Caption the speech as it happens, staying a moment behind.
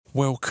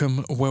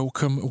Welcome.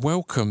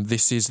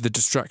 This is the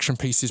Distraction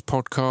Pieces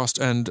podcast,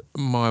 and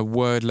my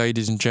word,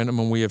 ladies and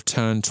gentlemen, we have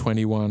turned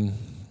 21.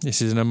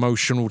 This is an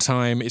emotional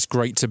time. It's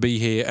great to be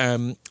here.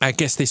 Our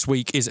guest this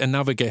week is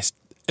another guest,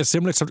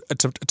 similar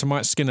to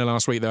Mike Skinner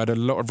last week that I had a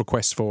lot of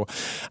requests for,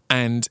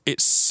 and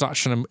it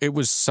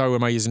was so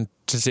amazing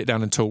to sit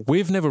down and talk.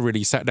 We've never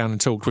really sat down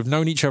and talked. We've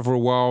known each other a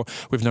while,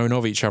 we've known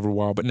of each other a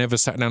while, but never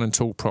sat down and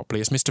talked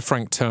properly. It's Mr.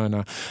 Frank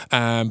Turner.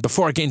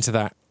 Before I get into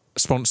that,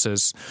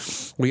 sponsors,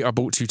 we are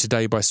brought to you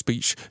today by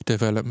Speech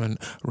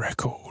Development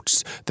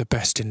Records, the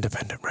best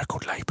independent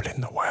record label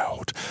in the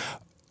world,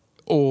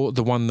 or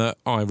the one that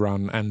I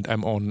run and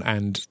am on,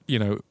 and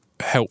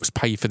helps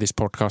pay for this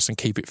podcast and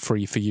keep it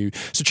free for you.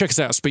 So check us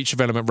out at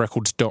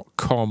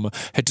speechdevelopmentrecords.com.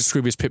 Head to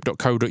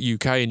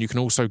scroobiuspip.co.uk, and you can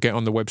also get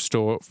on the web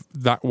store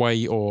that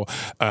way, or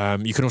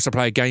you can also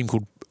play a game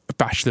called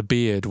Bash the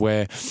Beard,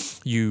 where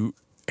you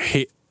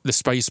hit the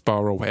space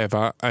bar or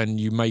whatever, and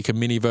you make a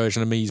mini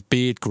version of me's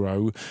beard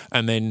grow,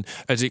 and then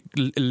as it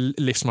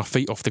lifts my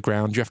feet off the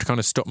ground, you have to kind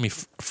of stop me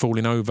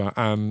falling over.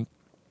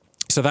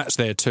 So that's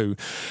there too.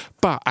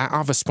 But our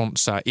other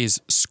sponsor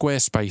is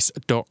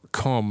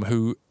Squarespace.com,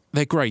 who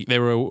they're great.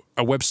 They're a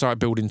website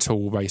building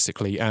tool,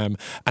 basically. And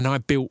I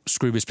built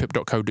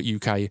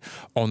scroobiuspip.co.uk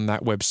on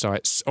that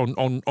website, on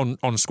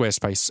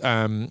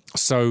Squarespace.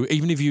 So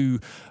even if you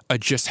are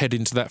just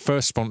heading to that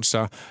first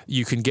sponsor,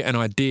 you can get an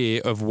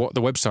idea of what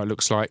the website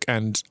looks like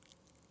and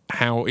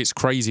how it's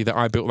crazy that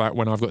I built that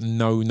when I've got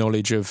no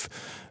knowledge of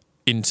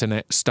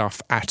internet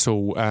stuff at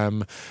all.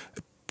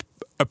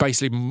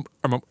 Basically,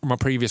 my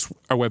previous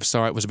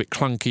website was a bit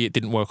clunky. It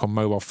didn't work on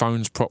mobile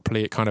phones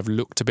properly. It kind of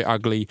looked a bit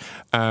ugly.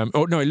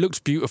 It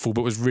looked beautiful,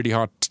 but was really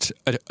hard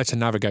to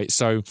navigate.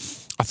 So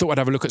I thought I'd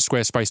have a look at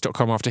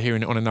squarespace.com after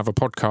hearing it on another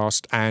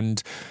podcast,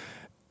 and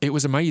it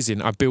was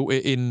amazing. I built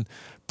it in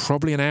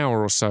probably an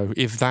hour or so,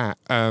 if that.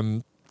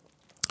 And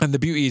the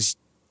beauty is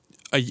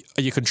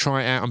you can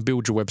try it out and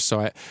build your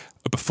website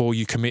before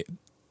you commit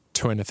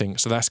to anything,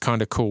 so that's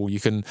kind of cool. You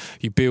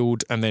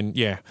build, and then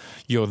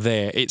you're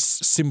there. It's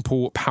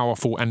simple,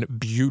 powerful, and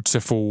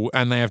beautiful,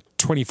 and they have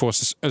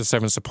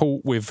 24/7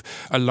 support with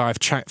a live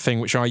chat thing,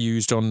 which I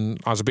used on.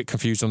 I was a bit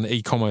confused on the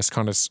e-commerce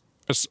kind of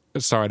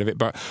side of it,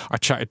 but I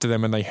chatted to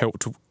them and they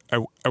helped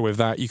with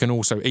that. You can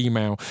also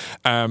email.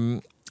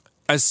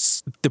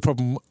 As the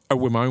problem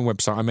with my own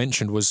website I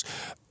mentioned was,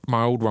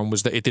 my old one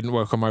was that it didn't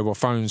work on mobile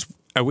phones.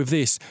 With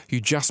this, you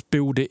just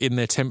build it in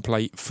their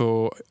template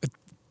for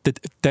the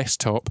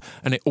desktop,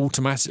 and it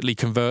automatically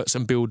converts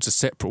and builds a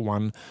separate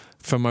one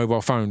for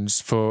mobile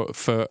phones, for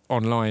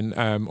online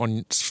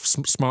on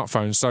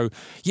smartphones. So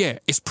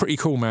it's pretty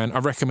cool, man. I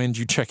recommend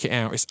you check it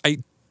out. It's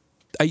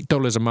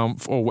 $8 a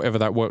month or whatever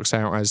that works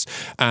out as,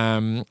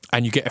 and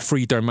you get a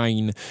free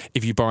domain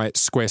if you buy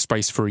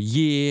Squarespace for a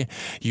year.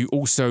 You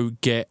also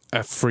get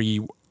a free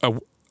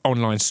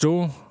online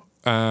store,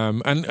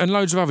 and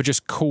loads of other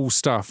just cool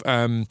stuff.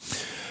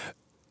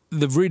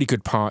 The really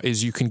good part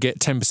is you can get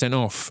 10%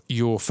 off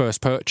your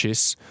first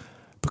purchase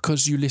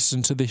because you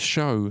listen to this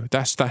show.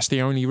 That's the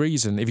only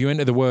reason. If you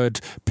enter the word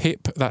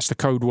PIP, that's the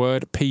code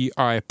word,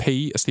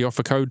 PIP, that's the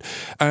offer code.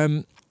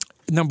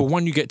 Number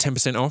one, you get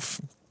 10% off.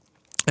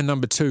 And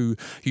number two,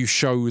 you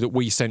show that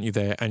we sent you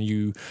there and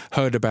you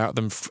heard about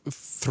them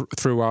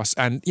through us.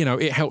 And,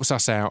 it helps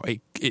us out.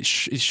 It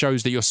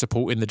shows that you're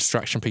supporting the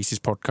Distraction Pieces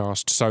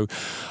podcast. So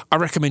I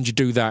recommend you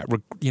do that,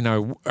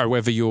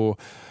 however you're,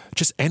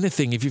 just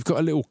anything. If you've got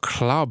a little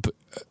club,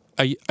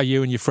 are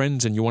you and your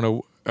friends, and you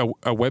want a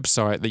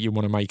website that you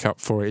want to make up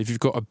for it. If you've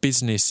got a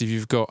business, if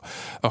you've got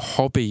a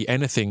hobby,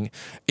 anything,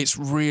 it's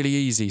really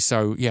easy.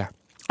 So,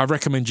 I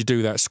recommend you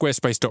do that,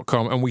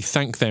 squarespace.com, and we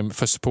thank them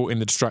for supporting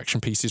the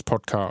Distraction Pieces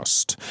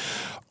podcast.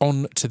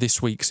 On to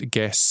this week's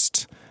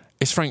guest.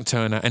 It's Frank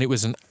Turner, and it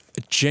was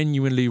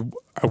genuinely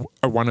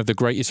one of the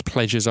greatest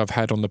pleasures I've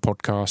had on the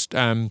podcast.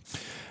 And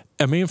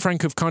me and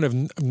Frank have kind of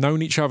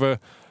known each other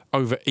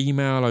over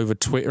email, over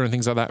Twitter and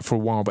things like that for a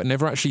while, but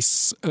never actually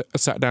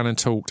sat down and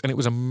talked. And it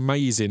was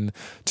amazing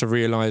to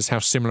realise how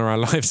similar our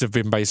lives have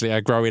been, basically, our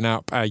growing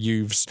up, our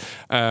youths,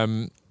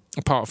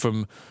 apart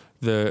from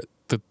the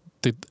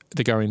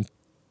going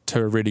to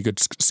a really good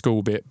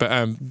school bit.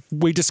 But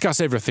we discuss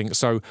everything,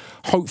 so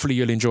hopefully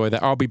you'll enjoy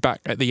that. I'll be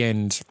back at the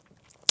end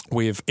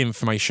with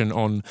information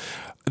on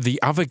the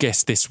other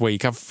guest this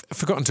week. I've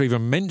forgotten to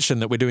even mention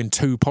that we're doing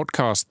 2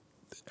 podcasts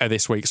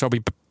this week, so I'll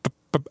be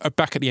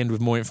back at the end with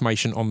more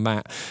information on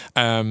that.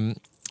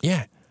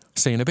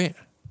 See you in a bit.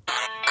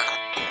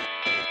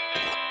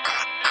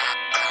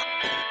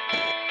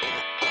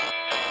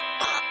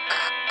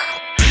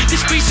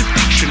 This piece of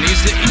fiction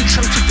is the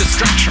intro to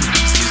Distraction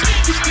Pieces.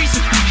 This piece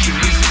of fiction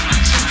is the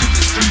intro to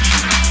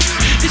Distraction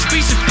Pieces. This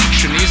piece of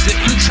fiction is the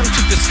intro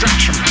to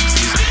Distraction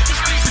Pieces. This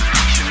piece of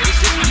fiction is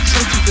the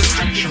intro to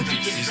Distraction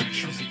Pieces.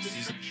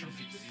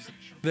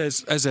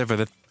 There's, as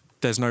ever,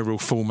 there's no real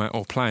format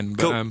or plan.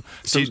 But, cool.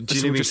 Do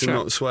you need me to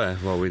not swear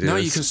while we do this? No,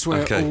 you can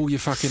swear all you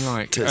fucking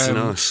like. Tits and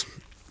ass.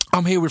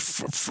 I'm here with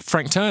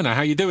Frank Turner.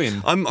 How you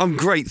doing? I'm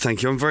great,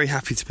 thank you. I'm very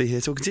happy to be here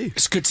talking to you.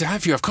 It's good to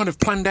have you. I've kind of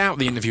planned out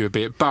the interview a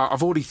bit, but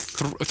I've already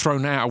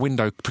thrown it out a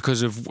window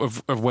because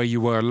of where you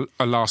were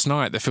last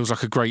night. That feels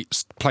like a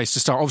great place to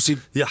start. Obviously,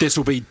 This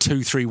will be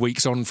 2-3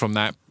 weeks on from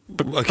that.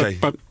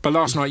 But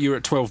last night you were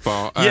at 12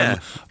 Bar.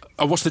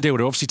 What's the deal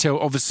there?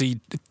 Obviously,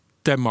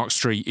 Denmark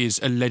Street is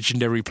a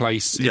legendary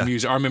place in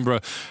music. I remember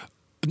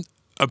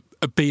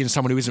being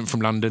someone who isn't from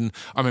London,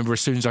 I remember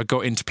as soon as I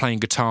got into playing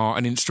guitar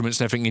and instruments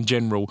and everything in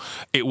general,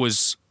 it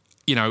was,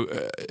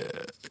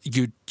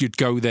 you'd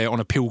go there on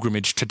a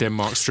pilgrimage to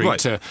Denmark Street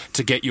to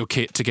get your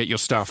kit, to get your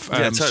stuff.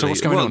 Totally. So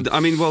what's going on? I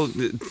mean,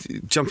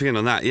 jumping in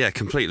on that,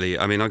 completely.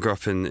 I mean, I grew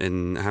up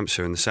in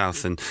Hampshire in the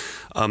south, and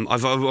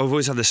I've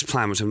always had this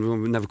plan, which I've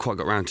never quite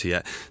got around to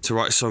yet, to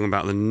write a song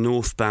about the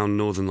northbound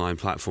Northern Line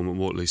platform at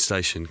Waterloo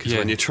Station. Because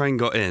when your train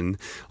got in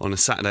on a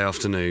Saturday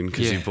afternoon,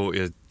 because you bought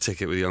your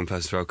ticket with a young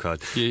person's rail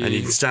card, and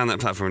you can stand on that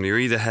platform, and you're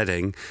either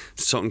heading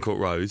to Tottenham Court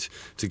Road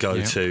to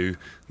go to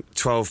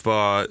 12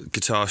 Bar,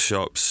 guitar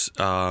shops,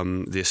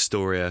 the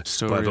Astoria,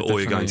 whatever, or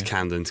you're going to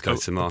Camden to go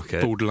to the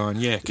market. Borderline,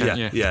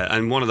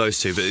 and one of those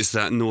two, but it's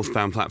that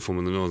northbound platform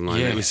on the Northern Line.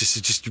 It was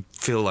just you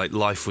feel like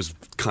life was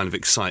kind of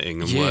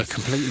exciting and worth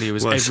completely. It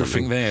was everything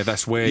something. There.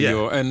 That's where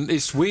you're, and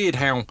it's weird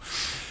how.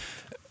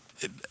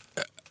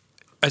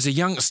 As a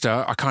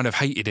youngster, I kind of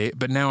hated it,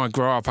 but now I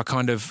grow up, I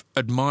kind of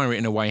admire it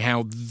in a way,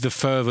 how the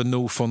further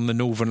north on the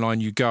Northern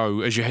Line you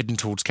go, as you're heading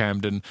towards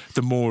Camden,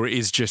 the more it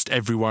is just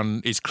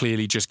everyone is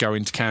clearly just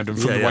going to Camden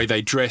from the way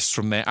they dress,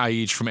 from their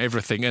age, from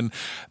everything. And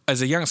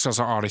as a youngster, I was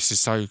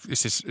like,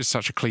 this is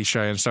such a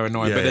cliche and so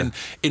annoying. But then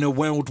in a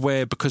world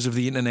where, because of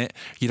the internet,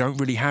 you don't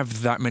really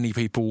have that many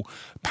people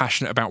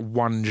passionate about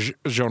one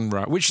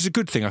genre, which is a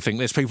good thing, I think.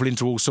 There's people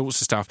into all sorts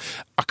of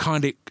stuff. I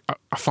find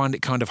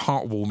it kind of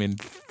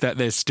heartwarming that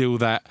there's still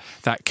that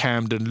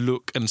Camden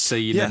look and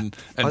scene and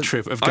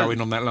trip of going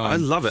on that line. I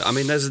love it. I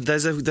mean,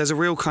 there's a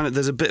real kind of,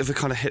 there's a bit of a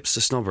kind of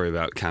hipster snobbery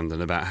about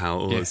Camden, about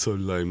how it's so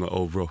lame, like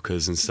old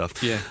rockers and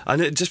stuff. Yeah.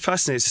 And it just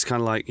personally, it's just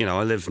kind of like,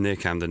 I live near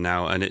Camden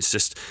now, and it's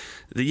just,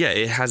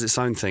 it has its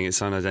own thing,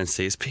 its own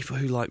identity. It's people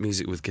who like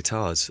music with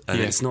guitars,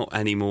 and it's not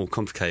any more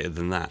complicated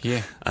than that.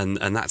 Yeah. And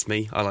that's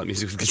me. I like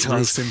music with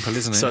guitars. It's real simple,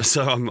 isn't it?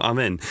 So I'm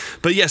in.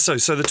 But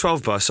so the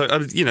 12 Bar. So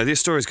the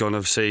Astoria's gone,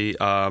 obviously,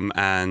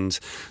 and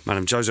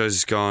Madame Jojo's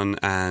is gone,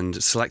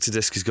 and Selector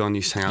Disc is gone. You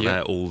used to hang out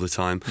there all the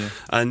time,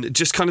 and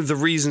just kind of the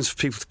reasons for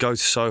people to go to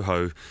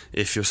Soho,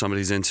 if you're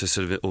somebody who's into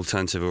sort of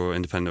alternative or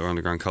independent or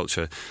underground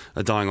culture,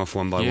 are dying off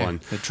one by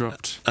one. They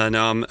dropped. And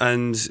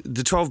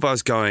the 12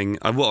 Bar's going.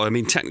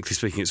 Technically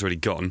speaking, it's already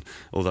gone,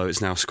 although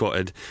it's now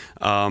squatted.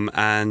 I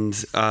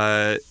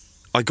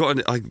got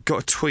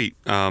a tweet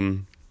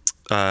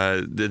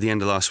at the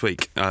end of last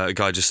week, a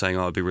guy just saying,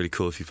 it'd be really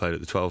cool if you played at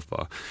the 12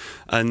 Bar.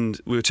 And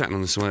we were chatting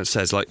on this, and when it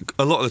says, like,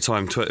 a lot of the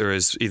time Twitter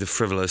is either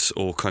frivolous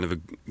or kind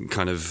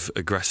of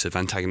aggressive,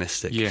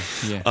 antagonistic.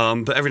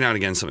 But every now and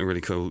again something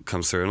really cool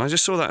comes through, and I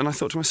just saw that and I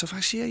thought to myself,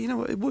 actually, you know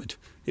what, it would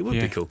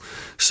be cool.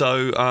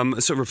 So I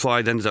sort of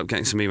replied, ended up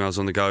getting some emails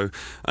on the go,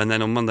 and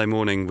then on Monday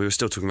morning we were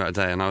still talking about a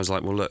day, and I was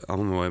like, well, look, I'm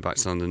on my way back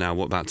to London now,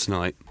 what about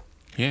tonight?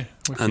 Yeah.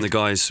 And the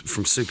guys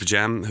from Super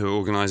Jam who are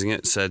organising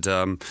it said,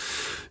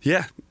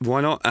 why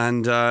not?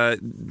 And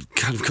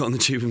kind of got on the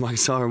tube with my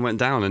guitar and went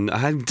down, and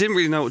I didn't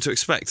really know what to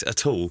expect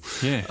at all.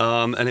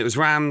 And it was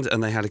rammed,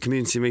 and they had a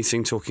community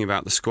meeting talking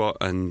about the squat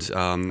and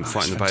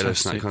fighting the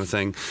bailiffs and that kind of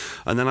thing.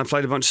 And then I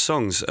played a bunch of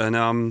songs, and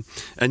I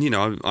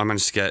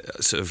managed to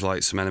get sort of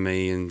like some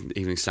Enemy and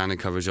Evening Standard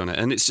coverage on it,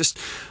 and it's just,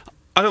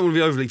 I don't want to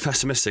be overly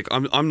pessimistic.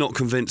 I'm not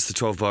convinced the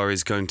 12 Bar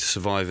is going to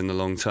survive in the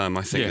long term.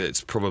 I think that it's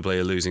probably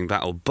a losing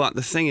battle. But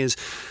the thing is,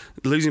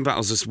 losing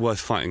battles is worth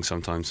fighting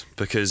sometimes,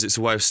 because it's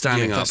a way of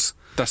standing up.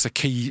 That's a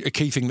key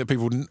thing that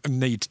people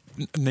need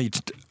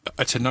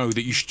to know,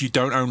 that you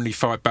don't only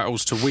fight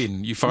battles to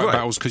win. You fight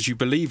battles because you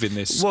believe in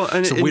this. So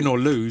win or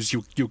lose,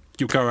 you'll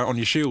go out on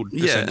your shield.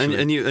 Yeah,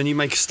 and you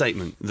make a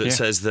statement that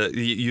says that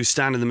you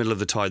stand in the middle of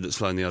the tide that's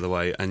flowing the other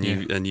way, and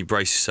you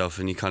brace yourself,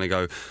 and you kind of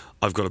go,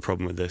 I've got a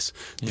problem with this.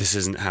 This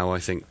isn't how I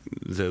think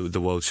the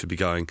world should be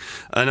going.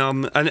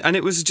 And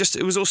it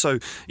was also,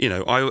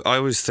 I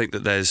always think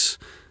that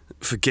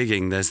for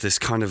gigging, there's this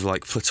kind of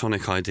like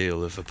platonic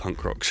ideal of a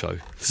punk rock show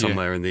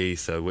somewhere in the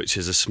ether, which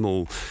is a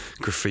small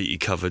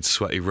graffiti-covered,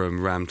 sweaty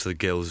room rammed to the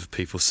gills of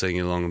people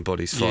singing along and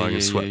bodies flying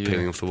and sweat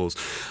peeling off the walls.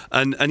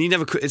 And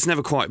it's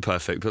never quite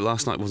perfect, but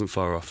last night wasn't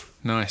far off.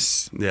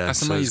 Nice. Yeah, that's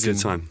so amazing. It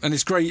was a good time. And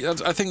it's great.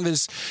 I think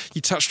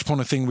you touched upon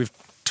a thing with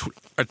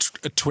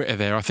Twitter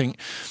there. I think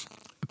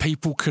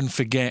people can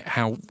forget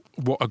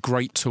what a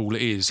great tool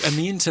it is, and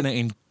the internet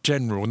in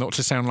general, not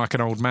to sound like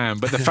an old man,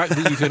 but the fact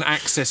that you can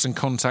access and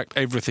contact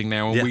everything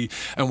now, and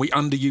we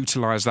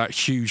underutilise that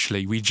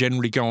hugely. We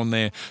generally go on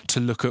there to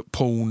look at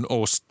porn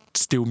or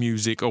steal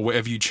music or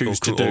whatever you choose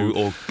to do,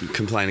 or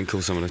complain and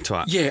call someone a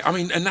twat. Yeah, I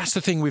mean, and that's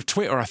the thing with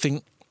Twitter. I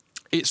think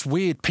it's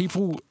weird.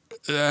 People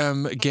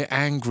get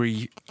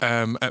angry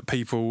at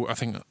people. I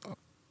think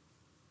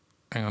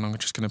Hang on, I'm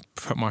just going to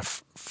put my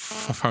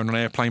phone on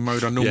airplane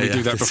mode. I normally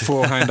do that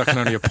beforehand. I can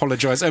only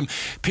apologise.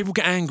 People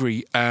get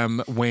angry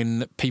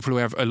when people who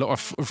have a lot of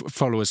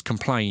followers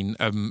complain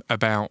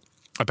about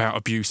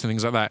abuse and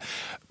things like that.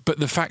 But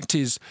the fact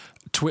is,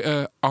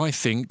 Twitter, I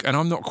think, and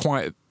I'm not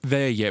quite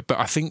there yet, but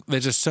I think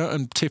there's a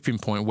certain tipping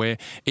point where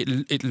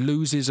it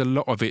loses a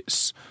lot of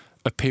its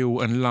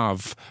appeal and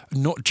love,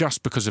 not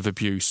just because of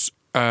abuse.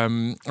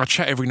 I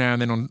chat every now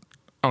and then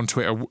on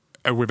Twitter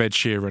with Ed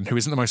Sheeran, who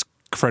isn't the most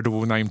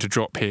credible name to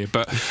drop here,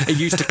 but he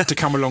used to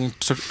come along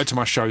to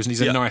my shows, and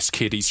he's a nice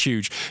kid, he's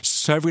huge.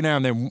 So every now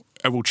and then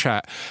we'll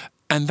chat,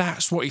 and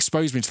that's what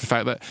exposed me to the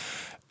fact that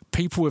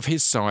people of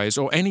his size,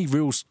 or any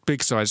real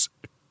big size,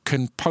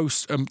 can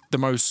post the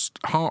most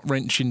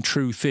heart-wrenching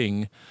true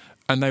thing,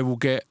 and they will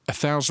get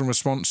 1,000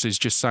 responses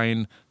just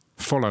saying,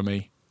 follow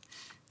me.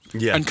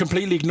 Yeah. And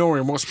completely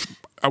ignoring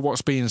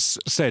what's being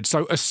said.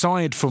 So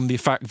aside from the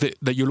fact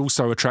that you'll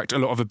also attract a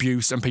lot of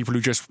abuse and people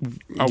who just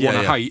want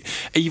to hate,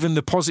 even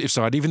the positive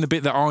side, even the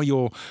bit that are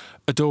your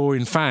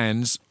adoring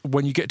fans,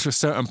 when you get to a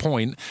certain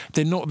point,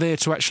 they're not there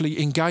to actually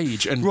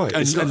engage and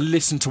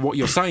listen to what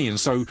you're saying.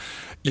 So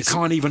you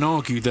can't even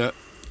argue that,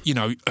 you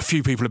know, a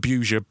few people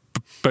abuse you,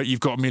 but you've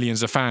got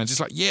millions of fans. It's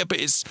like, yeah, but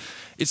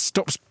it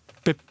stops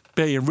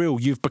being real.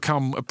 You've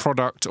become a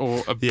product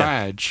or a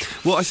badge.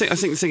 Well, I think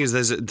the thing is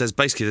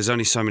there's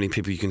only so many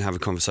people you can have a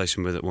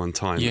conversation with at one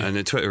time,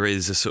 and Twitter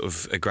is a sort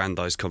of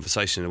aggrandised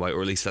conversation in a way,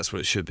 or at least that's what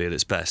it should be at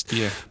its best.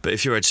 Yeah. But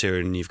if you're Ed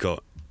Sheeran and you've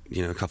got,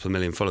 you know, a couple of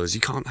million followers,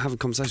 you can't have a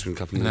conversation with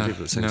a couple of million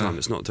people at the same time.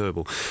 It's not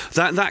doable.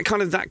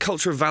 That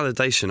culture of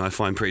validation I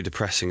find pretty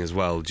depressing as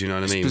well. Do you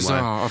know what I mean? It's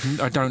bizarre.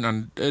 I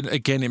don't.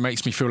 Again, it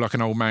makes me feel like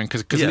an old man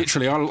because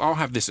literally I'll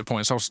have this at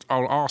points.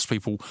 I'll ask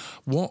people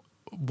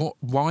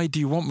why do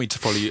you want me to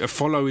follow you? A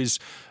follow is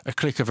a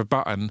click of a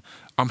button.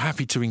 I'm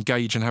happy to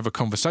engage and have a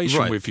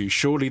conversation with you.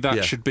 Surely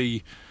that should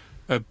be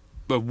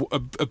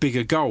a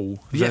bigger goal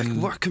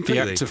than the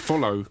act to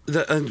follow.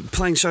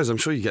 Playing shows, I'm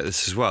sure you get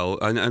this as well.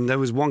 And there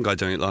was one guy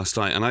doing it last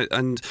night,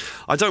 and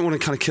I don't want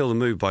to kind of kill the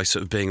mood by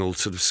sort of being all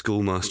sort of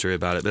schoolmastery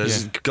about it. But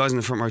there's guys in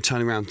the front row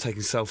turning around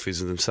taking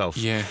selfies of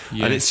themselves. And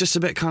it's just a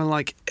bit kind of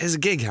like, there's a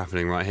gig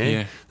happening right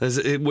here. There's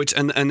at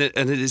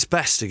its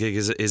best, a gig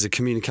is a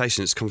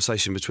communication. It's a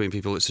conversation between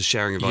people. It's a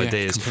sharing of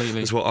ideas. Completely.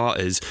 That's what art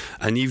is.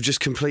 And you've just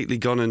completely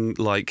gone and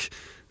like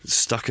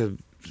stuck a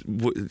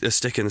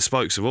stick in the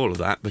spokes of all of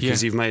that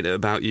because you've made it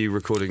about you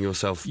recording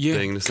yourself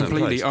being in a certain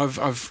place.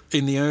 I've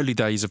in the early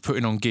days of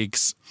putting on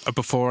gigs,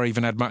 before I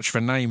even had much of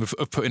a name of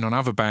putting on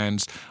other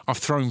bands, I've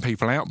thrown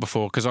people out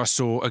before because I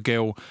saw a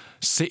girl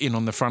sitting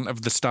on the front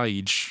of the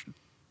stage,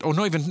 or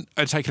not even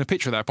taking a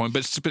picture at that point,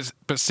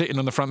 but sitting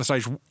on the front of the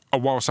stage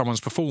while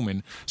someone's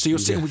performing. So you're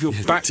sitting with your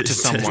back to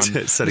someone.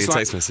 Sending a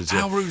text message.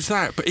 How rude is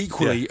that? But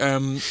equally,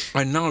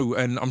 I know,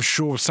 and I'm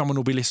sure someone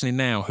will be listening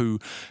now who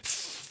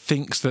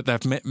thinks that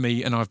they've met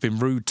me and I've been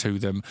rude to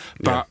them,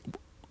 but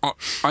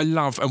I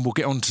love, and we'll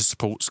get on to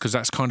supports because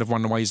that's kind of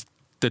one of the ways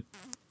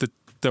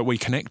that we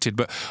connected,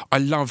 but I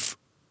love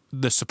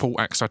the support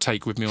acts I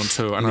take with me on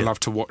tour, and I love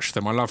to watch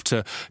them. I love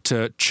to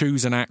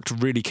choose an act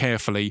really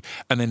carefully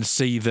and then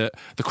see that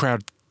the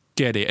crowd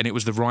get it and it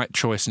was the right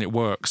choice and it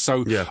works.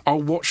 So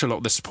I'll watch a lot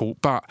of the support,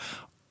 but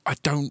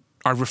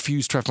I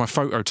refuse to have my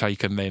photo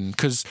taken then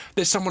because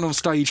there's someone on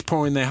stage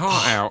pouring their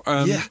heart out.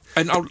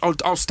 And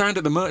I'll stand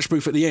at the merch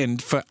booth at the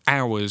end for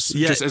hours,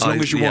 just as long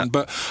as you want.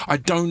 But I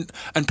don't.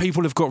 And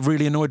people have got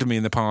really annoyed with me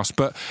in the past.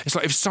 But it's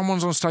like if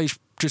someone's on stage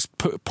just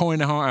pouring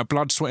their heart out,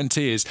 blood, sweat, and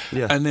tears,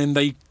 and then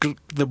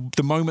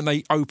the moment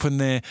they open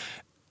their,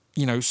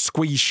 you know,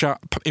 squeeze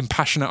shut,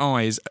 impassionate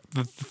eyes,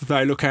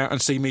 they look out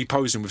and see me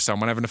posing with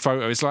someone having a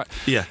photo. It's like,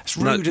 it's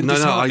rude and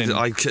disheartening.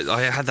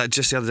 I had that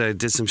just the other day. I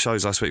did some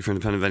shows last week for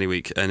Independent Venue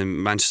Week, and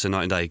in Manchester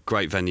Night and Day,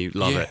 great venue,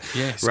 love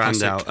it.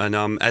 Round out,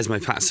 and Esme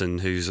Patson,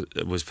 who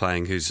was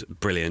playing, who's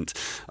brilliant.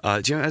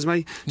 Do you know Esme?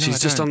 She's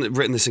just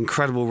written this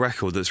incredible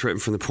record that's written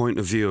from the point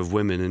of view of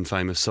women in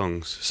famous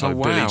songs. So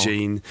Billie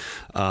Jean,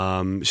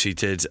 she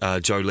did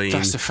Jolene.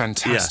 That's a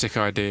fantastic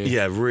idea.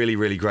 Yeah, really,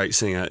 really great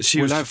singer.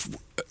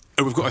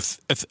 We've got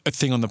a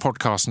thing on the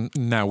podcast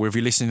now where if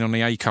you're listening on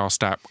the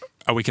Acast app,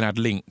 we can add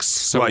links.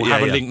 So we'll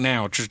have a link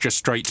now just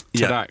straight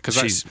to that. Because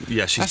she's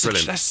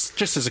brilliant. That's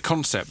just as a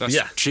concept.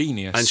 That's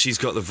genius. And she's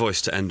got the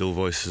voice to end all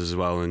voices as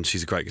well, and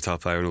she's a great guitar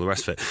player and all the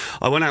rest of it.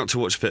 I went out to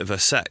watch a bit of her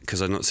set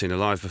because I'd not seen her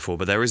live before,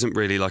 but there isn't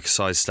really like a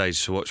size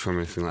stage to watch from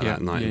or anything like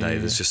that night and day.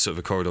 There's just sort of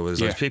a corridor with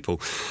those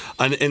people.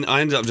 And I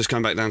ended up just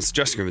going back down to the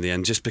dressing room in the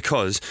end just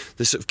because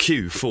this sort of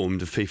queue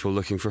formed of people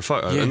looking for a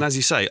photo. And as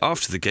you say,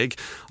 after the gig,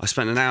 I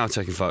spent an hour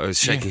taking photos,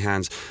 shaking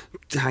hands,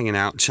 hanging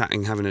out,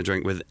 chatting, having a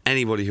drink with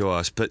anybody who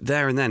asked. But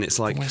there and then it's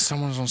like when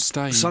someone's on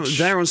stage,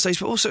 they're on stage,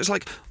 but also it's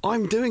like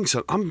I'm doing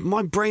something.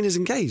 My brain is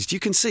engaged. You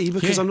can see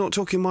because I'm not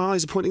talking. My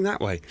eyes are pointing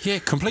that way. Yeah,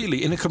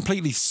 completely in a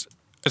completely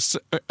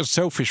a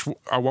selfish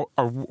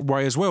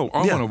way as well. I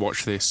want to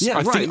watch this. Yeah,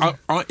 I right.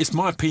 think it's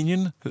my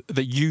opinion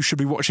that you should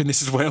be watching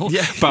this as well.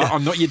 Yeah, but yeah.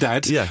 I'm not your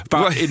dad. Yeah,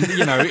 but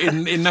right.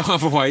 in no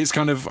other way, it's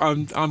kind of I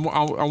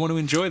want to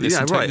enjoy this. Yeah,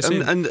 and take right. this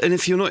in. And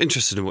if you're not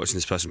interested in watching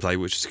this person play,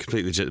 which is a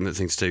completely legitimate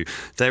thing to do,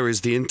 there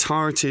is the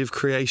entirety of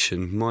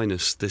creation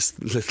minus this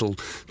little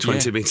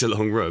 20-metre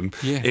long room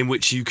in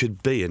which you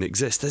could be and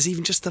exist. There's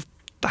even just the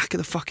back of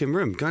the fucking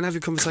room. Go and have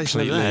your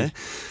conversation over there.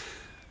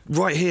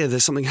 Right here,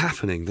 there's something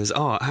happening. There's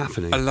art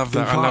happening. I love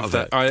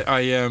that.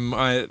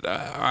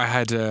 I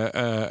had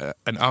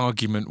an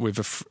argument with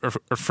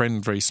a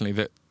friend recently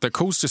that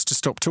caused us to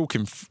stop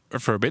talking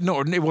for a bit.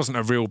 It wasn't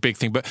a real big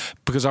thing, but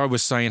because I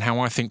was saying how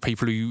I think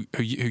people who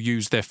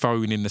use their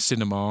phone in the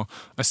cinema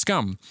are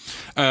scum,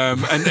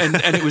 and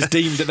it was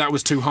deemed that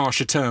was too harsh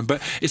a term.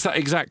 But it's that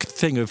exact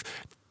thing of.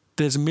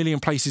 There's a million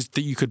places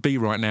that you could be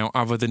right now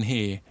other than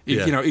here.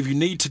 If you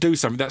need to do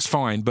something, that's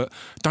fine, but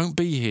don't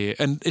be here.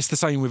 And it's the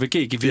same with a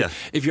gig.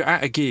 If you're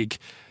at a gig,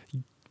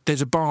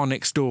 there's a bar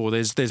next door.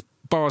 There's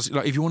bars.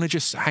 Like if you want to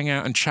just hang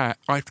out and chat,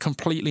 I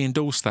completely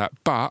endorse that.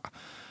 But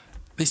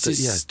this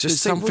is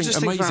something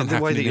amazing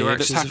happening here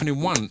that's happening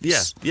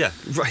once. Yeah,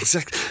 right,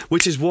 exactly.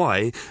 Which is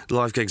why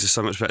live gigs are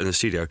so much better than the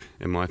studio,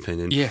 in my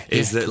opinion. That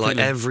completely. Like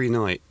every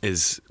night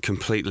is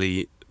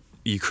completely.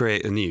 You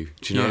create anew.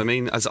 Do you know what I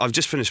mean? As I've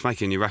just finished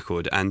making a new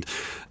record, and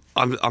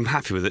I'm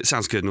happy with it. It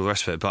sounds good and all the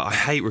rest of it, but I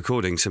hate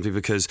recording simply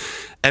because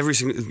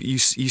you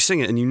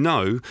sing it and you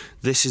know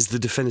this is the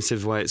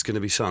definitive way it's going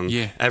to be sung.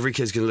 Yeah. Every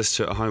kid's going to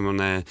listen to it at home on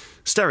their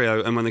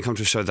stereo, and when they come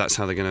to a show, that's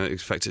how they're going to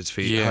expect it to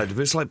be heard.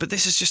 But it's like, but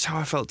this is just how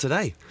I felt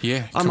today.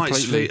 Yeah, I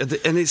completely.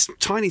 and it's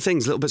tiny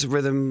things, little bits of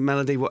rhythm,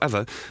 melody,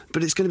 whatever,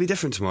 but it's going to be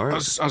different tomorrow.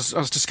 I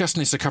was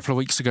discussing this a couple of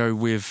weeks ago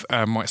with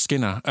Mike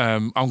Skinner.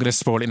 I'm going to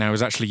spoil it now. It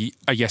was actually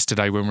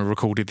yesterday when we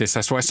recorded this.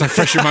 That's why it's so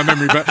fresh in my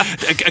memory. But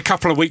a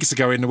couple of weeks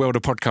ago in the world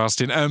of podcasting.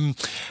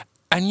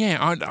 And yeah,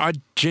 I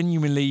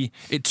genuinely,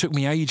 it took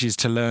me ages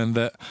to learn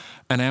that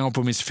an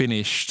album is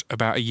finished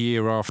about a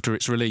year after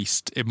it's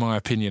released, in my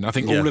opinion. I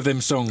think all of them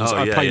songs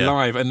I play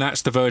live, and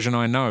that's the version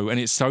I know. And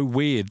it's so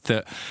weird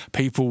that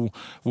people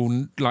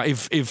will, like,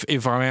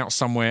 if I'm out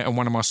somewhere and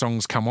one of my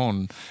songs come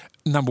on,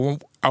 number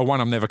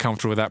one, I'm never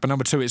comfortable with that. But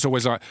number two, it's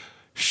always like,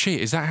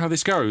 shit, is that how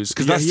this goes?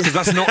 Because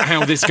that's not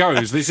how this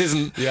goes. This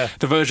isn't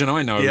the version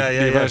I know.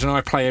 The version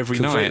I play every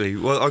Completely.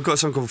 night. Well, I've got a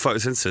song called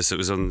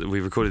Photosynthesis that we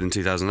recorded in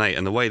 2008,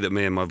 and the way that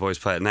me and my boys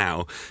play it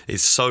now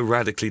is so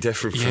radically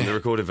different from the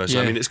recorded version.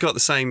 I mean, it's got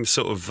the same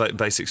sort of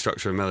basic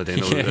structure and melody,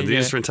 and all and the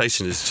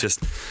instrumentation is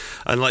just,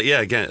 and like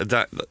again,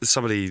 that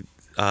somebody.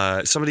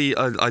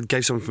 I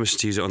gave someone permission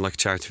to use it on like a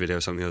charity video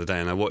or something the other day,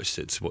 and I watched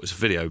it to watch the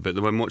video. But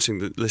when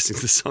listening to the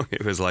song,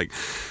 it was like,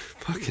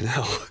 fucking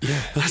hell!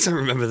 Yeah. I don't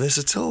remember this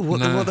at all. What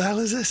the hell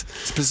is this?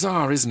 It's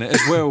bizarre, isn't it?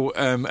 As well,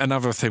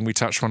 another thing we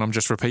touched on. I'm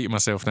just repeating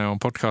myself now on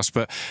podcast,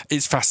 but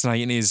it's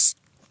fascinating is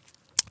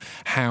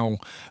how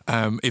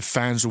if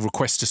fans will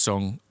request a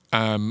song,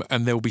 and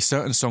there will be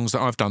certain songs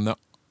that I've done that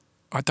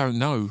I don't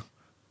know.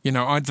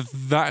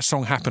 That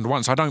song happened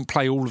once. I don't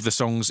play all of the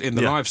songs in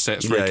the live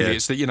sets regularly.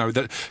 It's that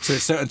so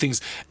there's certain things.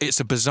 It's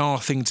a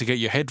bizarre thing to get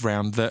your head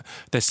round that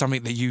there's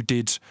something that you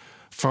did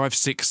 5,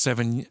 6,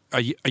 7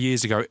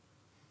 years ago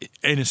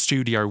in a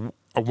studio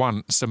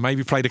once, and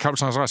maybe played a couple of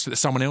times last, that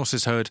someone else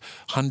has heard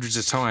hundreds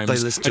of times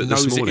and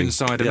knows it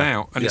inside and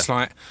out. And it's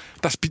like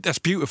that's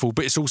beautiful,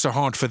 but it's also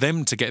hard for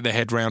them to get their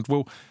head round.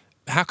 Well,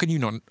 how can you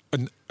not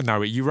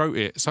know it? You wrote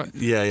it. It's like,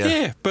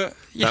 but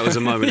that was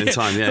a moment in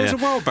time. That was a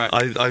while back.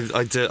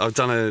 I've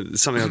done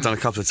something I've done a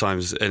couple of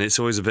times, and it's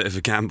always a bit of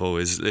a gamble.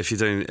 Is if you're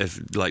doing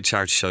like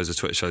charity shows or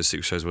Twitter shows,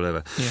 secret shows,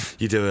 whatever,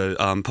 you do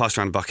a pass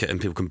around a bucket, and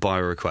people can buy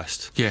a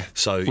request. Yeah.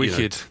 So you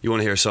want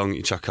to hear a song,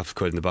 you chuck a couple of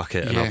quid in the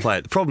bucket, and I'll play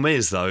it. The problem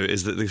is that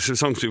the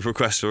songs people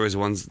request are always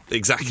ones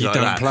exactly like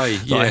that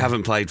that I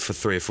haven't played for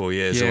 3 or 4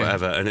 years or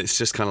whatever, and it's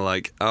just kind of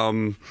like.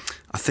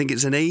 I think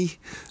it's an E.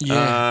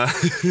 Yeah.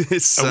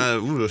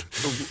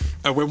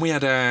 When we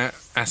had our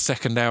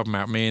second album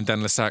out, me and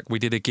Dan Lassac, we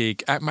did a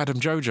gig at Madame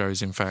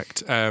Jojo's, in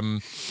fact.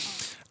 And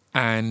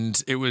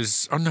it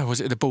was,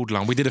 was it the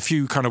Borderline? We did a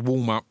few kind of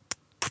warm-up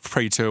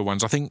pre-tour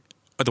ones. I think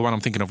the one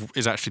I'm thinking of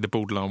is actually the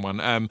Borderline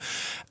one.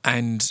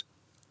 And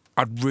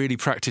I'd really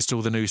practiced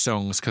all the new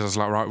songs because I was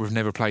like, right, we've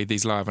never played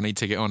these live. I need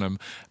to get on them.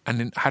 And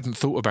then hadn't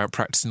thought about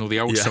practicing all the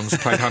old songs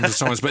played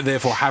hundreds of times, but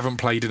therefore haven't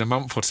played in a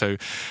month or two.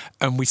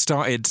 And we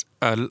started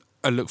a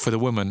Look for the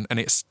Woman, and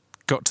it's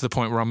got to the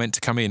point where I meant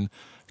to come in,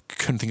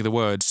 couldn't think of the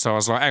words. So I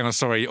was like, hang on,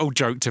 sorry, all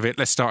joked of it.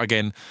 Let's start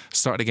again.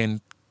 Started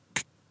again,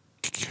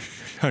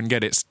 couldn't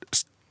get it.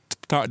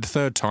 Started the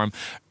third time,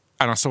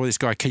 and I saw this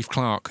guy, Keith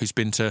Clark, who's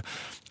been to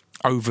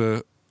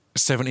over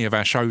 70 of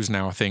our shows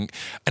now, I think,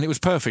 and it was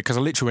perfect because I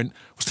literally went,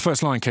 what's the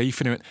first line, Keith?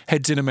 And he went,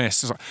 heads in a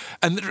mess.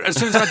 And as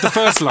soon as I had the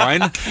first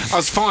line, I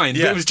was fine.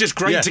 But it was just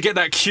great to get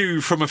that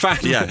cue from a fan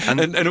and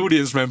an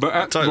audience member.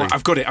 Totally. Right,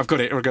 I've got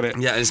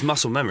it. Yeah, it's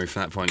muscle memory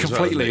from that point.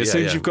 Completely. As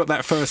soon as you've got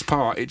that first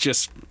part, it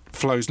just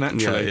flows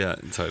naturally. Yeah,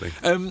 totally.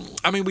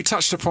 I mean, we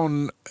touched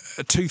upon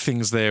 2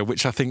 things there,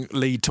 which I think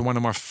lead to one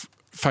of my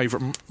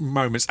favourite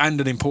moments and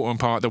an important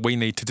part that we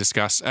need to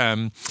discuss.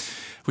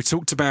 We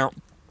talked about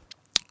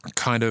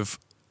kind of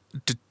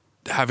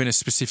having a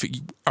specific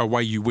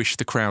way you wish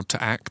the crowd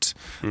to act,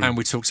 and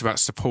we talked about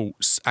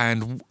supports.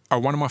 And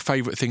one of my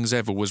favourite things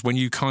ever was when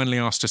you kindly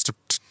asked us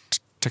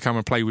to come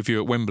and play with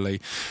you at Wembley,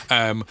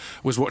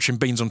 was watching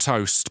Beans on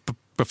Toast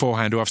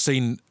beforehand, who I've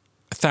seen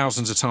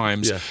thousands of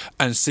times,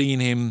 and seeing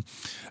him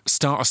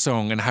start a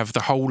song and have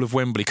the whole of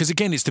Wembley, because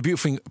again, it's the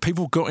beautiful thing,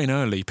 people got in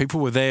early, people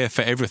were there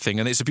for everything,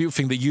 and it's a beautiful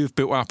thing that you've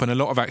built up, and a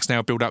lot of acts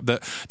now build up,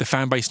 that the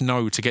fan base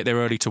know to get there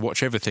early to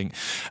watch everything.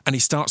 And he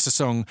starts the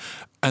song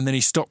and then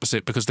he stops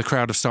it because the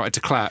crowd have started to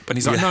clap, and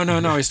he's like,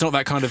 no, it's not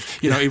that kind of,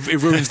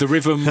 it ruins the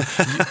rhythm,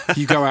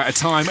 you go out of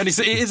time. And it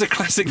is a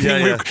classic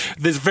thing.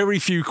 There's very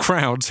few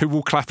crowds who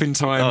will clap in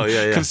time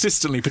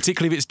consistently,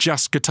 particularly if it's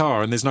just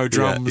guitar and there's no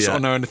drums or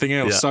no anything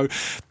else. So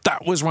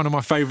that was one of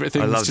my favourite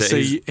things, to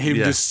see him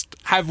just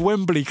have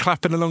Wembley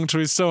clapping along to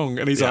his song,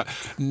 and he's like,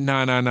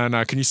 no,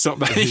 can you stop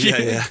that?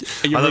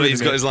 I love it.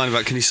 He's got his line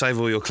about, can you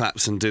save all your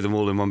claps and do them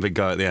all in one big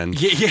go at the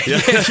end? Yeah,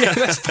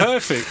 that's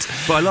perfect.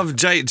 But I love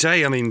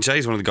Jay. I mean,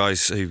 Jay's one of the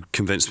guys who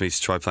convinced me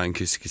to try playing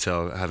acoustic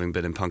guitar, having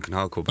been in punk and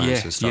hardcore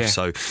bands and stuff.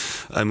 So,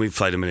 and we've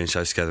played a million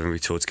shows together, and we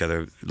toured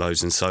together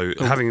loads. And so,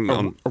 having him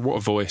on, what a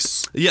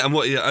voice! Yeah, and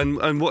what a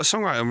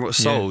songwriter, and what a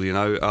soul.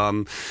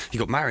 He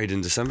got married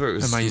in December. It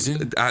was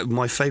amazing.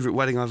 My favourite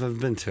wedding I've ever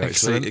been to,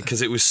 actually,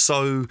 because it was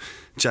so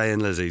Jay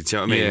and Lizzie. Do you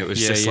know what I mean? It was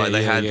just like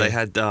they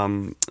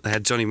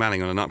had Johnny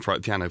Manning on an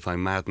upright piano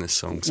playing Madness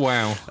songs.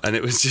 Wow! And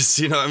it was just,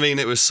 you know what I mean?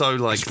 It was so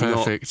like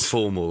not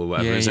formal or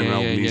whatever. It was an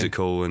old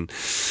musical,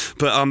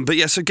 but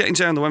yeah. So getting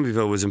Jay on the Wembley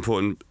bill was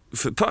important.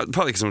 Partly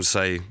because I want to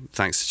say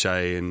thanks to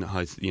Jay and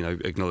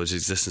acknowledge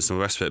his existence and all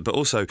the rest of it. But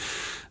also,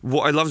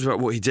 what I loved about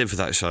what he did for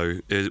that show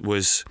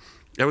was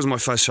that was my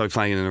first show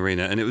playing in an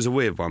arena, and it was a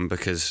weird one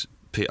because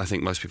I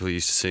think most people are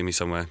used to seeing me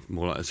somewhere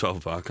more like a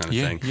 12 bar kind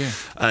of thing. Yeah.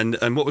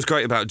 And what was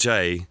great about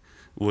Jay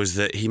was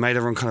that he made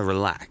everyone kind of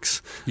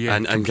relax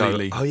and go,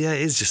 oh yeah,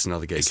 it is just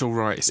another gig. It's all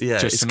right.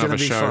 It's going to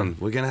be fun.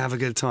 We're going to have a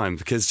good time,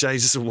 because Jay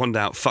just wanned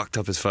out, fucked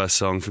up his first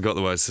song, forgot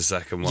the words to the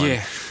second one.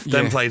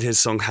 Then played his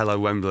song Hello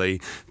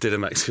Wembley, did a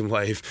Mexican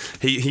wave.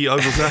 He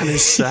overran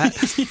his set.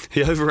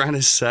 He overran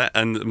his set,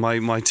 and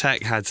my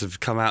tech had to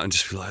come out and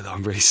just be like, oh,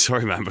 I'm really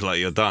sorry, man, but like,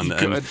 you're done.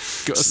 Got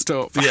to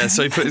stop.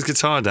 So he put his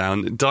guitar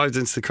down, dived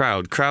into the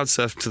crowd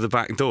surfed to the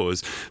back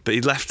doors, but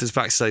he left his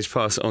backstage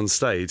pass on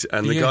stage,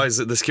 and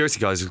the security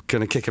guys were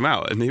going to kick him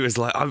out, and he was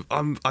like,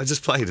 I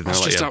just played, and they're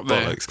like, just up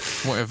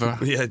bollocks. There. Whatever.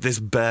 Yeah, this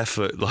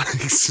barefoot like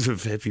sort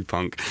of hippie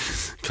punk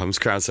comes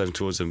crowd surfing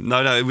towards him.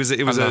 No, it was a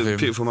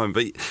beautiful moment.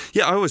 But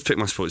yeah, I always pick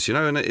my sports, and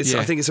I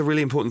think it's a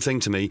really important thing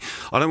to me.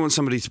 I don't want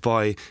somebody to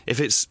buy, if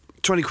it's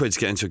 20 quid to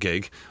get into a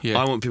gig,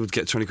 I want people to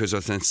get 20 quid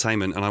worth of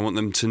entertainment, and I want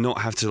them to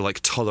not have to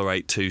like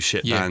tolerate two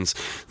shit bands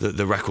that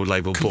the record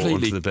label bought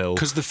onto the bill.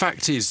 Because the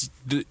fact is,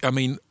 I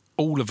mean,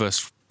 all of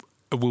us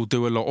will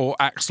do a lot, or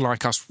acts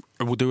like us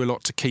will do a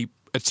lot to keep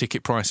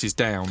ticket prices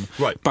down.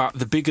 Right. But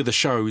the bigger the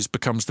shows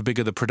becomes the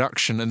bigger the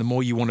production, and the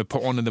more you want to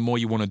put on and the more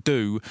you want to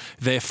do,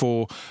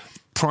 therefore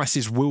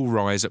prices will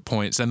rise at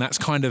points, and that's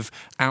kind of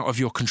out of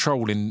your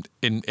control in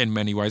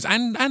many ways,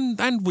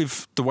 and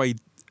with the way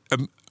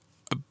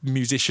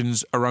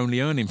musicians are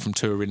only earning from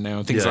touring now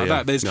and things like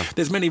that.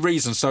 There's many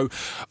reasons. So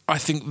I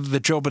think the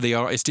job of the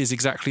artist is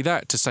exactly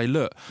that, to say,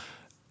 look,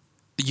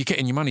 you're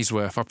getting your money's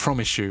worth. I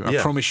promise you. I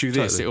promise you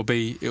this.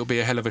 Totally. It'll be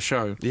a hell of a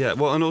show. Yeah.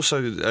 Well, and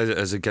also,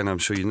 as again, I'm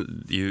sure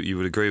you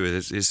would agree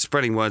with, is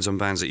spreading words on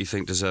bands that you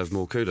think deserve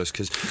more kudos.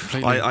 Because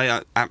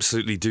I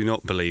absolutely do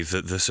not believe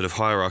that the sort of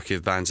hierarchy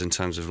of bands in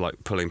terms of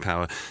like pulling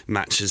power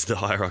matches the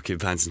hierarchy of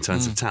bands in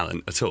terms of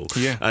talent at all.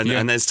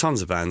 And there's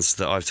tons of bands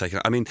that I've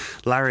taken. I mean,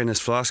 Larry and his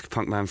Flask, a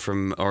punk band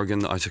from Oregon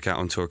that I took out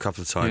on tour a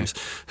couple of times,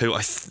 who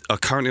are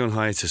currently on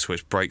hiatus,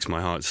 which breaks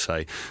my heart to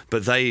say,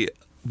 but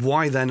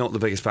why they're not the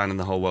biggest band in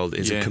the whole world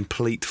is a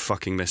complete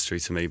fucking mystery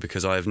to me,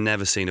 because I have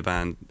never seen a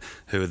band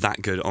who are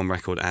that good on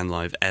record and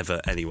live ever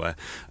anywhere.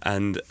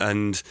 And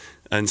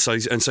so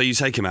you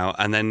take him out,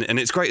 and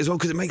it's great as well,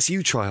 because it makes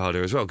you try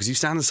harder as well, because you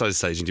stand on the side of the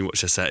stage and you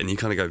watch their set and you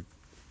kind of go,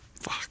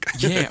 fuck.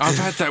 Yeah, I've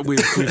had that with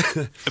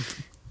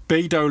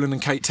B. Dolan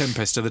and Kate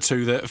Tempest are the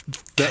two that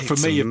for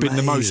me have been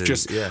the most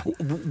just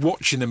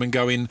watching them and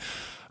going,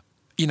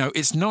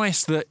 it's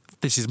nice that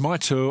this is my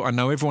tour. I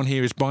know everyone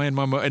here is buying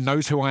my merch and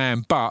knows who I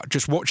am, but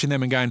just watching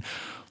them and going,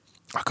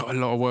 I've got a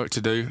lot of work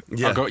to do.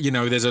 I've got,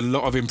 there's a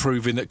lot of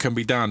improving that can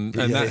be done,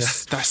 and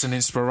that's an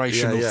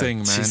inspirational thing,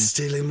 man. She's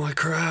stealing my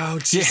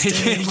crowd. She's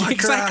stealing my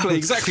crowd.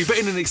 Exactly. But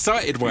in an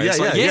excited way.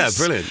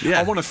 Brilliant. Yeah.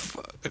 I want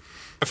to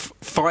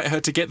fight her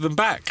to get them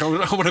back. I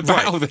want to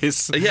battle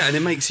this. Yeah, and it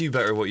makes you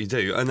better at what you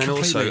do. And then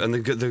also, and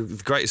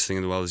the greatest thing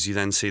in the world is you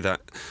then see that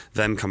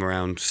them come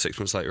around 6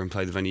 months later and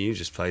play the venue you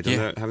just played, and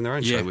they're having their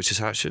own show, which is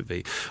how it should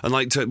be. And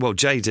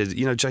Jay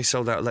did. Jay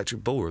sold out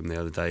Electric Ballroom the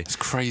other day. It's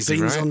crazy.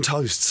 Beans on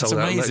Toast sold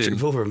out Electric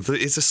Ballroom.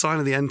 It's a sign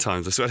of the end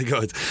times, I swear to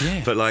God.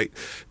 Yeah. But I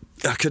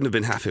couldn't have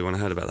been happier when I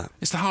heard about that.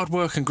 It's the hard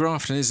work and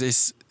graft, and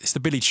it's the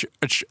Billy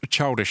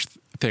Childish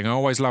thing. I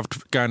always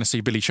loved going to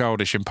see Billy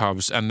Childish in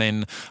pubs, and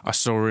then I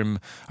saw him.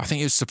 I think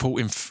he was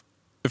supporting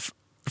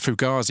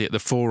Fugazi at the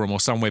Forum or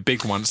somewhere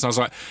big once, and I was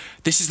like,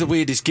 "This is the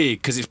weirdest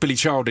gig because it's Billy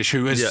Childish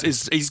who I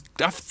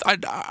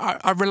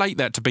relate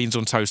that to Beans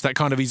on Toast. That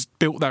kind of he's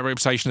built that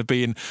reputation of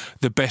being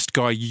the best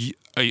guy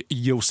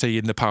you'll see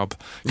in the pub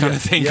kind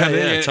of thing.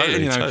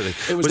 Totally.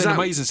 It was an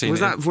amazing scene.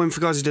 Was that when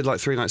Fugazi did like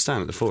 3 Night Stand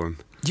at the Forum?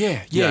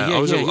 Yeah. I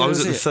was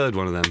at the third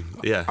one of them.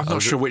 Yeah, I'm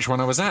not sure which one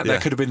I was at. Yeah.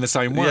 That could have been the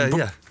same one.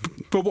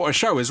 But what a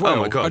show as well.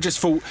 Oh my God. I just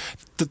thought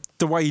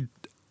the way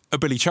a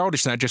Billy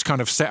Childish now just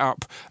kind of set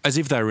up as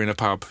if they were in a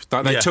pub.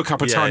 Like they took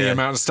up a tiny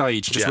amount of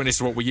stage, just went, this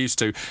is what we're used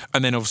to.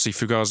 And then obviously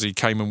Fugazi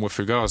came and were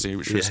Fugazi,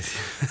 which was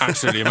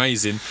absolutely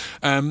amazing.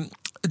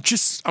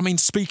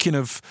 Speaking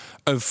of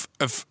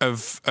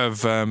putting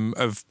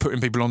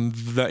people on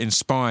that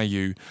inspire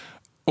you,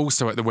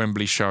 also at the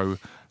Wembley show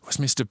was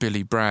Mr.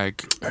 Billy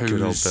Bragg, who's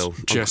good old Bill,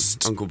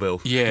 just Uncle Bill.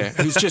 Yeah,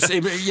 who's just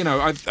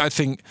I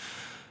think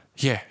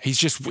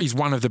he's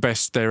one of the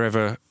best there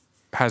ever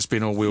has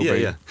been or will be.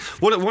 Yeah.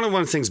 One of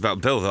the things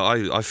about Bill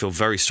that I feel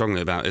very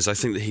strongly about is I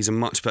think that he's a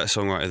much better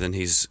songwriter than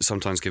he's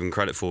sometimes given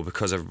credit for,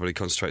 because everybody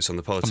concentrates on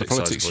the politics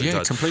side of what he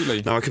does.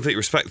 Completely. Now, I completely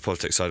respect the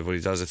politics side of what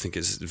he does. I think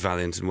it's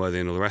valiant and worthy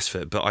and all the rest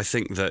of it. But I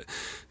think that,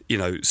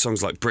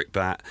 songs like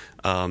Brickbat,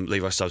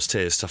 Levi Stubbs'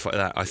 Tears, stuff like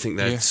that, I think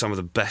they're some of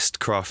the best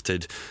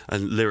crafted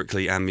and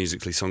lyrically and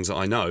musically songs that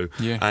I know.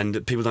 Yeah.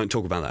 And people don't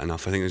talk about that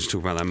enough. I think they should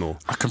talk about that more.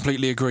 I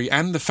completely agree.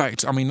 And the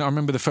fact, I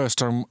remember the first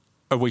time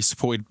we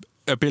supported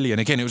Billy, and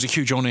again, it was a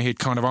huge honour he'd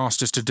kind of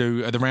asked us to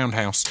do at the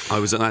Roundhouse. I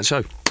was at that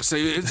show. So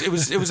it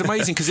was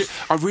amazing because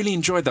I really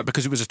enjoyed that,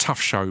 because it was a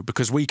tough show,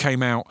 because we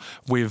came out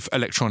with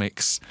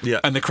electronics,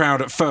 and the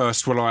crowd at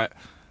first were like,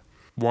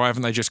 why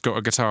haven't they just got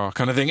a guitar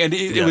kind of thing? And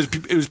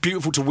it was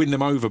beautiful to win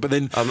them over. But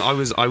then I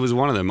was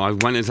one of them. I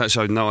went into that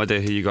show, no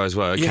idea who you guys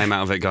were. I came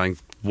out of it going,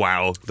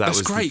 wow,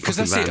 that's great, because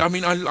that's it.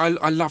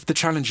 I love the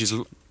challenges.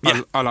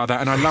 I like that,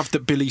 and I love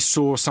that Billy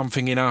saw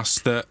something in us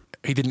that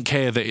he didn't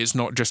care that it's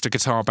not just a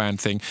guitar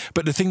band thing.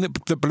 But the thing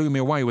that blew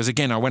me away was,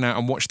 again, I went out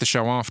and watched the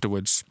show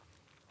afterwards,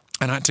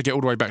 and I had to get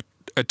all the way back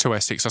to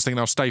Essex. I was thinking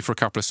I'll stay for a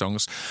couple of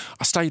songs.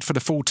 I stayed for the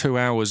full 2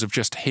 hours of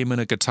just him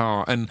and a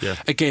guitar. And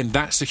again,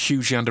 that's a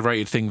hugely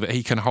underrated thing, that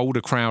he can hold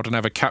a crowd and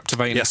have a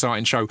captivating,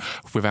 exciting show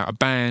without a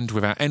band,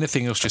 without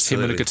anything else, just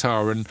him and a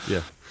guitar. And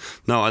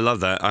no, I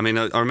love that. I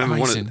remember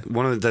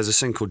one of there's a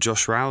singer called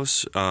Josh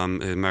Rouse,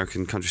 an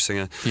American country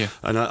singer. Yeah.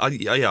 And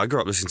I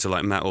grew up listening to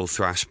like metal,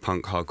 thrash,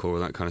 punk, hardcore,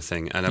 and that kind of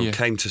thing. And I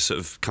came to sort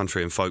of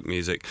country and folk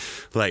music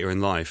later in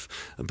life.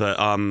 But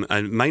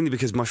and mainly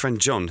because my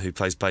friend John, who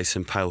plays bass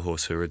in Pale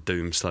Horse, who are a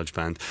doom sludge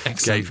band,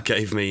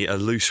 gave me a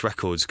Loose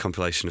Records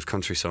compilation of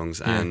country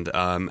songs and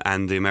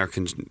the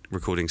American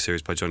recording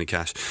series by Johnny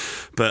Cash.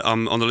 But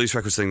on the Loose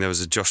Records thing, there was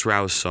a Josh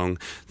Rouse song.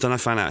 Then I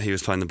found out he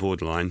was playing the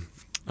Borderline.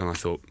 And I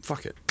thought,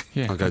 fuck it,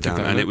 I'll go down.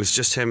 And it was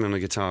just him and a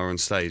guitar on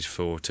stage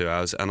for 2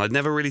 hours. And I'd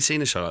never really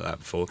seen a show like that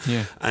before.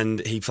 Yeah.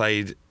 And he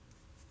played...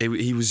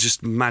 He was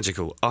just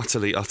magical,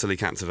 utterly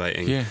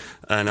captivating. Yeah.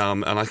 And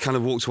I kind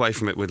of walked away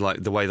from it with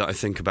like the way that I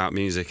think about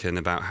music and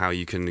about how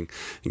you can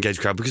engage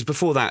the crowd. Because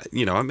before that,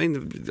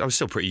 I was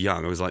still pretty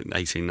young. I was like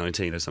 18,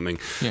 19 or something.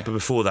 Yeah. But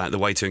before that, the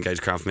way to engage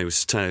the crowd for me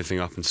was to turn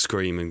everything up and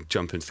scream and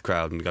jump into the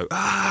crowd and go,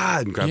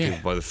 and grab people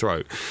by the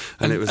throat.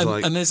 And it was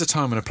like... And there's a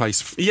time and a place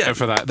for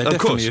that. There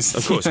definitely is.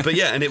 Of course. But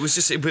and it was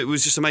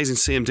just amazing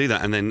to see him do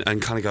that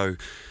and kind of go...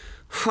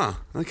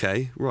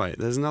 okay, right,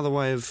 there's another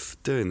way of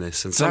doing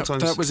this. And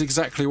sometimes... That was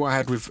exactly what I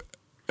had with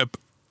a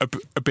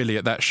Billy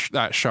at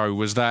that show,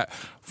 was that,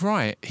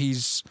 right,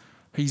 he's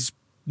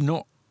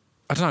not,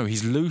 I don't know,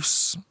 he's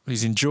loose,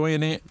 he's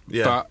enjoying it,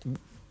 but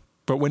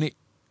when he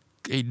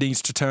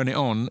needs to turn it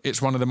on,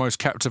 it's one of the most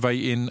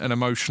captivating and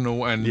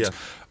emotional and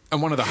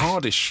one of the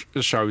hardest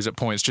shows at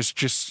points,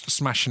 just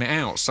smashing it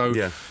out. So...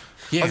 Yeah.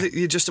 I think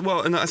you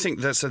and I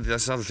think that's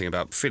another thing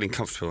about feeling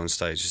comfortable on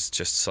stage is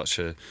just such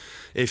a...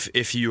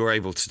 If you are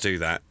able to do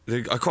that,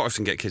 I quite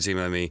often get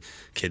email me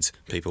asking,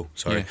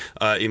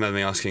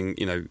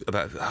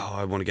 about,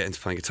 I want to get into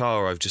playing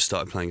guitar, or I've just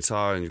started playing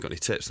guitar and you've got any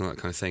tips and that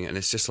kind of thing. And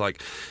it's just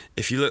like,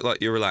 if you look like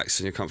you're relaxed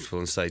and you're comfortable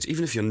on stage,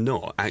 even if you're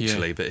not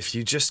actually, but if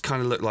you just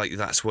kind of look like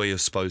that's where you're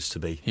supposed to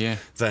be,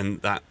 then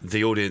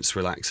the audience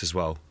relax as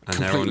well, and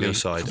they're on your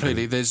side.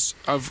 Completely. It's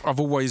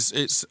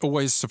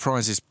always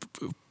surprises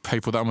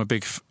people that I'm a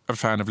big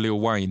fan of Lil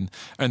Wayne,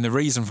 and the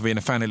reason for being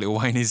a fan of Lil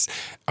Wayne is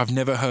I've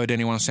never heard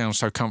anyone sound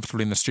so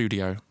comfortable in the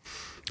studio.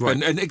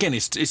 Right. And again,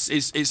 it's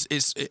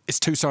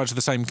two sides of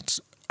the same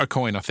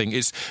coin. I think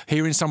it's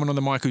hearing someone on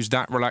the mic who's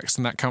that relaxed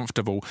and that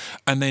comfortable,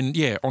 and then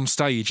on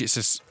stage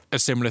it's a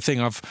similar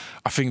thing.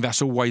 I think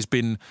that's always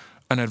been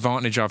an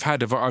advantage I've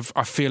had.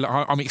 I feel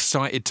like I'm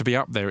excited to be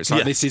up there. It's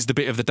like this is the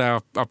bit of the day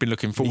I've been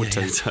looking forward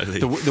to. Totally.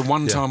 The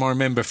one time I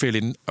remember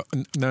feeling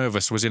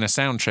nervous was in a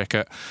sound check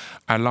at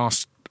our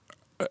last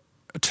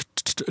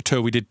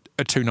tour. We did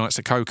 2 nights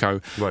at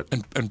Coco,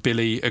 and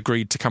Billy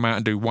agreed to come out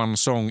and do one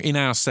song in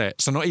our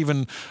set. So not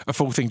even a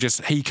full thing,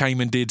 just he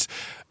came and did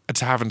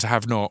To Have and To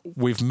Have Not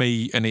with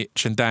me and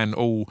Itch and Dan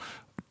all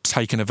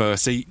taken a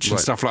verse each and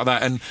stuff like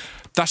that. And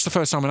that's the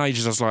first time in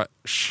ages I was like,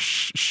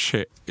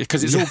 shit.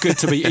 Because it's all good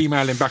to be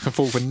emailing back and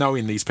forth and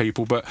knowing these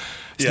people, but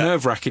it's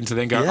nerve-wracking to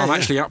then go, I'm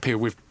actually up here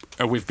with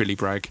Billy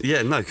Bragg.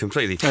 Yeah, no,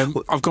 completely.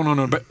 I've gone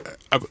on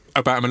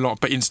about him a lot,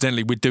 but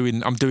incidentally,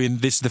 I'm doing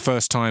this is the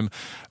first time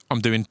I'm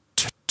doing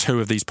two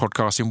of these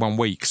podcasts in 1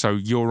 week. So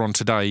you're on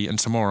today, and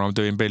tomorrow I'm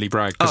doing Billy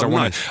Bragg because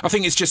I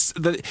think it's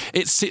just that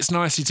it sits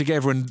nicely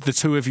together, and the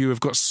two of you have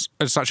got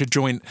such a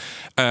joint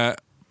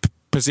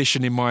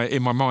position in my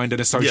mind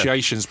and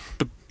associations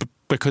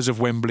because of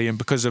Wembley and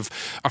because of,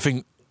 I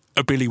think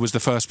Billy was the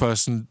first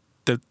person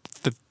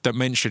that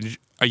mentioned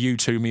you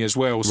to me as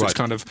well, so it's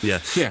kind of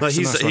Like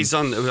he's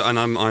done, and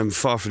I'm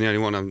far from the only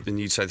one, and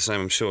you'd say the same,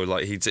 I'm sure.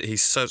 Like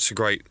he's such a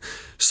great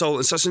soul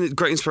and such a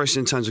great inspiration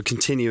in terms of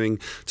continuing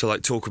to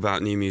like talk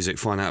about new music,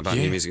 find out about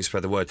new music, and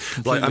spread the word.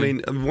 Completely. Like, I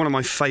mean, one of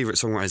my favourite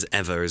songwriters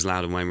ever is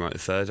Loudon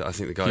Wainwright III. I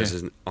think the guy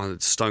is a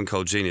stone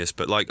cold genius.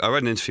 But like, I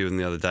read an interview with him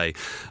the other day,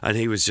 and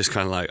he was just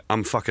kind of like,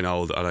 I'm fucking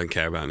old, I don't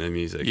care about new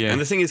music. And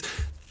the thing is,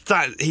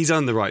 that he's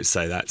earned the right to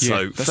say that,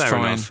 so fair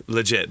enough,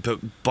 legit. But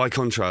by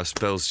contrast,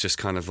 Bill's just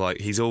kind of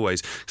like, he's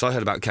always, because I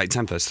heard about Kate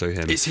Tempest through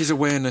him. It's his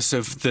awareness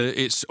of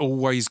it's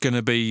always going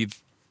to be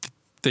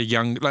the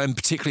young, and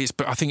particularly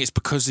I think it's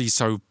because he's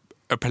so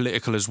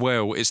political as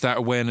well. It's that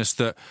awareness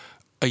that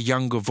a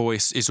younger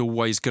voice is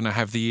always going to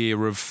have the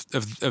ear of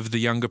the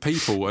younger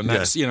people, and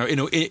that's in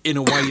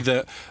a way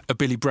that a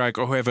Billy Bragg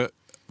or whoever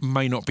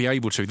may not be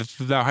able to.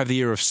 They'll have the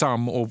ear of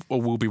some, or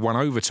will be won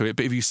over to it.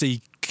 But if you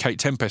see Kate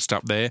Tempest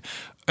up there,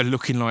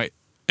 looking like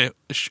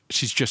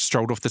she's just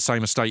strolled off the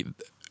same estate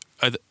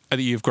that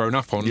you've grown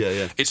up on,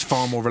 it's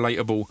far more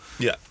relatable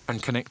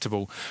and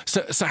connectable.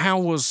 So how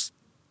was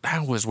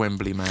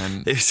Wembley,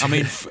 man? I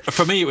mean,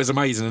 for me, it was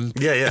amazing.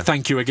 And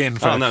thank you again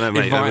for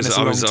inviting us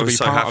along to be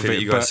so part happy of it.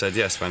 That you guys said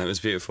yes, man. It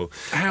was beautiful.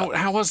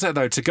 How was that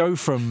though, to go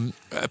from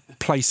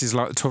places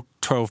like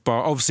 12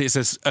 Bar? Obviously,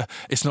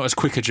 it's not as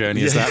quick a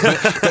journey as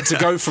that, but to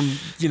go from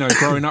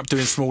growing up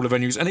doing smaller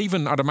venues, and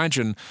even I'd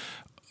imagine.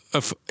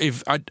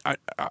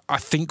 I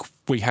think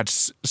we had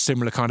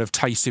similar kind of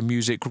taste in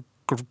music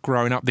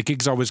growing up. The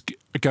gigs I was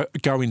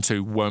going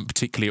to weren't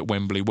particularly at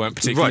Wembley, weren't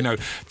particularly,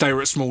 they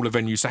were at smaller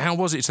venues. So how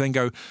was it to then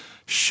go,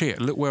 shit,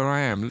 look where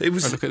I am,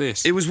 look at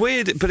this? It was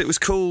weird, but it was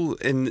cool.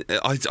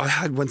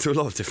 I went through a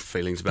lot of different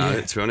feelings about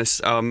it, to be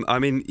honest. I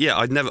mean,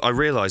 I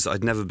realised that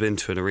I'd never been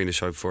to an arena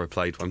show before I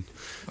played one.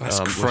 That's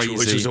crazy.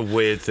 Which is a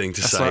weird thing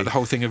to say. That's like the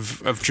whole thing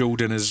of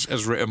Jordan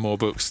has written more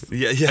books than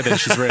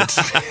she's read.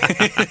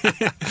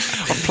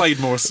 I've played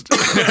more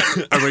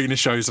arena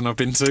shows than I've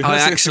been to.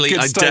 I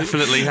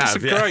definitely have.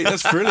 Great,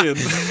 that's brilliant.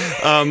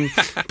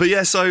 But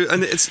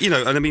and it's and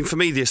I mean, for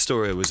me, the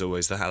Astoria was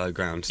always the hallowed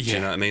ground. Do you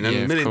know what I mean?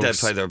 And Million Dead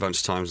played there a bunch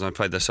of times, and I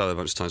played there solo a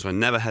bunch of times, but I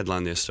never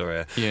headlined the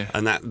Astoria.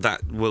 And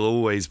that will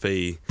always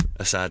be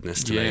a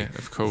sadness to me. Yeah,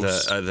 of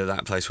course.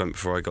 That place went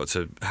before I got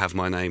to have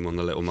my name on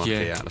the little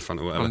marquee out the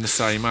front or whatever. I'm the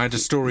same. I had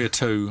Astoria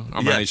 2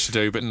 I managed to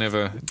do, but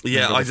never.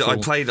 I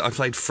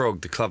played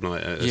Frog, the club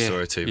night at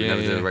Astoria 2, but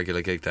never did a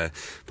regular gig there.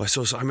 But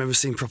I remember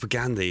seeing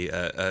Propagandy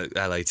at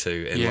LA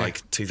 2 in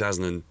like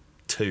 2002.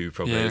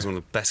 Probably it was one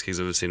of the best gigs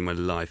I've ever seen in my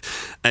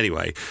life.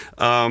 Anyway,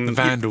 the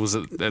Vandals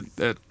at LA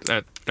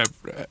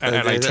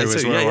 2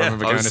 as well. I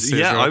remember going to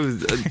see.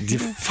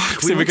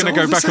 So we're going to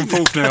go back and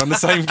forth now on the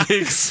same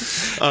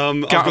gigs.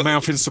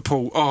 Guttermouth in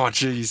support. Oh,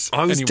 jeez.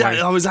 I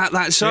was at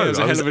that show. It was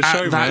a hell of a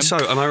show, man.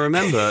 And I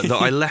remember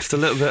that I left a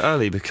little bit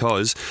early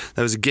because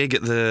there was a gig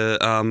at the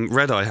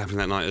Red Eye happening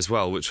that night as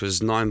well, which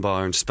was 9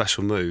 Bar and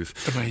Special Move.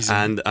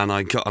 Amazing. And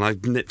I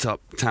nipped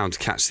up town to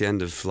catch the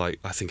end of I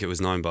think it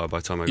was 9 Bar by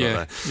the time I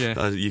got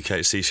there.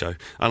 UKC show,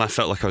 and I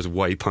felt like I was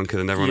way punker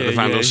than everyone at the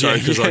Vandal show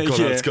because I got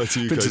to go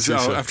to UKC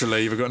show. I have to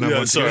leave. I've got no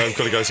one. Sorry, I've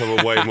got to go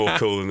somewhere way more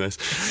cool than this.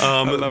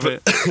 I love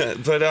it.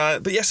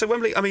 But yeah, so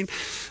Wembley. I mean,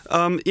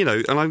 and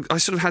I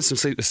sort of had some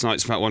sleepless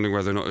nights about wondering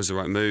whether or not it was the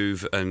right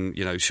move, and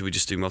should we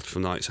just do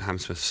multiple nights at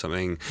Hammersmith or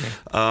something?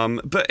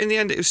 But in the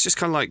end, it was just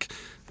kind of like,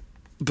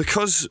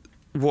 because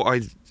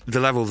the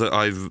level that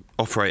I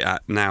operate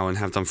at now and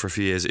have done for a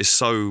few years is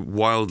so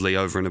wildly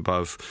over and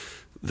above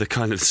the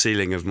kind of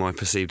ceiling of my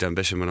perceived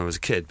ambition when I was a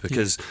kid,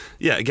 because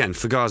again,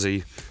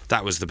 Fugazi,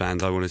 that was the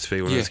band I wanted to be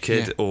when I was a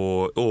kid,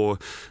 or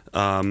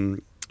I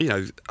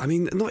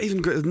mean, not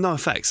even No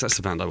Effects, that's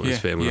the band I wanted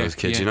to be in when I was a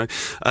kid,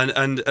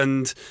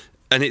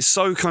 and it's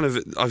so kind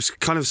of, I've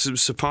kind of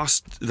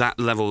surpassed that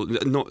level,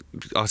 not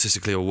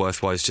artistically or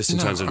worth-wise, just in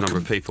terms of number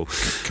of people.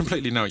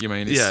 Completely know what you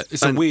mean.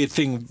 It's a weird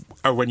thing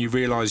when you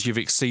realise you've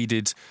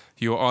exceeded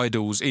your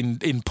idols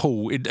in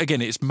Poole.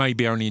 Again, it's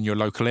maybe only in your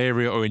local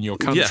area or in your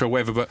country or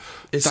whatever, but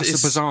it's a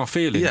bizarre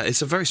feeling. Yeah,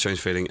 it's a very strange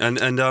feeling.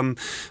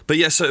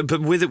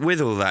 But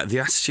with all that, the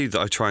attitude that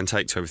I try and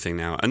take to everything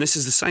now, and this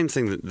is the same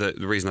thing that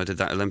the reason I did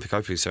that Olympic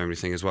opening ceremony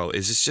thing as well,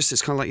 is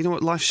it's kind of like, you know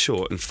what, life's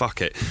short and fuck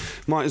it.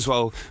 Might as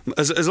well,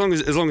 as long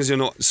as you're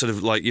not sort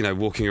of like,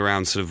 walking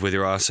around sort of with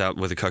your ass out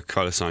with a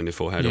Coca-Cola sign on your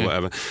forehead or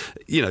whatever,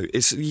 you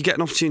get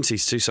an opportunity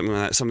to do something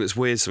like that, something that's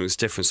weird, something that's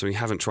different, something you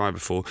haven't tried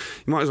before.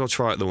 You might as well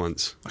try it the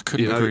once. I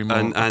Couldn't you know, agree more.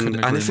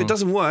 and if it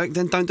doesn't work,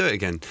 then don't do it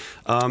again.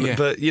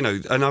 But you know,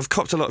 and I've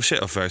copped a lot of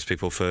shit off various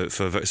people for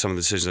some of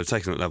the decisions I've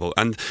taken at that level.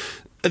 And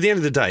at the end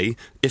of the day,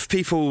 if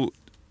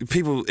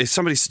if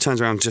somebody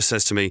turns around and just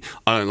says to me,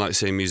 I don't like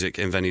seeing music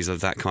in venues of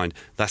that kind,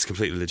 that's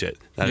completely legit.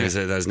 There's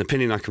an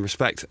opinion I can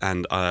respect,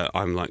 and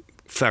I'm like,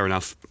 fair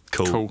enough,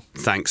 cool.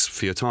 Thanks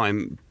for your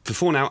time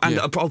before now, and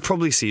I'll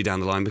probably see you down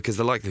the line, because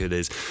the likelihood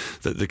is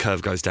that the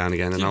curve goes down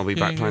again, and I'll be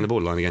back playing the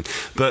borderline again.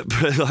 But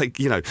like,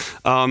 you know,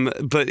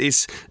 but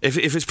it's if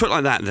it's put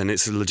like that, then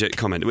it's a legit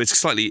comment. It's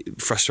slightly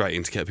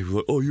frustrating to get people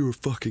like, oh, you're a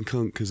fucking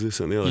cunt because this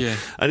and the other,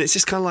 and it's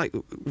just kind of like,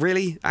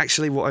 really,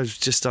 actually, what I've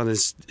just done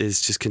is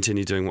just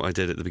continue doing what I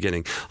did at the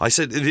beginning. I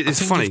said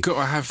it's funny. You've got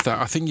to have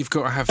that. I think you've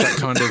got to have that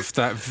kind of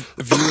that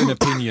view and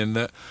opinion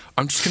that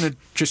I'm just going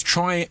to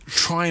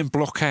try and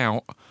block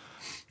out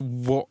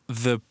what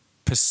the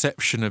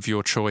perception of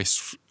your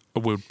choice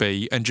would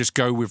be, and just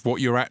go with what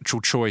your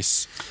actual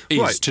choice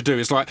is to do.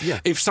 It's like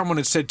if someone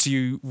had said to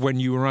you when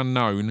you were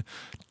unknown,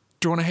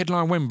 do you want to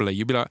headline Wembley?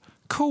 You'd be like,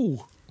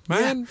 cool,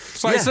 man.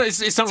 It's like,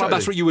 it's not like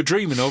that's what you were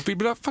dreaming of. But you'd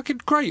be like,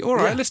 fucking great, all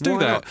right, let's do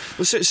that. Not?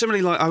 Well,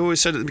 similarly, like I always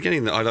said at the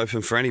beginning, that I'd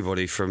open for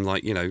anybody from,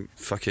 like, you know,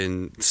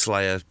 fucking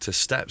Slayer to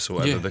Steps or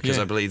whatever, because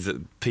I believe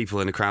that people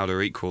in a crowd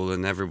are equal,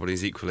 and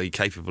everybody's equally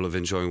capable of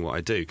enjoying what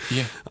I do.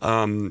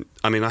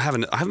 I mean, I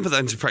haven't put that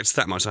into practice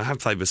that much. I have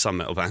played with some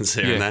metal bands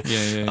here and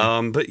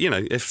there. But you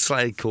know, if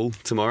Slayer call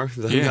tomorrow,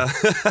 then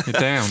you're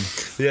down.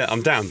 Yeah,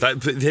 I'm down.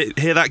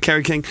 Hear that,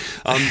 Kerry King?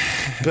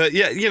 But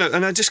yeah, you know,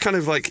 and I just kind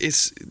of like,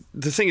 it's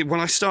the thing.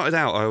 When I started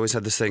out, I always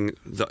had this thing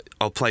that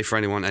I'll play for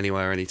anyone,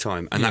 anywhere,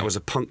 anytime, and that was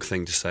a punk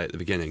thing to say at the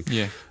beginning.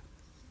 Yeah.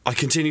 I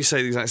continue to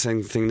say the exact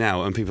same thing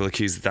now, and people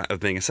accuse that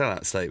of being a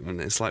sellout statement.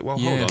 It's like, well,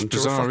 hold on, it's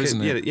bizarre,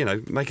 isn't it? You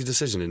know, make a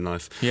decision in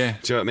life. Yeah.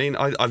 Do you know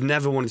what I mean? I've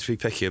never wanted to be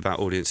picky about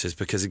audiences,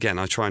 because again,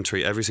 I try and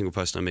treat every single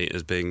person I meet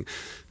as being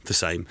the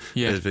same,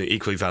 as being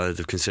equally valid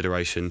of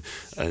consideration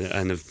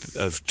and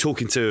of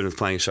talking to and of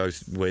playing a show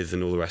with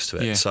and all the rest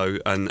of it. So,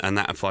 and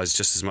that applies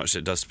just as much as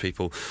it does to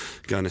people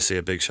going to see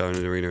a big show in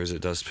an arena as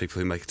it does to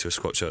people who make it to a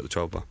squat show at the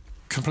 12 Bar.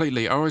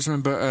 Completely. I always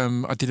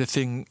remember I did a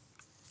thing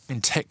in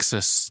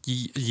Texas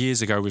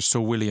years ago with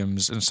Saul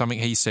Williams, and something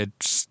he said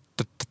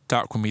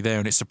stuck with me there,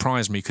 and it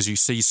surprised me, because you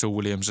see Saul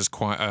Williams as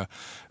quite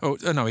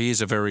he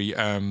is a very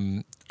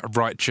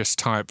righteous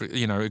type,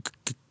 you know,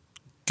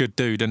 good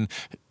dude, and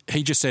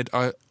he just said,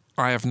 I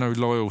have no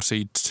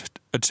loyalty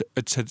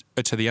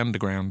to the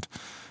underground,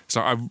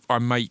 so I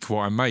make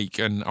what I make,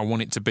 and I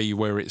want it to be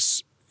where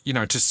it's, you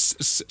know, to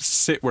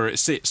sit where it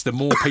sits. The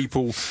more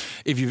people,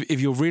 if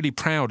you're really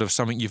proud of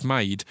something you've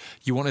made,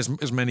 you want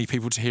as many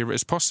people to hear it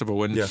as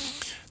possible. And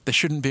there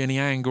shouldn't be any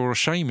anger or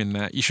shame in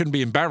that. You shouldn't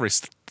be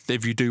embarrassed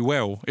if you do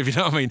well, if you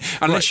know what I mean.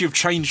 Unless you've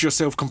changed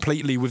yourself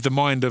completely with the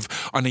mind of,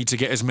 I need to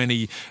get as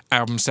many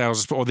album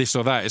sales or this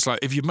or that. It's like,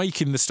 if you're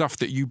making the stuff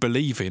that you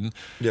believe in,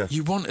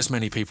 you want as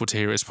many people to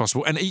hear it as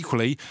possible. And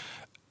equally,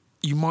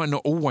 you might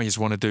not always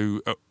want to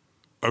do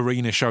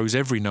arena shows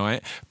every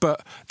night,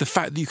 but the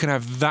fact that you can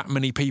have that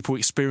many people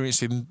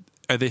experiencing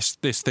this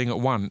thing at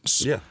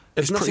once,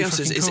 if nothing else,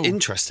 it's cool.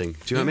 Interesting. Do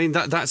you know what I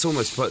mean? That's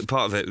almost part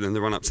of it in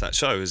the run up to that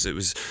show. Is it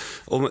was,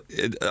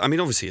 I mean,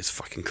 obviously it's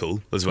fucking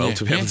cool as well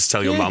to be able to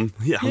tell your mum,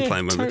 I'm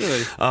playing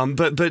Wembley.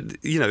 Totally.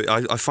 But you know,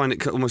 I find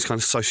it almost kind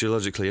of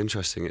sociologically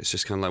interesting. It's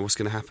just kind of like, what's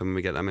going to happen when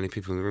we get that many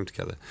people in the room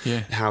together?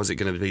 How is it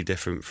going to be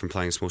different from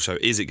playing a small show?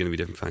 Is it going to be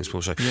different from playing a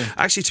small show?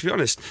 Actually, to be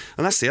honest,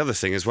 and that's the other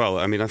thing as well.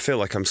 I mean, I feel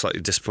like I'm slightly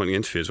disappointing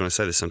interviewers when I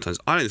say this sometimes.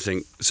 I don't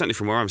think, certainly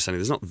from where I'm standing,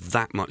 there's not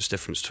that much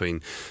difference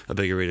between a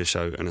big arena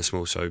show and a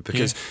small show,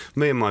 because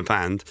me and my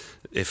band,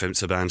 if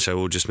it's a band show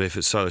or just me if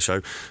it's a solo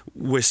show,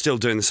 we're still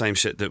doing the same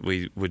shit that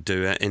we would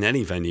do in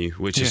any venue,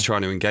 which is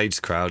trying to engage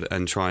the crowd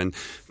and try and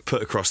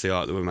put across the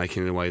art that we're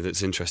making in a way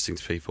that's interesting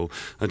to people,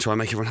 and try and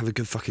make everyone have a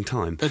good fucking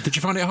time. Did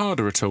you find it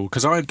harder at all?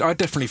 Because I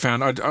definitely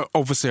found,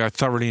 obviously I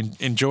thoroughly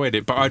enjoyed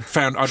it, but I'd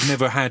found I'd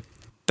never had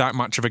that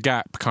much of a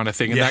gap kind of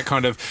thing, and that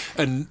kind of,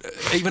 and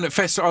even at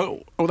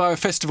festival, although at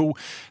festival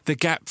the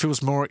gap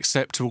feels more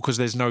acceptable because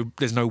there's no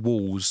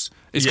walls.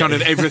 It's kind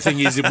of everything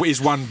is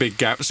one big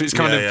gap, so it's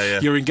kind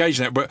of you're engaged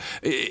in that. But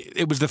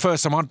it was the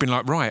first time I'd been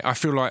like, right, I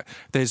feel like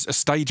there's a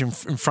stage in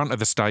front of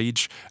the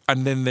stage,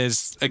 and then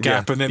there's a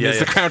gap, and then there's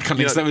the crowd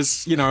coming. So that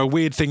was, you know, a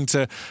weird thing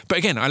to. But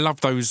again, I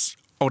love those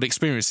odd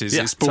experiences.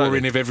 It's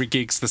boring if every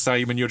gig's the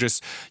same, and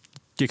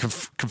you can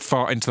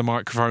fart into the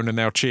microphone and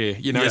they'll cheer.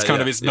 You know, it's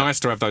kind of, it's nice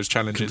to have those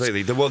challenges.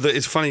 Completely. Well,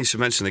 it's funny you should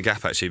mention the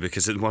gap, actually,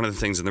 because one of the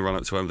things in the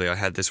run-up to Wembley, I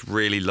had this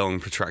really long,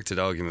 protracted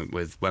argument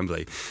with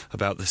Wembley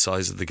about the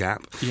size of the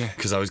gap.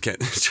 Because I was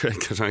trying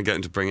to get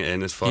them to bring it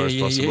in as far as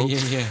possible.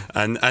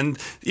 And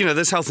you know,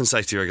 there's health and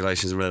safety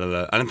regulations and blah, blah,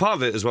 blah. And part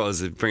of it, as well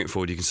as bring it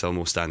forward, you can sell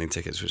more standing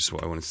tickets, which is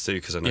what I wanted to do,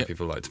 because I know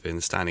people like to be in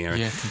the standing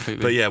area.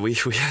 But we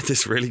had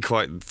this really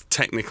quite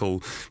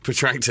technical,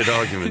 protracted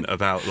argument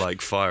about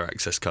like fire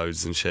access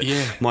codes and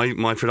shit.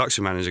 My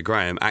production manager,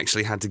 Graham,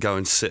 actually had to go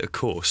and sit a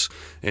course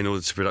in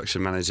order to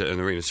production manage an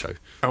arena show.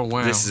 Oh,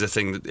 wow. This is a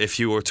thing that if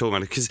you were a tour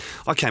manager, because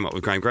I came up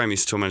with Graham. Graham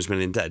used to tour manage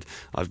Million Dead.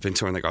 I've been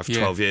touring that guy for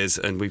 12 years,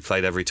 and we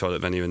played every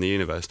toilet venue in the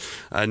universe.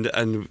 And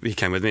he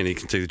came with me and he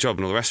could do the job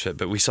and all the rest of it.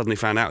 But we suddenly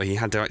found out he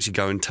had to actually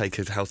go and take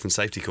a health and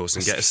safety course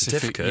and get a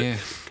certificate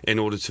in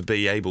order to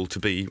be able to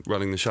be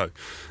running the show.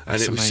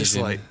 That's and it was just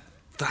amazing. like,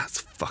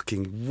 that's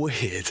fucking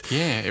weird.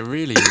 Yeah, it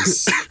really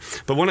is.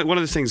 But one of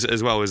the things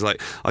as well is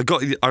like I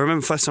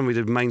remember first time we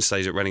did main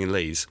stage at Reading and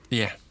Leeds.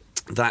 Yeah.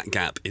 That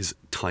gap is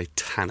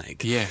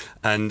titanic. Yeah.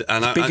 And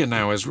it's bigger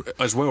now as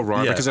well,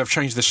 right? Yeah. Because they've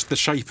changed the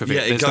shape of it.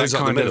 Yeah, it There's goes that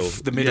up kind the middle.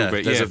 of the middle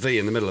bit. There's yeah. a V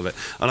in the middle of it.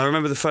 And I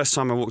remember the first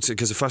time I walked it,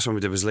 because the first one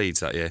we did was Leeds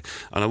that year,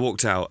 and I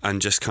walked out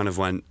and just kind of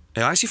went.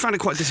 I actually found it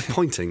quite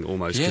disappointing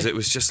almost, because it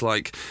was just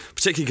like,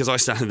 particularly because I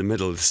stand in the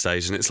middle of the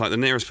stage, and it's like the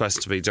nearest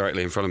person to be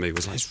directly in front of me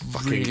was like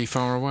fucking really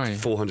far away,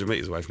 400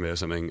 metres away from me or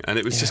something, and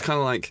it was just kind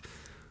of like,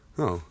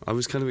 oh, I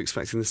was kind of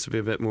expecting this to be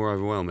a bit more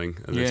overwhelming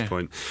at this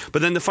point.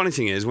 But then the funny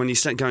thing is, when you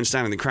go and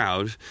stand in the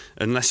crowd,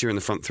 unless you're in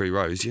the front 3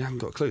 rows, you haven't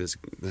got a clue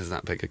there's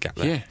that big a gap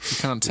there. Yeah, you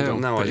can't tell.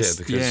 You've got no idea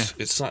because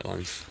it's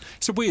sightlines.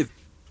 It's a weird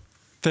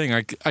thing,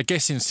 I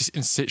guess, in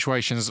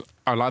situations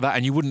like that,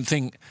 and you wouldn't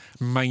think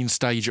main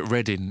stage at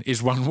Reading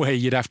is one where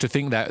you'd have to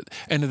think that.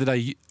 End of the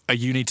day,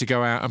 you need to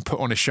go out and put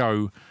on a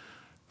show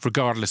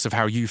regardless of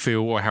how you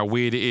feel or how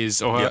weird it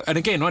is. And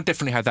again, I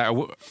definitely had that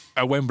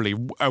at Wembley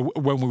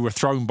when we were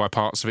thrown by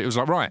parts of it. It was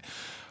like, right,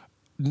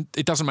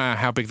 it doesn't matter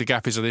how big the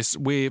gap is of this,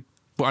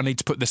 I need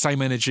to put the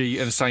same energy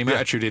and the same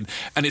attitude in.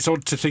 And it's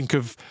odd to think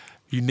of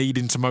you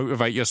needing to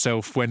motivate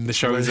yourself when the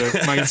shows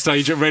are main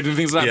stage at Reading and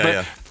things like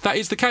that. But that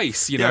is the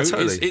case, you know.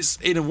 Totally. It's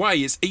in a way,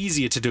 it's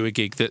easier to do a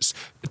gig that's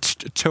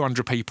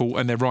 200 people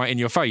and they're right in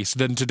your face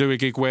than to do a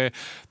gig where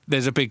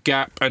there's a big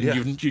gap and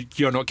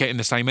you're not getting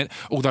the same.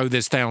 Although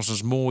there's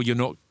thousands more, you're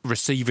not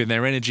receiving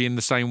their energy in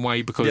the same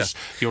way because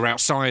you're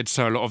outside,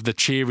 so a lot of the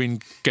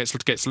cheering gets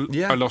lost in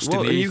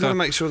the ether. You've got to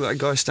make sure that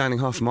guy standing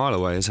half a mile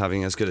away is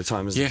having as good a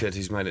time as the kid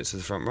who's made it to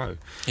the front row.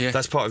 Yeah.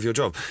 That's part of your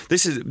job.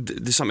 This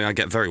is something I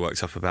get very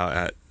worked up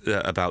about.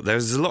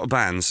 There's a lot of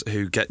bands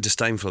who get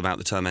disdainful about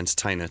the term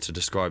entertainer to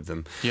describe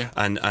them. Yeah.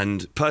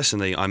 And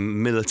personally,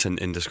 I'm militant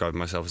in describing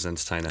myself as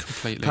entertainer.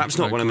 Completely. Perhaps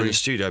not when I'm in the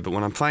studio, but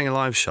when I'm playing a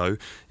live show,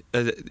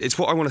 it's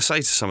what I want to say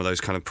to some of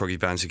those kind of proggy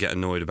bands who get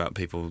annoyed about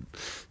people,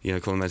 calling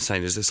them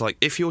entertainers. It's like,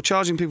 if you're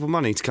charging people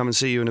money to come and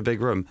see you in a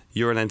big room,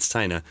 you're an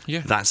entertainer.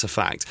 Yeah. That's a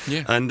fact.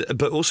 Yeah.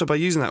 But also by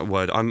using that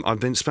word,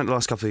 I've spent the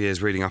last couple of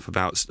years reading up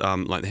about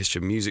like the history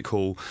of music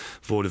hall,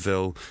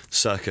 vaudeville,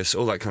 circus,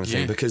 all that kind of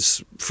thing,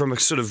 because from a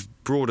sort of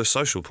broader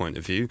social point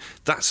of view,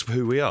 that's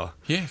who we are.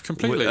 Yeah,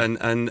 completely.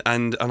 And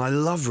I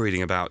love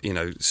reading about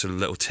sort of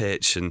Little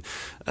Titch and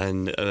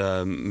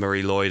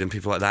Marie Lloyd and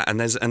people like that. And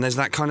there's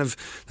that kind of,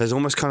 there's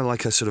almost kind of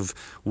like a sort of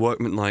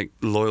workman-like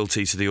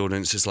loyalty to the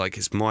audience. It's like,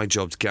 it's my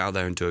job to get out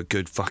there and do a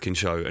good fucking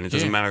show, and it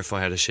doesn't matter if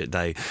I had a shit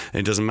day, and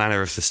it doesn't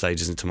matter if the stage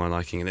isn't to my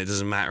liking, and it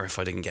doesn't matter if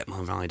I didn't get my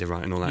rider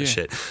right and all that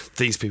shit.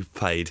 These people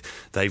paid,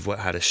 they've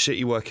had a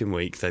shitty working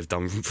week, they've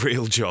done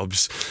real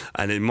jobs,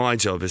 and my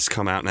job is to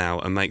come out now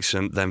and make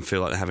them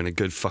feel like they're having a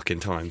good fucking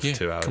time for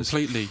 2 hours.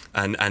 Completely.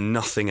 And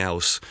nothing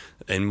else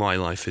in my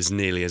life is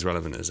nearly as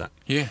relevant as that.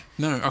 Yeah.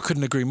 No, I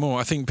couldn't agree more.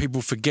 I think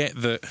people forget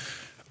that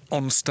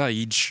on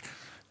stage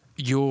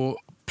you're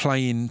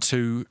playing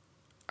to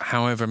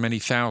however many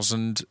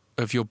thousand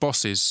of your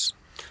bosses.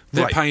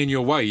 They're paying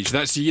your wage.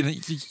 That's you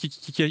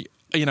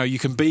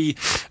can be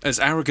as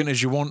arrogant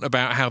as you want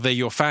about how they're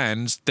your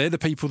fans. They're the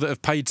people that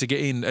have paid to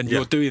get in, and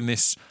you're doing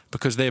this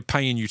because they're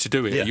paying you to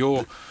do it.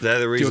 Yeah. They're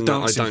the reason that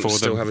I don't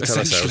still have a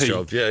telesales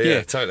job.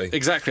 Yeah, totally.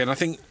 Exactly. And I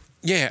think,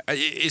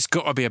 it's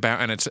got to be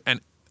about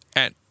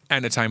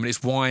entertainment.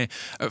 It's why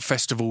at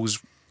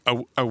festivals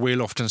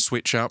we'll often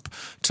switch up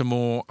to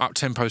more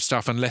up-tempo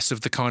stuff and less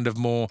of the kind of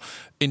more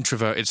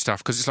introverted stuff,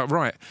 because it's like,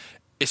 right,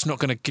 it's not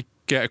going to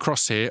get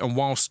across here, and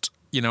whilst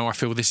I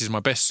feel this is my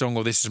best song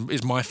or this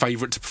is my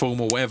favourite to perform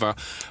or whatever,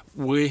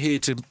 we're here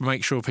to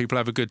make sure people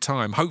have a good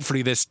time.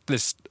 Hopefully there's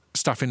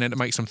stuff in there that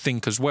makes them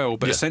think as well,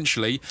 but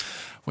essentially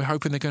we're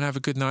hoping they're going to have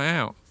a good night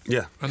out.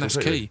 Yeah, and that's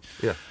key.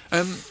 Yeah.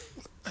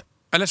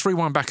 And let's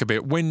rewind back a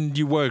bit. When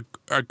you were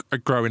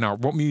growing up,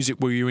 what music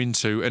were you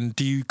into? And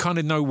do you kind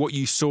of know what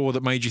you saw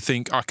that made you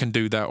think, I can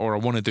do that, or I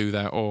want to do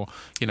that, or,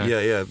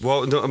 Yeah.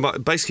 Well,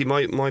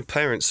 basically, my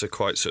parents are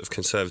quite sort of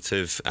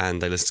conservative,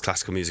 and they listen to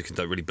classical music and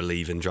don't really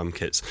believe in drum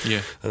kits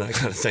and that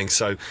kind of thing.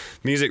 So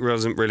music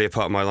wasn't really a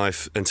part of my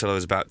life until I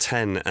was about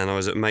 10, and I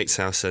was at a mate's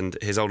house, and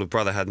his older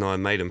brother had an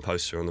Iron Maiden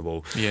poster on the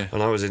wall. Yeah.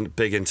 And I was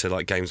big into,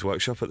 like, Games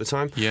Workshop at the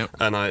time. Yeah.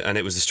 And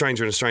it was a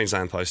Stranger in a Strange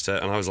Land poster,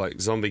 and I was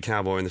like, Zombie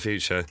Cowboy in the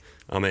future,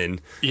 I'm in.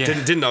 Yeah.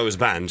 Didn't know it was a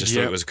band, just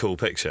thought it was a cool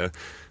picture.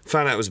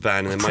 found out it was a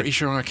band, and then Pretty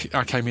sure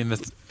I came in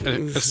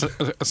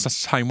the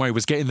same way.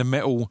 Was getting the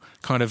metal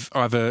kind of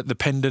either the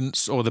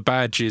pendants or the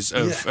badges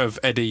of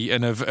Eddie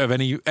and of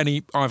any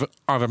either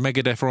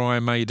Megadeth or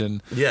Iron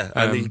Maiden. Yeah,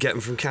 and you get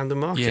them from Camden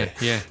Market.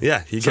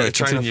 Yeah. You get a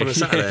train up on a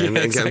Saturday and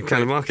get them from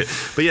Camden Market.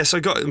 But yeah, so I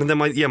got. And then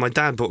my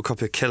dad bought a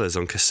copy of Killers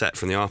on cassette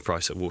from the R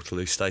Price at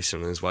Waterloo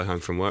Station on his way home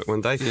from work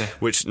one day. Yeah.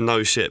 Which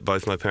no shit,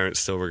 both my parents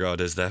still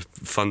regard as their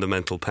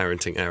fundamental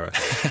parenting error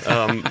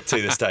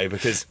to this day,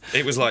 because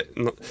it was like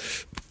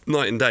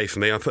night and day for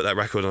me. I put that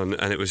record on,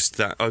 and it was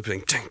that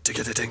opening ding,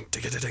 digga ding,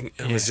 digga ding.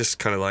 It was just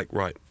kind of like,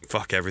 right,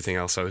 fuck everything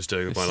else I was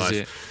doing with my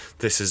life.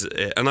 This is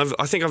it. And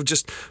I think I've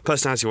just,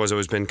 personality-wise,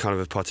 always been kind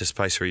of a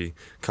participatory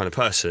kind of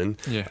person.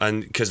 Yeah.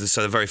 And because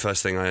the very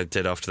first thing I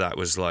did after that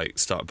was like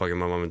start bugging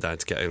my mum and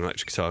dad to get an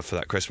electric guitar for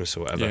that Christmas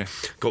or whatever. Yeah.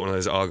 Got one of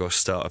those Argos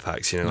starter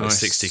packs, like Nice.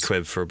 60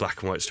 quid for a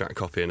black and white Strat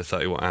copy and a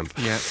 30-watt amp.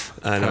 Yeah.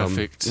 And,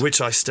 Perfect. which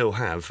I still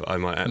have. I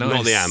might add. Nice.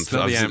 Not the amp.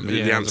 Not the amp,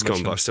 the amp's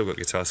gone, but I've still got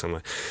the guitar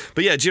somewhere.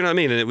 But yeah, do you know what I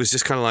mean? And it was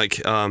just kind of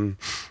like.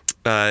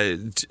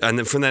 And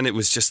then from then it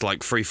was just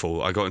like free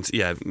fall. I got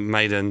into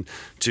Maiden,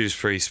 Judas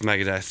Priest,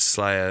 Megadeth,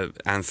 Slayer,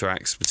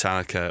 Anthrax,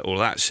 Metallica, all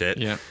that shit.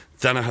 Yeah.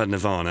 Then I heard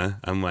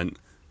Nirvana and went,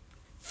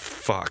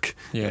 fuck.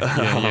 Yeah.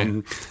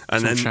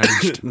 And then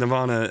changed.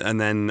 Nirvana, and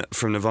then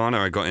from Nirvana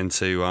I got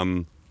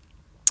into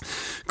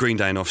Green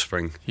Day and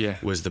Offspring. Yeah.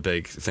 Was the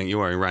big thing. You're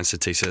wearing Rancid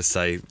t-shirts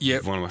today.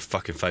 Yep. One of my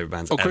fucking favourite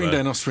bands ever. Green Day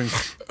and Offspring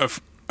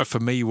for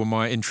me were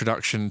my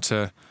introduction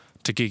to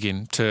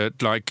gigging, to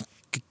like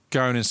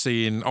going and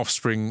seeing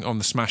Offspring on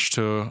the Smash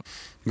tour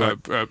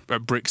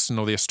at Brixton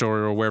or the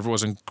Astoria or wherever it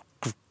was, and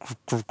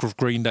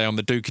Green Day on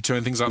the Dookie tour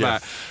and things like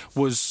that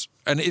was.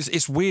 And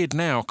it's weird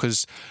now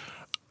because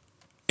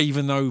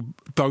even though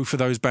both of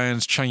those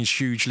bands changed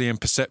hugely and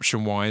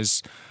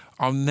perception-wise,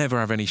 I'll never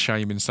have any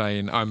shame in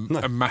saying I'm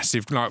a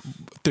massive, like,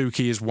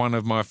 Dookie is one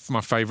of my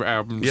favourite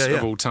albums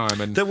of all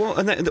time, and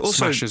also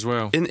Smash as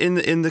well.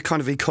 In the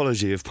kind of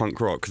ecology of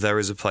punk rock, there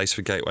is a place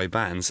for gateway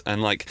bands,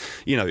 and like,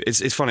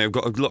 it's funny. I've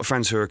got a lot of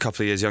friends who are a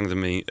couple of years younger than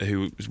me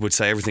who would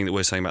say everything that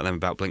we're saying about them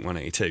about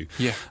Blink-182.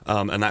 Yeah,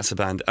 and that's a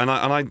band. And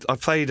I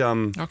played.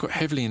 I got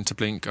heavily into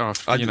Blink.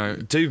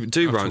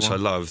 Do Ranch I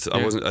loved. Yeah.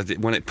 I wasn't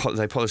when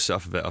they polished it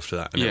up a bit after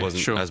that, and it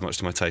wasn't as much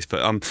to my taste.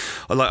 But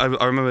I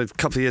remember a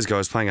couple of years ago I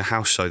was playing a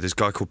house show. This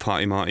guy called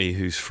Party Marty,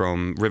 who's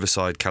from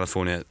Riverside,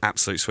 California,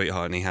 absolute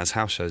sweetheart, and he has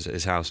house shows at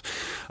his house.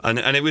 And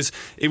it was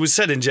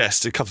said in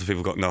jest. A couple of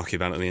people got narky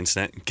about it on the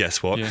internet.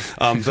 Guess what? Yeah.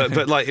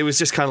 But like, it was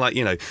just kind of like,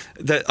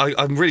 that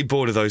I'm really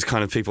bored of those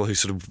kind of people who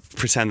sort of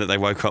pretend that they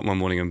woke up one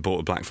morning and bought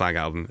a Black Flag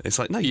album. It's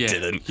like, no, you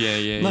didn't.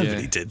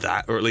 Nobody did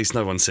that, or at least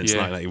no one since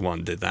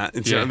 1981 did that.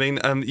 Do you know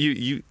what I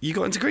mean? You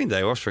got into Green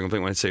Day or Offspring or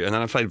Blink-182, and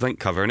then I played a Blink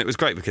cover, and it was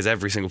great because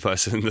every single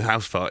person in the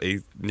house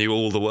party knew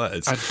all the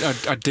words. I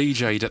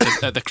DJ'd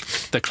at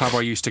the club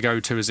I used to go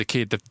to as a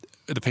kid,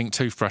 the Pink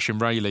Toothbrush in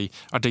Rayleigh.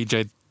 I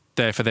DJ'd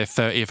there for their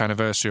 30th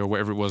anniversary or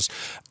whatever it was,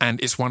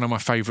 and it's one of my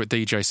favourite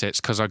DJ sets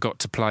because I got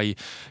to play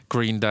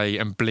Green Day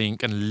and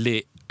Blink and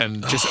Lit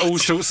and just all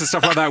sorts of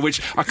stuff like that,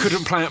 which I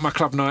couldn't play at my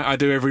club night I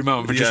do every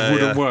month. It just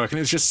wouldn't work, and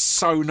it was just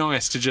so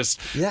nice to just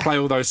play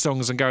all those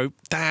songs and go,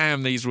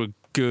 damn, these were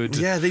good.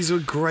 Yeah, these were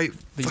great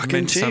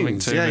fucking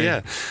tunes.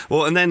 Yeah.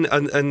 Well, and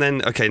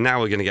then okay,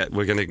 now we're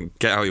gonna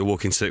get out your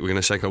walking stick. We're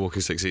gonna shake our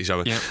walking sticks at each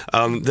other. Yeah.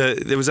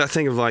 There was that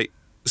thing of like,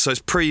 so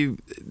it's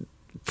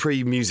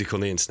pre-music on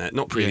the internet,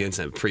 not pre the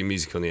internet, but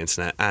pre-music on the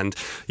internet, and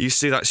you used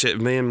to do that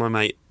shit. Me and my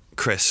mate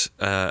Chris,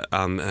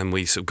 and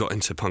we sort of got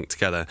into punk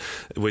together,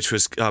 which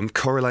was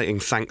correlating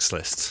thanks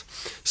lists.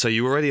 So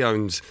you already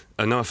owned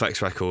a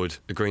NoFX record,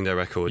 a Green Day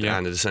record,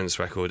 and a Descendants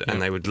record,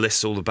 and they would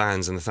list all the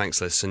bands in the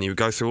thanks lists, and you would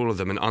go through all of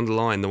them and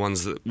underline the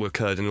ones that were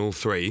occurred in all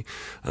three,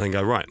 and then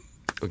go, right,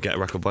 we'll get a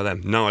record by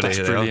them. No idea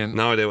who they are,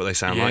 no idea what they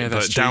sound like,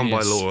 but Down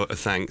by Law are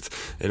thanked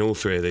in all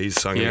three of these,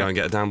 so I'm going to go and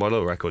get a Down by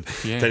Law record.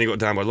 Then you got a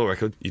Down by Law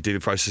record, you do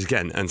the process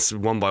again, and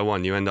one by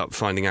one you end up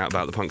finding out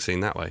about the punk scene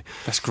that way.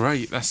 That's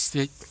great.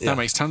 That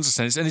makes tons of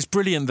sense, and it's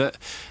brilliant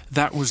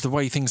that was the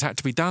way things had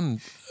to be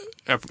done.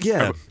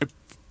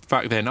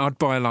 Back then, I'd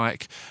buy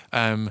like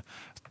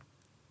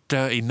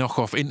dirty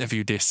knockoff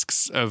interview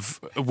discs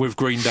with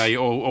Green Day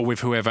or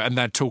with whoever, and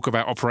they'd talk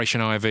about Operation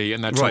Ivy,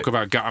 and they'd talk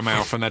about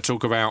Guttermouth, and they'd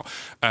talk about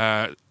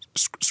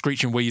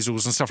Screeching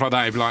Weasels and stuff like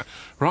that. It'd be like,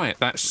 right,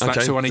 that's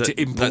who I need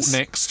to import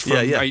next from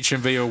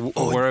HMV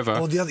or wherever.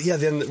 Or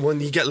then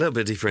when you get a little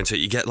bit deeper into it,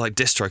 you get like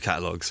distro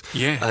catalogues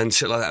and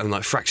shit like that, and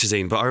like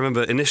Fracturzine. But I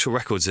remember Initial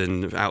Records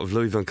out of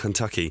Louisville,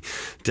 Kentucky,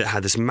 that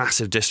had this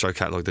massive distro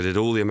catalogue that did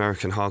all the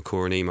American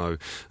hardcore and emo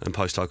and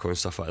post-hardcore and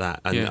stuff like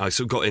that. And I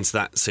sort of got into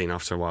that scene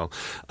after a while.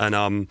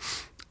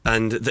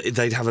 And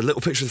they'd have a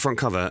little picture of the front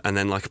cover and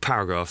then like a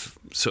paragraph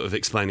sort of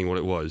explaining what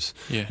it was.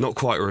 Not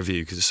quite a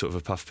review because it's sort of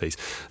a puff piece.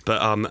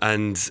 But I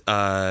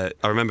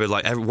remember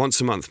like once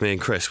a month, me and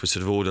Chris would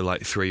sort of order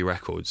like 3 or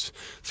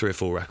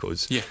 4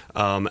 records,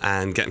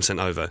 and get them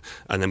sent over,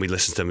 and then we'd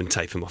listen to them and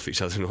tape them off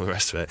each other and all the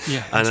rest of it.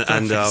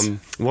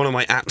 And one of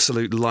my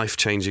absolute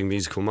life-changing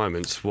musical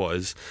moments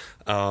was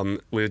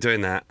we were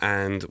doing that,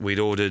 and we'd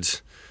ordered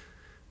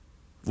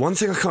One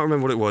thing I can't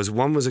remember what it was.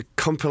 One was a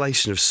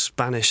compilation of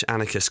Spanish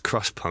anarchist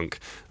crust punk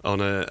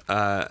on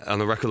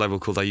a record label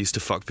called I Used to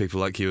Fuck People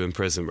Like You in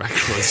Prison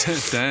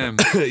Records. Damn.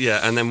 Yeah,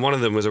 and then one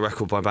of them was a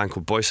record by a band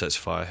called Boy Sets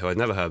Fire, who I'd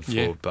never heard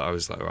before, Yeah. but I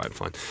was like, all right,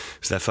 fine. It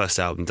was their first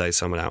album, Day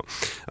Someone Out.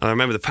 And I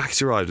remember the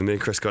package arrived and me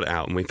and Chris got it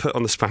out and we put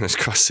on the Spanish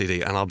crust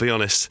CD, and I'll be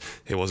honest,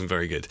 it wasn't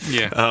very good.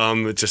 Yeah.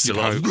 Just a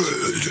lot of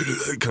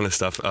kind of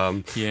stuff,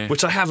 Yeah.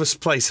 which I have a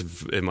place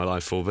in my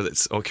life for, but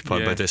it's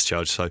occupied by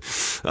discharge, so...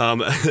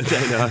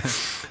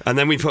 and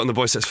then we put on the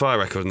Boy Sets Fire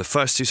record, and the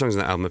first two songs on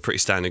that album are pretty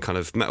standard kind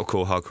of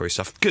metalcore, hardcore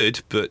stuff.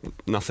 Good, but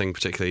nothing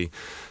particularly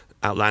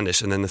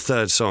outlandish. And then the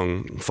third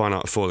song, Fine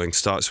Art of Falling,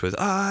 starts with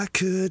I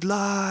could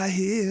lie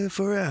here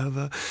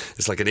forever.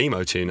 It's like an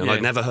emo tune, and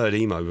I'd never heard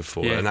emo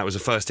before, and that was the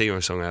first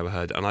emo song I ever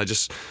heard. And I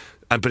just...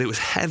 but it was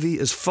heavy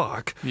as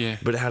fuck,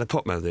 but it had a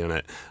pop melody on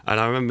it. And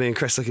I remember me and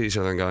Chris looking at each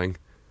other and going,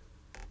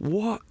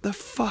 what the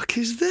fuck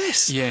is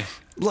this? Yeah.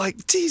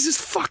 Like, Jesus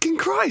fucking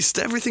Christ,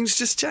 everything's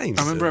just changed.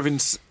 I remember having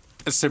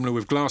similar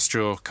with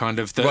Glassjaw, kind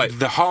of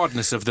the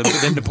hardness of them,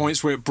 but then the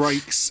points where it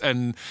breaks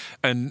and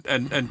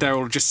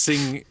Daryl just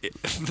sing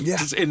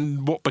just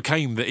in what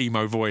became the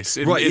emo voice,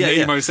 in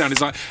the emo sound.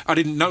 It's like, I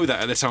didn't know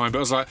that at the time, but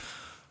I was like,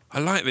 I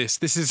like this.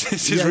 This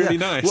is really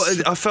nice.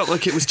 Well, I felt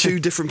like it was two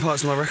different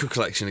parts of my record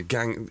collection,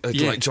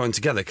 like joined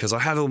together, because I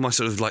had all my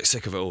sort of like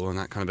Sick of It All and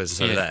that kind of business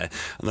over there,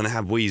 and then I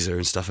had Weezer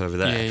and stuff over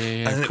there,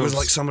 and then it was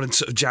like someone had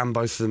sort of jammed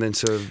both of them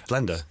into a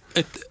blender.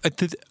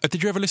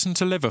 Did you ever listen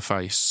to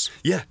Leatherface?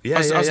 Yeah. I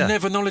was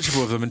never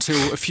knowledgeable of them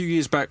until a few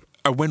years back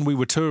when we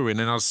were touring,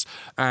 and I was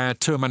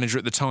tour manager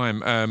at the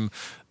time.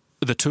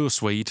 The tour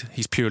Swede,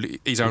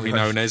 he's only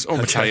known as, or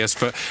Matthias,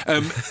 but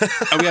and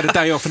we had a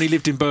day off and he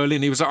lived in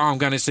Berlin. He was like, I'm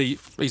going to see,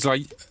 he's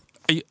like,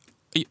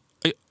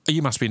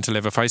 you must be into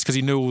Leatherface, because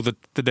he knew all the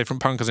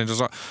different punkers, and I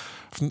was like,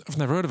 I've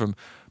never heard of them.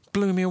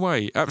 Blew me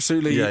away.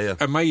 Absolutely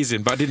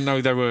amazing. But I didn't know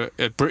they were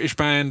a British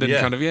band and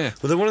kind of, Well,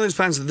 they're one of those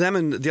bands, them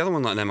and the other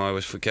one like them I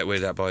always get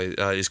weirded out by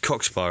is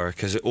Cockspire,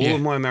 because all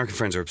of my American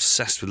friends are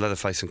obsessed with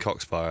Leatherface and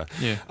Cockspire.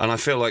 Yeah. And I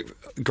feel like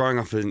growing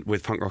up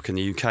with punk rock in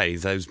the UK,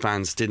 those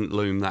bands didn't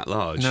loom that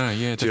large. No,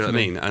 yeah, definitely. Do you know what I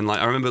mean? And like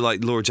I remember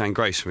like Laura Jane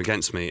Grace from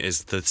Against Me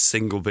is the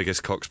single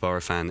biggest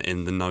Cockspire fan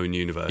in the known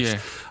universe. Yeah.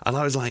 And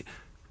I was like,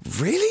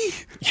 really?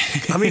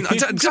 I mean,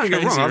 don't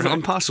get me wrong,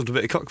 I'm partial to a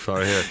bit of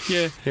Cockspire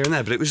here and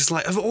there, but it was just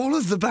like, of all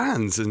of the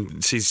bands,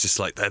 and she's just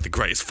like, they're the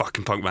greatest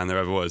fucking punk band there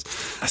ever was.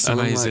 That's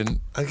amazing.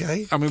 Like,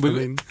 okay. I mean,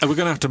 we're going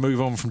to have to move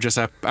on from just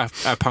our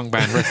punk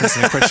band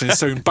referencing a question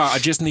soon, but I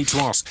just need to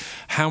ask,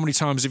 how many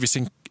times have you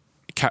seen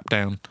Cap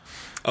Down?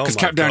 Because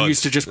Cap Down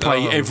used to just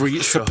play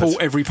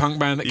support every punk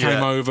band that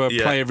came over,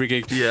 play every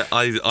gig. Yeah,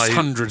 it's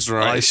hundreds,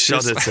 right? I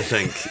shudder to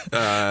think.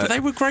 But they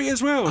were great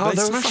as well.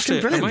 They were fucking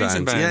brilliant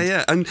amazing band.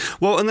 Yeah. And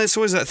there's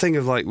always that thing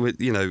of like with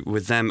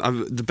them.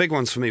 The big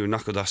ones for me were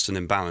Knuckle Dust and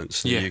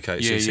Imbalance in the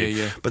UKHC.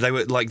 Yeah. But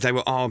they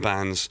were our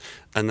bands,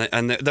 and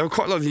there were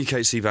quite a lot of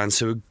UKHC bands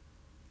who were.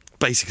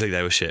 Basically,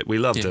 they were shit. We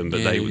loved them,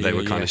 but they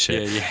were kind of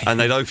shit. And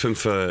they'd open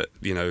for,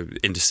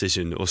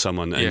 Indecision or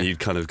someone, and you'd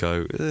kind of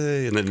go,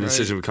 and then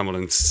Indecision would come on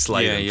and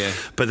slay them. Yeah.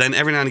 But then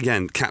every now and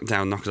again, Cap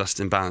Down, Knuckle Dust,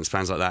 Imbalance,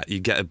 bands like that,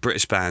 you'd get a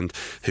British band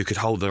who could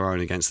hold their own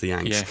against the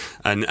Yanks.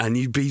 Yeah. And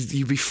you'd be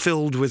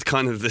filled with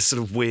kind of this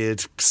sort of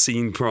weird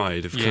scene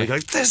pride of kind of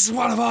going, this is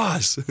one of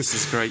ours. This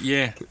is great,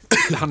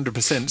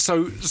 100%.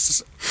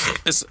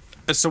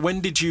 So when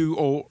did you,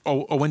 or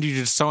when did you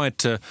decide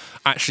to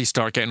actually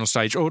start getting on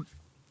stage? Or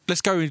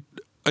let's go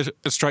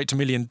straight to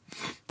Million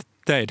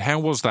Dead. How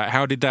was that?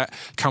 How did that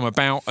come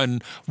about,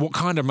 and what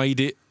kind of made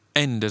it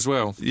end as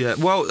well? Yeah,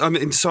 well, I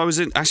mean, so I was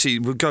in. Actually,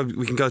 we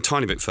can go a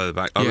tiny bit further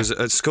back. I was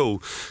at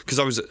school because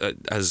I was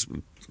as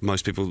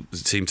most people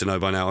seem to know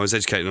by now. I was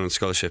educated on a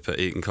scholarship at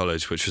Eton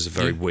College, which was a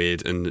very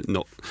weird and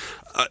not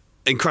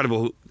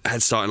incredible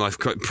head start in life,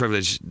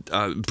 privilege,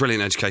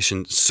 brilliant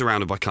education,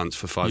 surrounded by cunts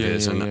for 5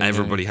 years, and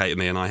everybody hated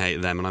me and I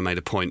hated them, and I made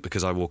a point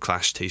because I wore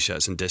Clash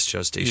t-shirts and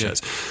Discharge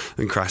t-shirts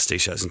and Crass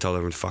t-shirts and told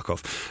everyone to fuck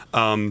off,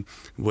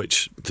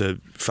 which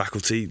the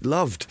faculty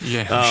loved.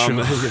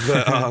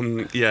 But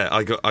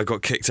I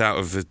got kicked out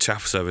of the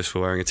chapel service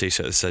for wearing a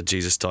t-shirt that said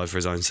Jesus died for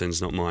his own sins,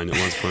 not mine, at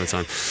once upon a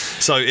time.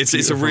 So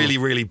it's a really,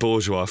 really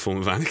bourgeois form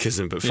of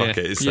anarchism, but fuck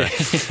it, it's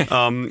there.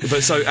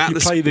 But so at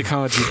play the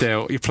cards you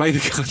dealt. You play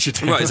the cards you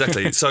dealt. Right,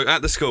 exactly. So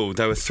at the school,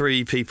 there were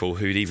 3 people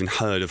who'd even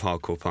heard of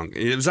hardcore punk.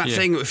 It was that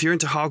thing, if you're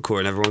into hardcore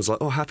and everyone's like,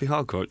 oh, happy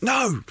hardcore.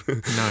 No!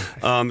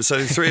 So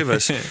the 3 of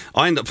us,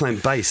 I ended up playing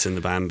bass in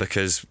the band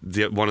because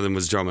one of them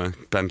was drummer,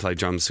 Ben played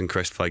drums and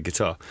Chris played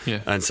guitar.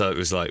 And so it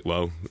was like,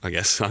 well, I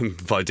guess I'm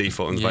by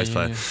default the bass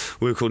player.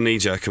 We were called Knee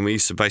Jerk, and we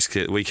used to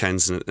basically at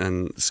weekends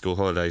and school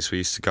holidays, we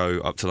used to go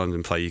up to London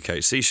and play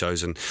UKHC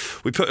shows, and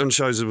we put on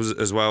shows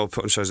as well,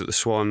 put on shows at the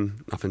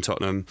Swan up in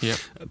Tottenham. We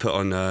put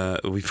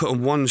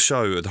on one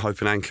show at the Hope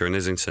and Anchor in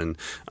Islington,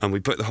 and we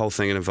booked the whole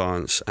thing in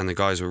advance, and the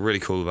guys were really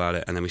cool about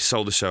it, and then we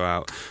sold the show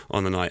out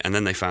on the night, and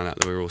then they found out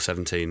that we were all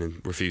 17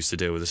 and refused to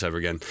deal with us ever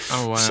again.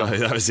 Oh, wow. So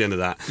that was the end of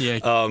that. Yeah,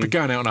 but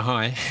going out on a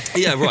high.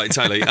 Yeah, right,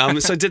 totally.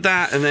 So did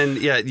that, and then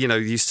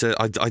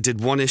I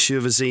did one issue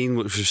of a zine,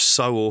 which was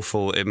so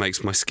awful it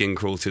makes my skin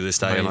crawl to this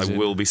day. Amazing. And I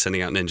will be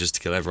sending out ninjas to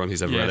kill everyone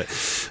who's ever read it.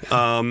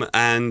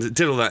 And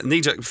did all that.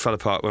 Knee Jerk fell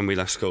apart when we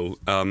left school,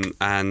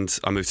 and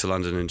I moved to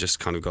London and just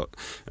kind of got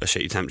a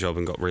shitty temp job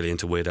and got really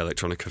into weird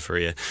electronica for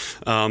a year.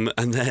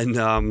 And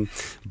then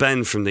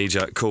Ben from Knee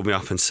Jerk called me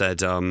up and said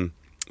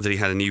that he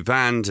had a new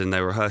band and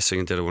they were rehearsing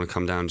and did I want to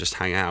come down and just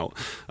hang out.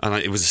 And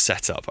it was a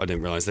setup. I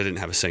didn't realise they didn't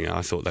have a singer.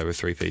 I thought they were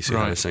three-piece who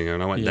had a singer,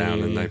 and I went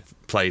down and they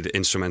played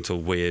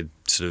instrumental, weird,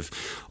 sort of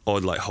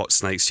odd, like Hot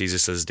Snakes,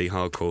 Jesus Does D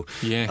hardcore.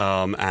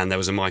 And there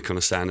was a mic on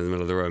a stand in the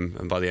middle of the room,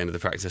 and by the end of the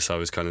practice I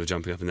was kind of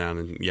jumping up and down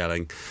and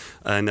yelling.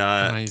 And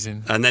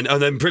amazing. And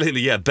then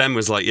brilliantly, Ben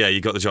was like, yeah, you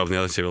got the job, and the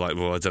other two were like,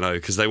 well, I don't know,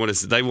 because they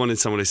wanted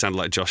someone who sounded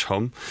like Josh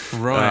Homme.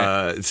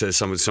 Right. So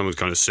someone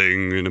kind of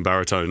sing in a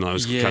baritone, and I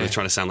was kind of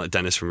trying to sound like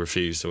Dennis from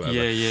Refused or whatever.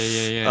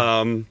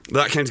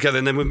 That came together,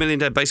 and then with Million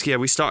Dead, basically,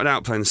 we started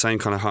out playing the same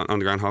kind of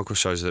underground hardcore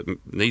shows that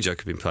Knee Jerk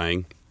had been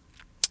playing.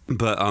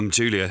 But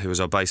Julia, who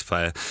was our bass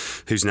player,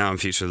 who's now in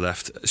Future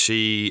Left,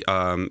 she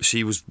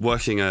was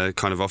working a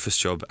kind of office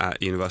job at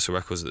Universal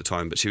Records at the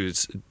time, but she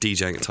was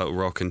DJing at Total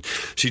Rock, and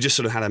she just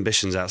sort of had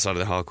ambitions outside of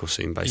the hardcore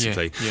scene,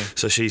 basically.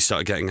 So she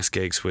started getting us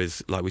gigs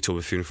with, like, we toured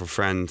with Funeral for a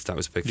Friend. That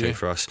was a big thing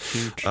for us.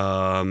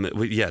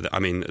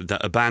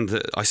 A band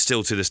that I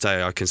still, to this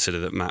day, I consider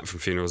that Matt from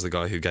Funeral is the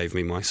guy who gave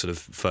me my sort of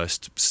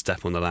first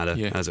step on the ladder,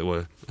 as it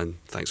were. And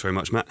thanks very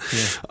much, Matt.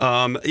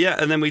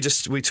 And then we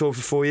toured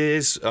for 4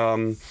 years.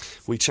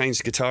 We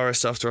changed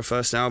guitarist after our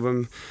first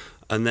album,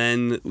 and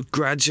then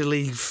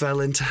gradually fell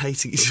into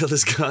hating each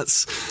other's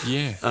guts.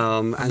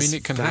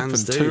 It can happen.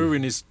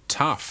 Touring is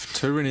tough.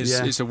 Touring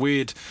is a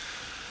weird.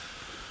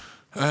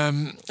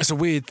 It's a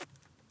weird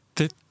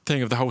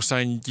thing of the whole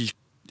saying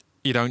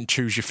you don't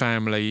choose your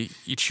family,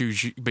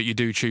 but you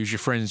do choose your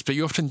friends. But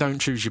you often don't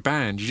choose your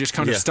band. You just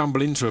kind of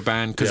stumble into a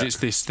band because it's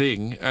this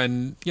thing.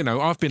 And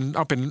I've been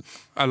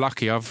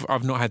lucky.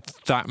 I've not had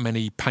that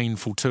many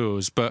painful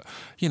tours, but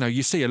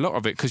you see a lot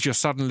of it because you're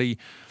suddenly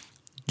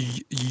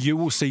you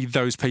will see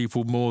those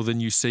people more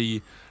than you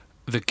see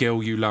the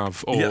girl you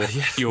love or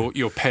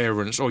your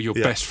parents or your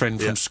best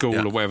friend from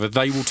school or whatever.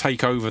 They will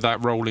take over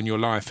that role in your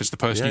life as the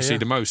person you see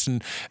the most.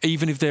 And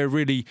even if they're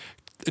really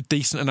a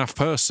decent enough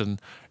person,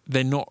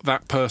 they're not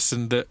that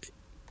person that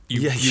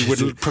you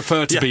would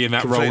prefer to be in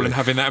that role and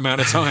having that amount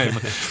of time.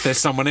 There's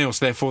someone else,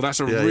 therefore that's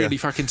a really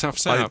fucking tough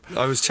setup.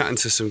 I was chatting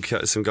to some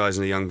guys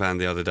in a young band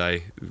the other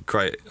day.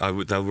 Great,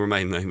 they'll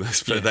remain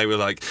nameless, but they were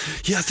like,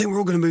 I think we're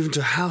all going to move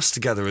into a house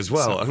together as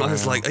well. And I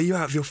was like, are you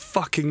out of your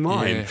fucking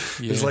mind?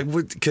 It's like,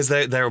 because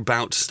they're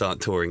about to start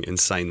touring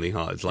insanely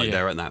hard. Like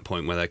they're at that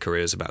point where their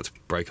career's about to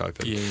break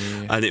open.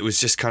 And it was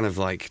just kind of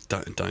like,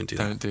 don't do that.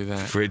 Don't do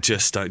that.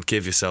 Just don't,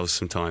 give yourselves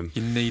some time.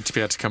 You need to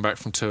be able to come back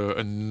from tour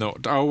and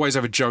not. I always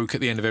have a joke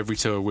at the end of every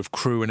tour with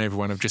crew and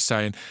everyone of just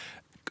saying,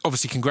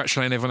 obviously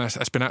congratulating everyone,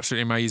 that's been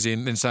absolutely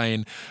amazing, and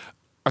saying,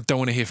 I don't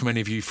want to hear from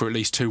any of you for at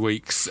least 2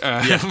 weeks.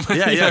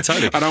 Totally.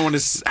 I don't want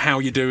to how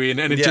you're doing,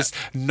 and it's just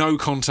no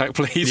contact,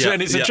 please.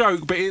 And it's a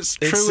joke, but it's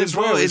true as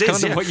well. It's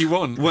kind of what you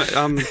want.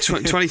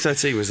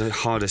 2013 was the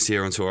hardest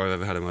year on tour I've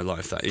ever had in my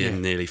life. That year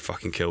nearly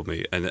fucking killed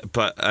me.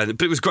 But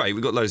it was great. We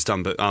got loads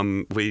done. But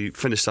we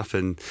finished up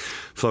in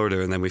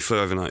Florida, and then we flew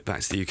overnight back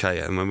to the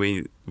UK. And when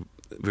we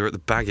were at the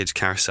baggage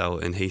carousel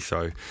in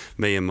Heathrow,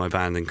 me and my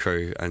band and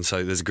crew, and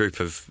so there's a group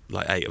of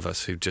like 8 of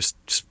us who just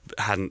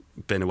hadn't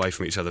been away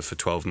from each other for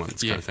 12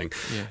 months kind of thing.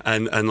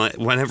 And like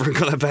when everyone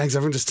got their bags,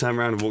 everyone just turned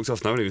around and walked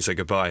off. No one even said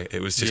goodbye.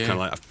 It was just kind of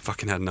like, I've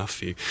fucking had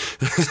enough of you.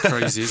 It's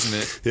crazy,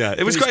 isn't it?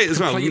 It was great as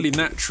well. Completely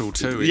natural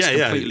too. It's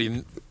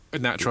completely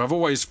natural. I've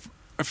always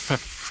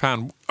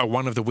found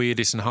one of the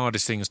weirdest and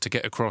hardest things to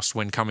get across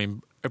when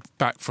coming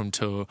back from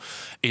tour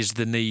is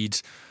the need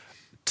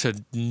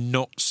to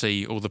not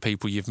see all the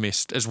people you've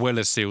missed as well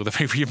as see all the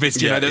people you've missed.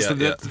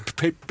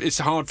 It's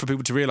hard for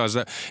people to realise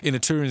that in a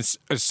touring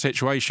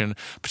situation,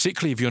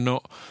 particularly if you're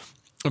not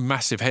a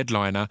massive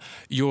headliner,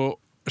 you're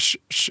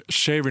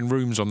sharing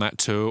rooms on that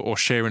tour or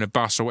sharing a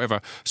bus or whatever.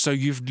 So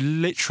you've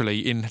literally,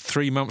 in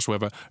 3 months or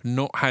whatever,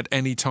 not had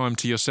any time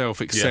to yourself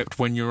except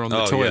when you're on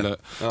the toilet.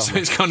 So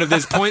it's kind of,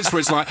 there's points where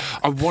it's like,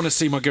 I want to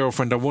see my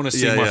girlfriend, I want to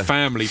see my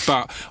family,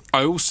 but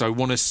I also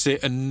want to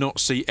sit and not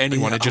see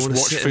anyone and just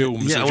watch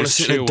films. I want to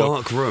sit in a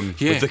dark room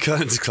with the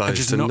curtains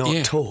closed and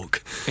not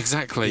talk.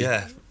 Exactly.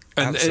 And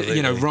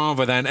absolutely.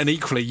 Rather than, and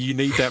equally you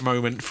need that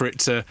moment for it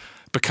to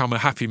become a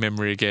happy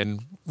memory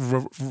again,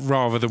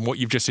 rather than what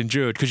you've just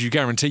endured, because you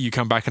guarantee you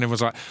come back and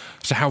everyone's like,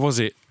 so how was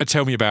it?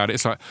 Tell me about it.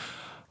 It's like,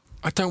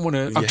 I don't want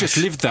to, I've just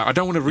lived that, I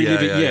don't want to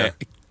relive it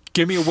yet.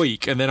 Give me a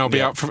week and then I'll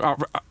be up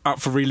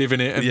for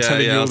reliving it and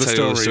telling you all the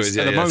stories.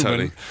 At the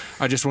moment,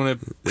 I just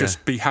want to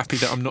just be happy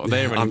that I'm not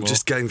there anymore. I'm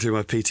just going through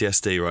my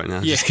PTSD right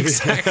now. Yeah,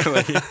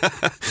 exactly.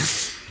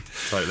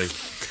 Totally.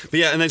 But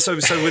yeah, and then so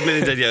with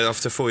Million Dead, yeah,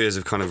 after 4 years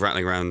of kind of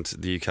rattling around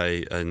the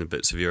UK and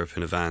bits of Europe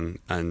in a van,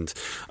 and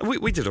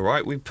we did all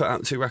right. We put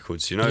out 2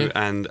 records, you know,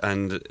 and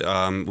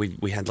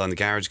we headlined the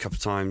Garage a couple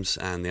of times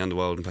and the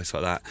Underworld and places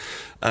like that.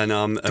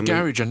 And the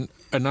Garage, and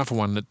another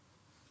one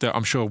that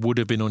I'm sure would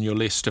have been on your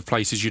list of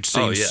places you'd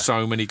seen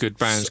so many good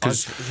bands,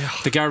 because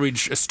the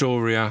Garage,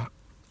 Astoria,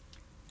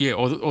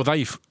 or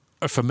they,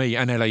 for me,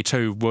 and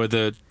LA2 were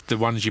the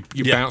ones you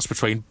bounce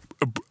between.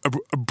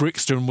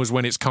 Brixton was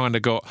when it's kind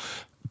of got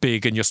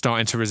big and you're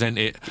starting to resent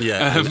it.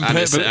 Yeah,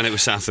 and it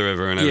was south of the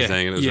river and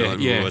everything, and it was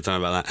more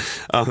time about that.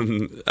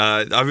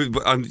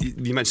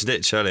 You mentioned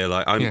Itch earlier.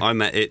 Like I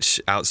met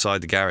Itch outside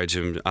the Garage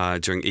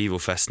during Evil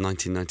Fest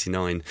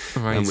 1999,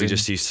 and we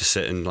just used to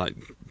sit and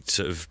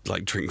sort of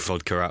drink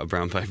vodka out of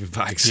brown paper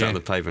bags on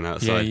the pavement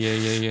outside.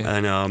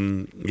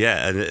 And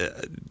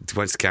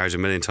went to the Garage a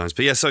million times.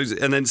 But yeah, so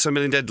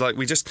Million Dead,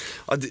 we just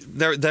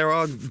there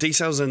are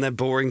details and they're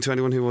boring to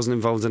anyone who wasn't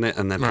involved in it,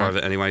 and they're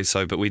private anyway.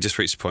 So, but we just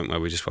reached a point where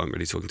we just weren't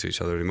really talking to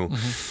each other anymore,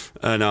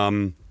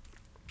 and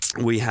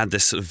we had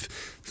this sort of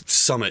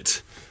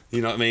summit.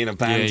 You know what I mean? A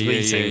band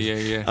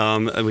meeting.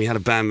 And we had a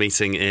band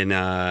meeting in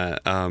our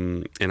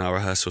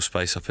rehearsal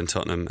space up in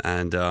Tottenham,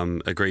 and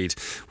agreed.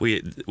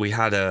 We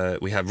had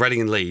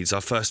Reading and Leeds, our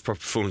first proper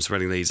performance of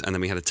Reading and Leeds, and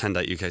then we had a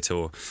 10-date UK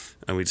tour,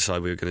 and we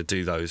decided we were going to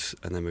do those,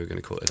 and then we were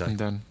going to call it a day. And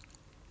done.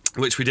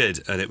 Which we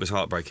did, and it was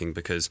heartbreaking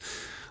because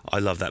I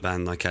love that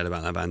band, I cared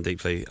about that band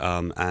deeply,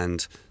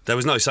 and there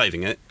was no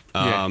saving it.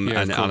 And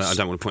I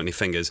don't want to point any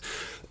fingers.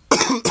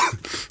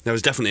 There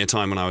was definitely a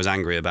time when I was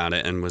angry about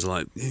it and was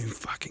like, "You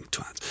fucking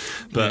twat."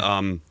 But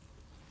I'm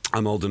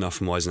old enough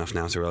and wise enough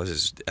now to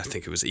realise I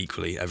think it was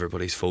equally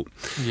everybody's fault.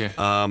 Yeah.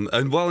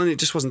 And it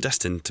just wasn't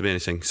destined to be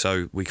anything.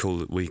 So we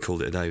called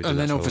it a day. And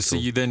then obviously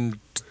you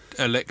then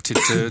elected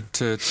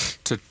to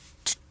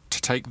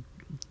take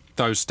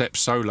those steps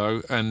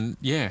solo. And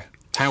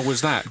how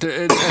was that?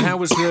 How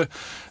was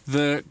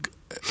the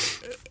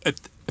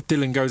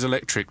Dylan Goes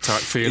Electric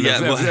type feel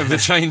of the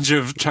change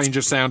of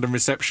sound and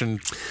reception?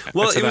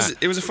 Well,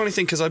 it was a funny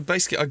thing because I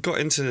got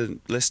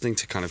into listening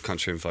to kind of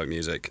country and folk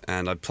music,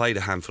 and I played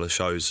a handful of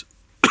shows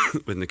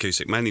with an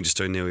acoustic, mainly just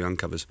doing Neil Young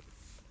covers.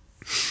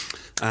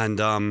 And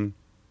there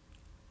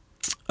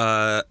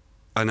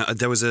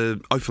was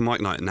an open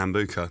mic night in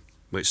Nambucca,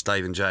 which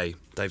Dave Danger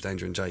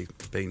and Jay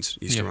Beans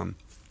used to run.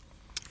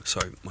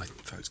 Sorry, my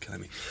throat's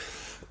killing me.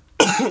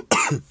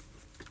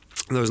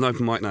 There was an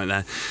open mic night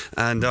there,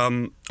 and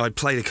I'd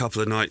played a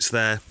couple of nights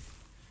there,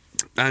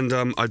 and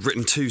I'd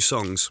written 2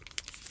 songs.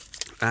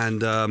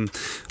 And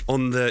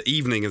on the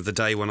evening of the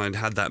day when I'd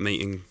had that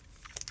meeting,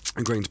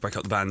 agreeing to break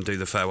up the band and do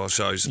the farewell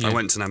shows, I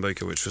went to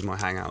Nambucca, which was my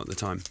hangout at the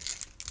time,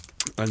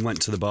 and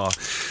went to the bar.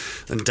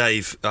 And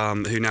Dave,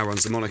 who now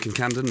runs the Monarch in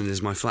Camden and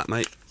is my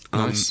flatmate,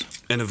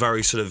 in a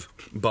very sort of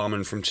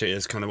barman from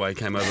Cheers kind of way,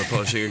 came over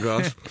polishing a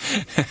glass.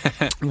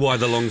 Why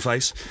the long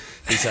face,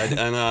 he said.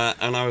 And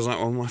I was like,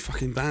 well, my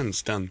fucking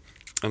band's done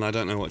and I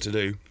don't know what to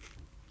do.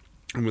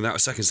 And without a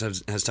second's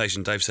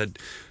hesitation, Dave said,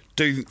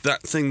 do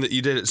that thing that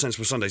you did at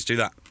Sensible Sundays, do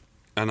that.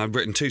 And I'd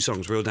written 2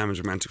 songs, Real Damage,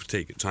 Romantic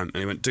Fatigue at the time, and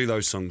he went, do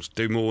those songs,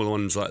 do more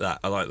ones like that.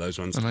 I like those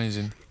ones.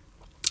 Amazing.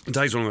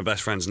 Dave's one of my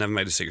best friends, never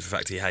made a secret for the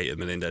fact he hated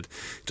Million Dead.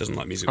 He doesn't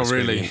like music. Oh,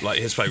 really? Like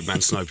his favourite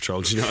band's Snow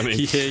Patrol, do you know what I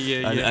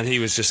mean? And he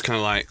was just kind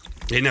of like,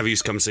 he never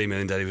used to come and see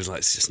Million Dead. He was like,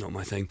 it's just not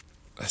my thing.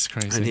 That's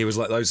crazy. And he was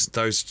like, those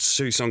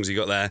 2 songs you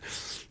got there,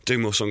 do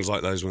more songs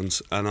like those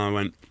ones. And I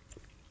went,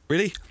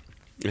 really?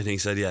 And he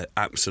said, yeah,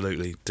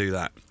 absolutely, do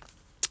that.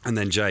 And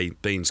then Jay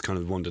Beans kind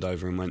of wandered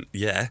over and went,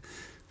 yeah,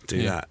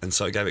 do that. And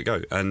so I gave it a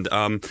go. And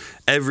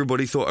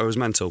everybody thought I was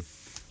mental.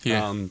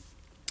 Yeah.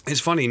 It's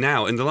funny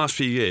now, in the last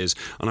few years,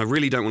 and I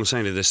really don't want to say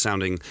any of this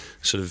sounding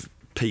sort of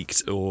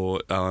peaked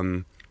or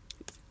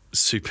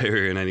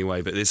superior in any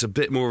way, but it's a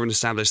bit more of an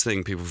established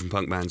thing, people from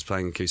punk bands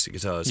playing acoustic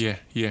guitars. Yeah.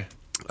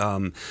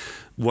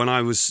 When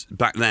I was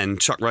back then,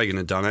 Chuck Reagan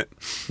had done it.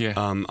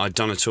 Yeah. I'd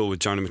done a tour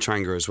with Jonah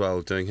Matranga as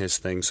well, doing his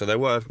thing. So there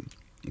were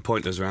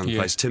pointers around the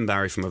place. Tim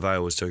Barry from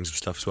Avail was doing some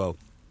stuff as well.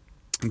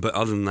 But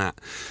other than that,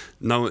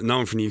 no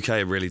one from the UK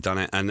had really done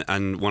it.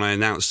 And when I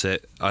announced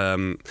it,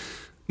 my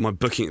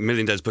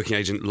Million Dead's booking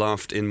agent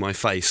laughed in my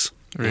face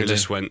and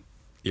just went,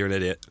 "You're an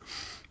idiot,"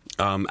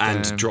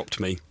 and dropped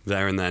me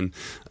there and then,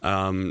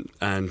 and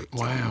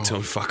told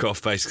me fuck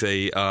off.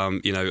 Basically,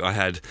 I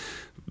had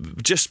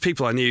just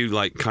people I knew,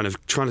 like, kind of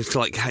trying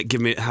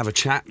to have a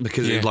chat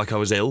because it was like I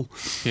was ill.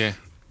 Yeah.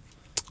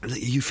 Are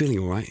you feeling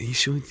all right? Are you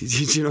sure? Do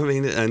you know what I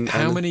mean? And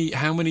how many,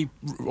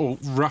 or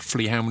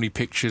roughly how many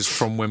pictures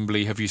from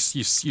Wembley have you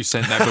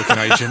sent that booking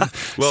agent?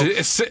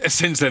 Well,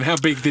 since then, how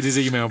big did his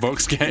email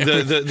box get?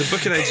 The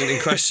booking agent in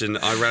question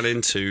I ran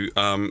into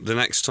the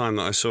next time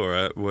that I saw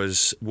her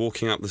was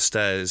walking up the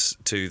stairs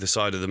to the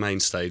side of the main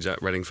stage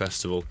at Reading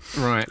Festival,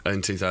 right,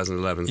 in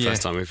 2011, the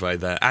first time we played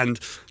there. And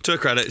to her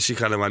credit, she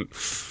kind of went,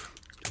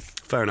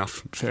 "Fair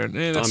enough.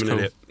 Yeah, that's I'm cool. an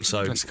idiot."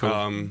 So that's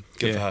cool.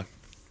 Good for her.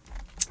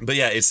 But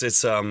yeah, it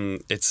was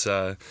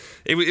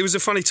a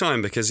funny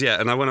time because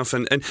and I went off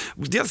and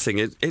the other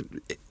thing,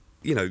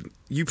 you know,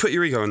 you put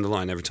your ego on the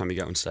line every time you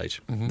get on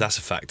stage. That's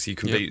a fact. You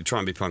can try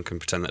and be punk and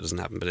pretend that doesn't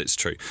happen, but it's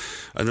true.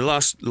 And the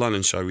last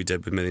London show we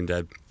did with Million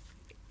Dead,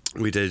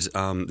 we did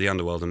the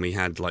Underworld, and we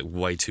had like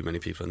way too many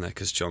people in there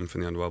because John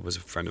from the Underworld was a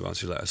friend of ours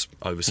who let us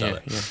oversell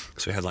it. Yeah.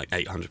 So we had like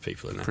 800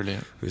 people in there.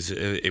 Brilliant.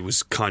 It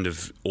was kind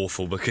of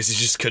awful because you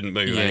just couldn't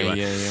move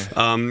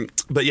anywhere.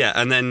 But yeah,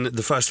 and then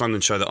the first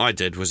London show that I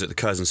did was at the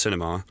Curzon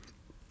Cinema.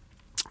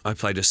 I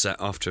played a set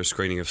after a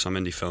screening of some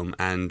indie film,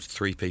 and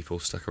 3 people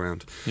stuck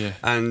around. Yeah.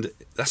 And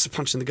that's a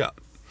punch in the gut.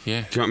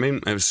 Yeah. Do you know what I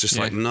mean? It was just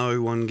like,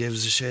 no one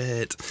gives a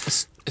shit.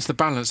 It's the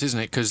balance, isn't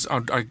it? Because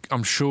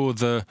I'm sure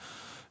the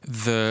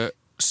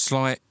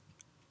slight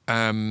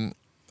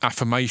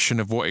affirmation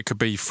of what it could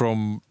be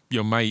from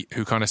your mate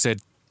who kind of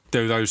said,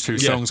 do those 2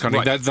 songs kind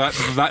of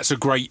that's a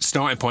great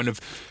starting point of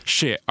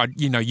shit.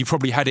 You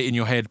probably had it in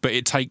your head, but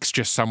it takes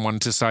just someone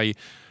to say,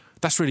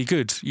 that's really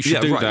good, you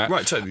should do that.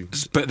 Right, totally.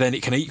 But then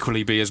it can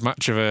equally be as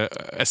much of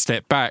a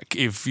step back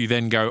if you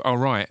then go, oh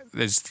right,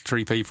 there's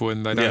 3 people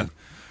and they don't.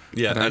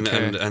 Yeah, and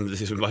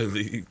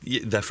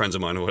they're friends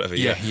of mine or whatever.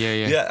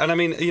 Yeah. And I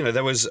mean, you know,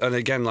 there was, and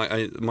again,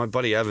 like my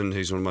buddy Evan,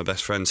 who's one of my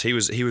best friends, he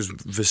was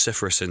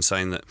vociferous in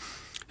saying that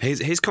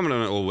his comment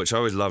on it all, which I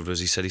always loved, was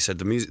he said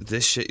the music,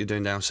 this shit you're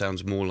doing now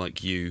sounds more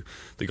like you,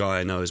 the guy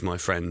I know as my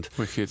friend,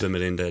 than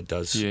Million Dead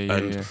does. I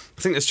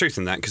think there's truth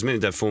in that, because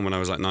Million Dead formed when I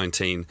was like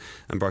 19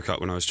 and broke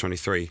up when I was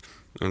 23,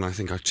 and I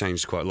think I've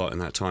changed quite a lot in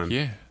that time.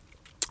 Yeah.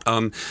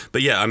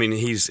 But yeah, I mean,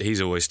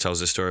 he's always tells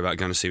the story about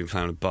going to see me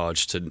play on a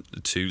barge to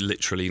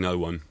literally no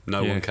one.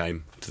 No one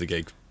came to the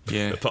gig.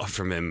 Yeah. Apart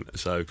from him,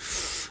 so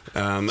it's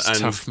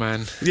tough,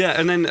 man. Yeah,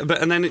 and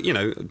then you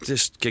know,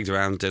 just gigged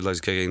around, did loads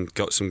of gigging,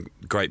 got some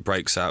great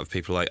breaks out of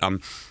people like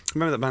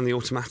remember that band The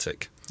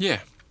Automatic?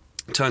 Yeah.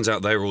 Turns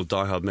out they were all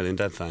diehard Million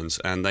Dead fans,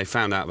 and they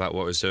found out about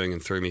what I was doing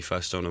and threw me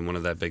first on one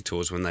of their big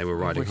tours when they were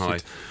riding high,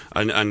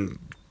 and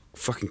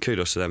fucking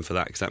kudos to them for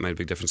that, because that made a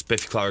big difference.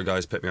 Biffy Clyro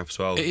guys picked me up as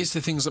well. It is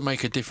the things that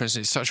make a difference.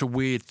 It's such a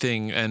weird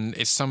thing, and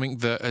it's something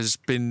that has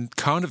been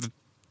kind of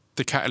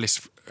the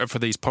catalyst for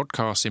these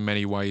podcasts in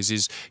many ways.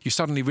 Is you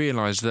suddenly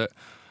realise that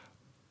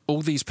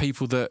all these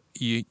people that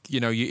you're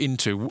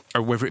into,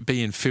 or whether it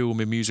be in film,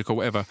 in music, or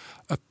whatever,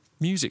 are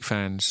music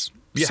fans.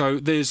 Yeah. So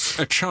there's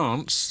a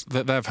chance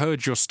that they've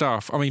heard your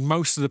stuff. I mean,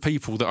 most of the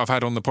people that I've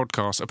had on the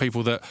podcast are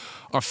people that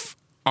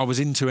I was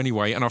into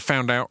anyway, and I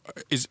found out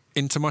is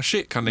into my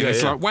shit kind of thing.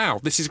 It's like, wow,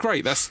 this is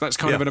great. That's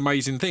kind of an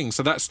amazing thing.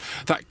 So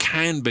that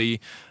can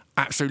be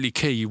absolutely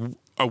key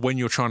when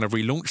you're trying to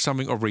relaunch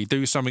something or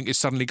redo something, is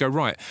suddenly go,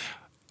 right,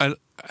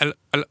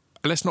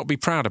 let's not be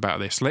proud about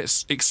this.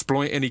 Let's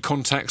exploit any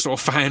contacts or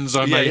fans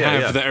I may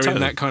have that are in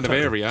that kind of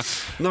area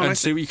and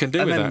see what you can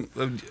do with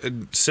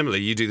that.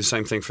 Similarly, you do the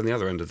same thing from the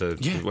other end of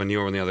when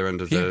you're on the other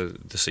end of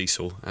the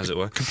seesaw, as it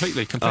were.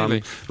 Completely.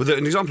 With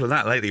an example of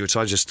that lately, which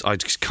I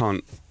just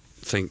can't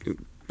think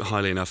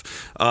highly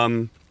enough.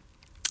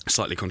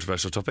 Slightly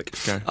controversial topic.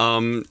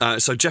 Okay.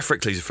 So Jeff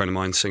Rickley's a friend of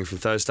mine, singer from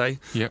Thursday.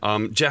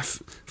 Yep.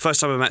 Jeff, first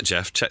time I met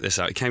Jeff, check this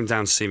out. He came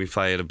down to see me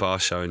play at a bar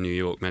show in New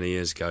York many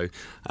years ago,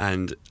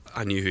 and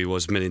I knew who he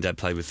was. Million Dead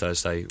played with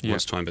Thursday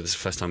once time, but this is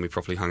the first time we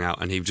properly hung out.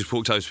 And he just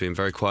walked over to me and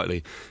very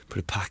quietly put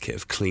a packet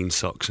of clean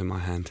socks in my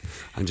hand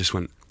and just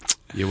went,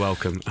 "You're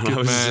welcome." And I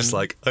was just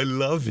like, "I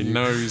love you." He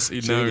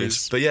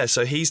knows. But yeah,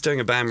 so he's doing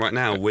a band right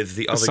now with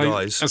the other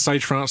guys.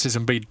 Sage Francis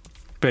and B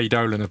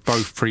Dolan have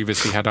both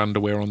previously had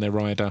underwear on their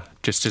rider,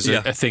 just as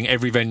a thing.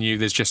 Every venue,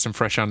 there's just some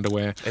fresh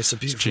underwear. It's a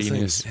beautiful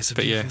thing. It's a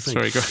beautiful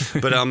thing. Sorry,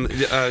 go.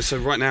 But so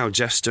right now,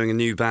 Jeff's doing a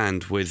new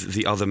band with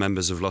the other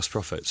members of Lost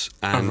Prophets.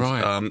 And,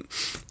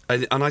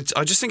 and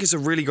I just think it's a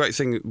really great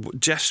thing.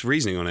 Jeff's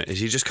reasoning on it is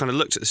he just kind of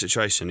looked at the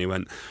situation. He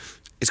went,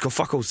 "It's got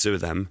fuck all to do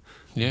with them,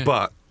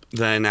 but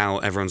they're now,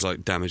 everyone's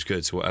like damaged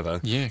goods or whatever.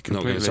 Yeah, completely.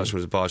 Not going to touch them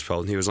as a barge pole."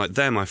 And he was like,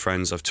 "They're my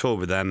friends. I've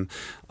toured with them.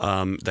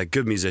 They're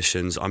good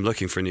musicians. I'm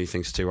looking for new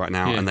things to do right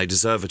now, and they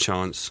deserve a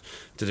chance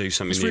to do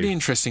something new." It's really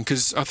interesting,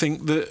 because I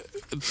think that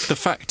the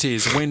fact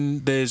is,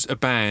 when there's a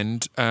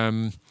band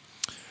and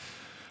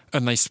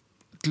they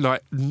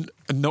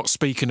not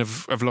speaking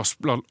of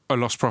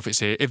Lost Prophets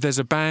here, if there's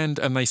a band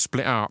and they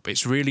split up,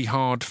 it's really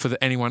hard for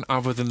anyone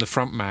other than the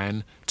front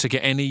man to get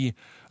any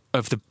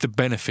of the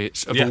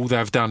benefits of all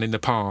they've done in the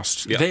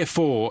past.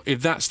 Therefore,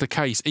 if that's the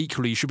case,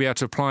 equally you should be able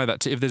to apply that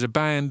to if there's a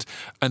band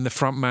and the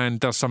front man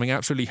does something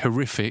absolutely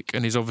horrific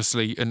and is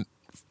obviously a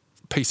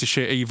piece of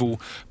shit,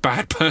 evil,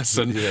 bad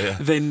person,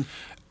 then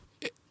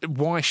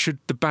why should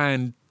the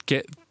band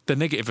get the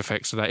negative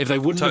effects of that? If they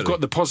wouldn't have got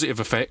the positive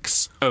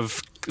effects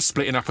of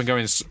splitting up and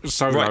going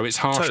solo, it's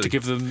harsh to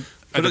give them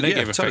the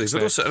negative effects.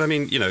 But also, I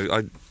mean, you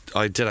know,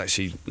 I did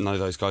actually know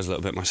those guys a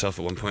little bit myself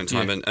at one point in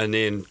time, and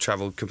Ian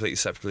travelled completely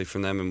separately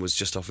from them and was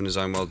just off in his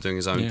own world doing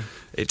his own,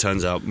 it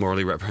turns out,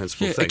 morally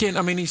reprehensible thing. Again,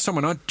 I mean, he's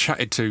someone I'd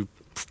chatted to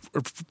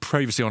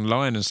previously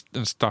online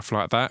and stuff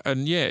like that,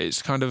 and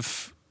it's kind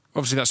of,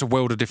 obviously that's a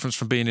world of difference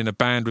from being in a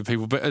band with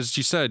people, but as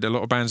you said, a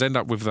lot of bands end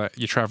up with that.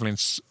 You're travelling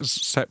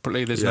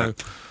separately, there's no...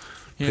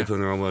 people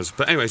in their own worlds.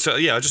 But anyway, so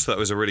I just thought it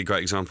was a really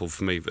great example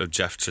for me of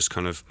Jeff just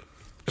kind of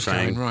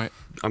saying, right.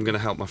 I'm going to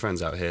help my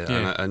friends out here.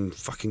 Yeah. And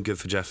fucking good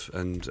for Jeff,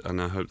 and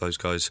I hope those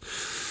guys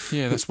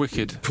that's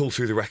wicked. pull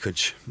through the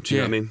wreckage. Do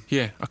you know what I mean?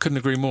 Yeah, I couldn't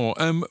agree more.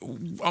 I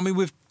mean,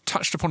 we've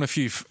touched upon a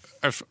few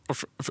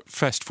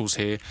festivals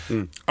here.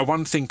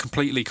 One thing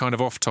completely kind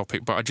of off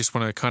topic, but I just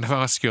want to kind of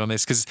ask you on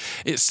this, because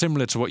it's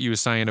similar to what you were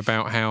saying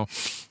about how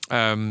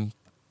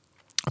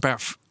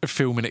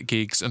filming at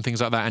gigs and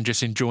things like that and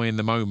just enjoying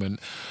the moment.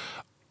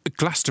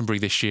 Glastonbury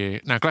this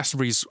year. Now,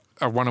 Glastonbury's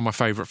one of my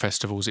favourite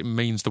festivals. It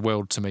means the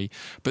world to me.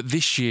 But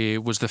this year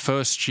was the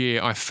first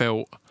year I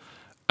felt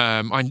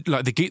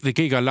the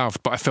gig I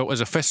loved, but I felt as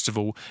a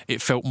festival,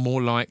 it felt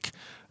more like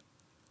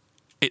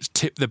it's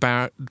tipped the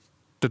bar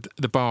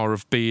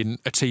of being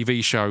a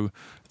TV show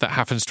that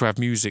happens to have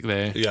music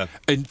there. Yeah.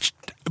 And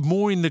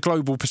more in the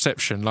global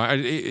perception. Like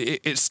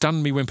it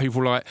stunned me when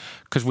people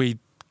because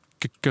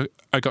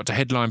I got to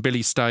headline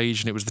Billy's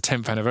stage and it was the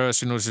 10th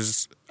anniversary and it was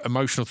this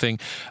emotional thing,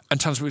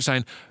 and tons of people were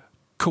saying,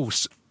 cool,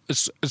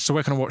 so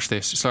where can I watch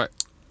this? It's like,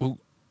 well,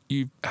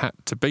 you had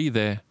to be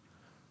there.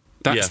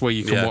 That's where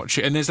you can watch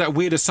it. And there's that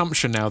weird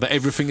assumption now that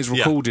everything is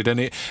recorded,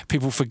 and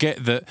people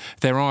forget that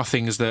there are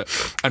things that,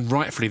 and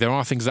rightfully, there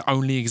are things that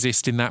only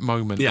exist in that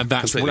moment, and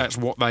that's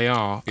what they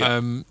are.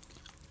 Yeah.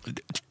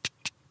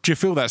 Do you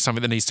feel that's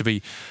something that needs to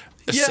be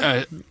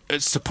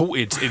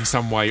supported in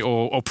some way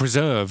or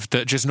preserved?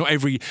 That just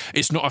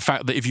it's not a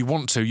fact that if you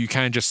want to, you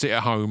can just sit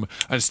at home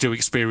and still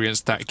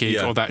experience that gig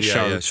or that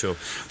show. Yeah, sure.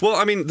 Well,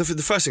 I mean, the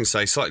first thing to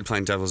say, slightly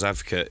playing devil's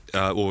advocate,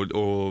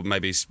 or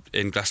maybe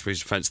in Glastonbury's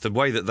defence, the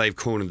way that they've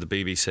cornered the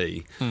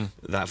BBC,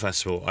 that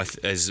festival, I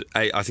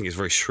think is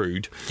very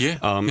shrewd.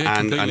 And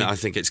I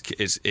think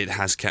it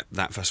has kept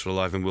that festival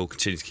alive and will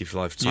continue to keep it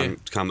alive for time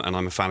to come. And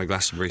I'm a fan of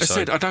Glastonbury.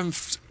 I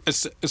don't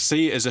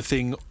see it as a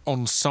thing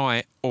on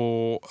site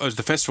or as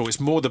the festival. It's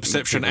more the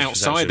perception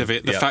outside of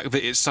it. The fact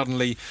that it's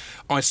suddenly,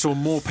 I saw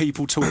more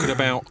people talking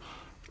about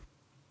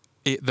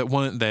it that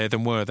weren't there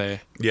than were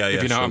there.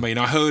 If you know what I mean.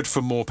 I heard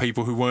from more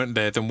people who weren't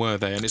there than were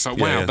there, and it's like,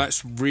 wow,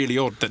 that's really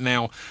odd that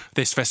now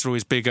this festival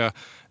is bigger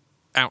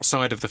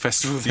outside of the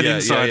festival than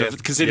inside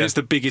of, considering it's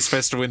the biggest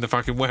festival in the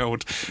fucking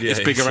world. It's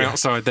bigger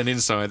outside than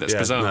inside. That's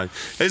bizarre. No.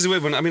 It's a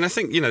weird one. I mean, I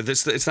think,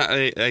 it's that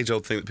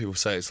age-old thing that people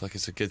say, it's like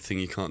it's a good thing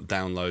you can't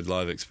download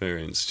live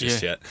experience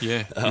just yet.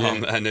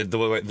 And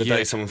the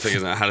day someone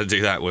figures out how to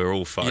do that, we're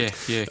all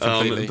fucked.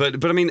 Completely.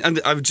 But I mean,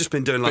 and I've just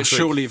been doing last week.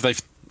 But surely if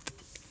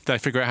they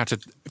figure out how to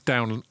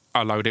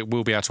download it,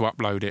 we'll be able to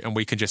upload it, and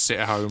we can just sit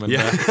at home and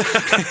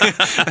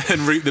and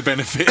reap the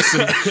benefits.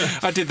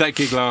 I did that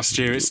gig last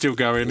year; it's still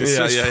going. It's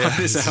out there.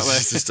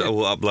 Just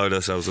we'll upload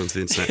ourselves onto the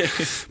internet.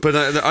 But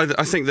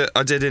I think that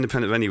I did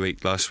Independent Venue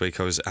Week last week.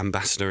 I was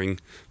ambassadoring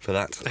for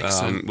that,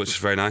 which was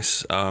very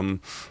nice.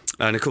 And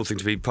a cool thing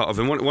to be part of.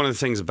 And one of the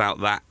things about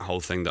that whole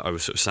thing that I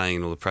was sort of saying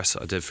in all the press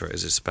that I did for it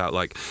is it's about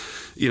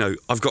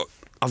I've got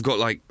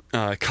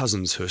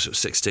cousins who are sort of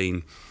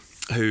 16.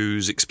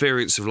 Whose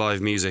experience of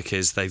live music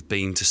is they've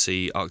been to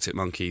see Arctic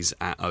Monkeys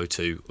at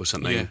O2 or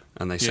something,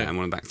 and they sat in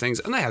one of the back things,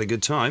 and they had a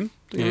good time.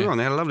 Don't get me wrong,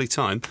 they had a lovely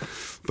time,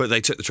 but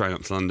they took the train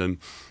up to London.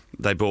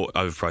 They bought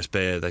overpriced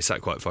beer. They sat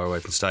quite far away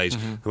from stage.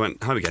 They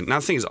went home again. Now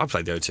the thing is, I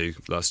played the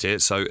O2 last year,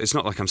 so it's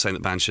not like I'm saying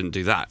that bands shouldn't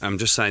do that. I'm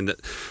just saying that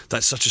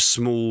that's such a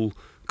small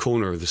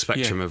corner of the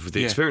spectrum of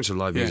the experience of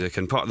live music,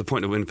 and part of the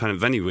point of Independent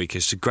Venue Week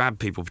is to grab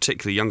people,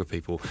 particularly younger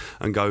people,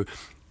 and go,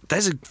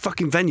 there's a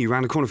fucking venue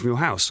around the corner from your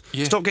house.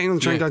 Stop getting on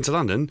the train going to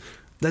London.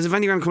 There's a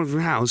venue around the corner from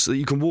your house that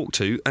you can walk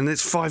to, and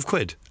it's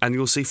 £5, and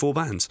you'll see 4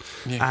 bands.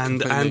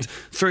 And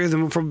 3 of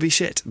them will probably be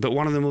shit, but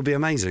one of them will be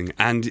amazing.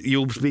 And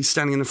you'll be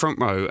standing in the front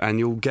row, and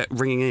you'll get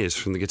ringing ears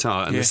from the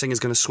guitar, and the singer's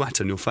going to sweat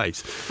on your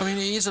face. I mean,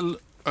 it is a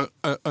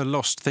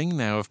lost thing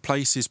now of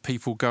places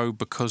people go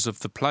because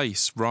of the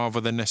place rather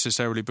than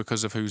necessarily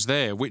because of who's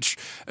there, which,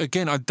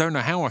 again, I don't know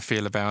how I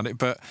feel about it,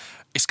 but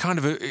it's kind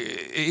of it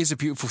is a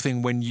beautiful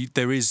thing when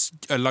there is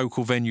a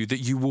local venue that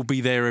you will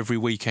be there every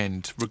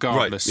weekend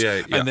regardless.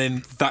 And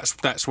then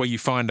that's where you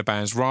find the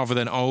bands rather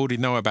than I already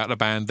know about the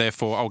band,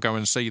 therefore I'll go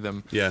and see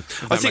them.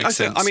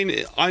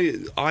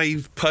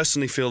 I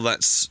personally feel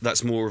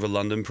that's more of a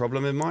London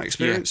problem in my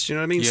experience. Do you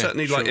know what I mean?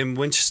 Certainly like in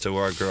Winchester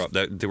where I grew up,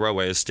 the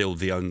Railway is still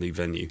the only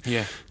venue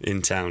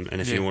in town,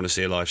 and if you want to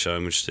see a live show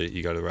in Winchester,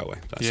 you go to the Railway.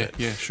 That's it.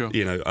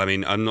 I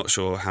mean, I'm not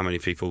sure how many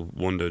people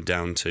wander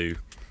down to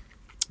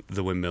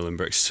the Windmill in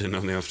Brixton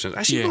on the off chance.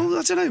 Actually, well,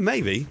 I don't know,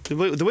 maybe. The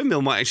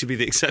Windmill might actually be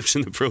the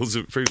exception that proves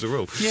the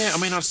rule. Yeah, I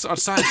mean, I'd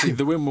say actually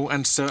the Windmill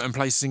and certain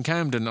places in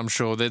Camden, I'm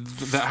sure, that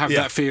have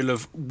that feel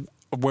of,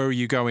 where are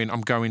you going? I'm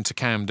going to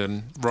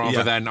Camden,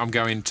 rather than I'm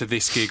going to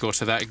this gig or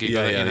to that gig.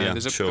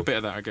 There's a bit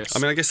of that, I guess. I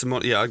mean, I guess I go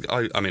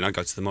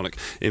to the Monarch.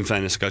 In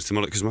fairness, I go to the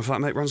Monarch because my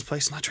flatmate runs a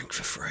place and I drink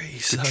for free.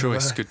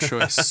 Good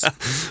choice.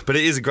 But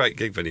it is a great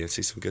gig venue. I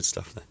see some good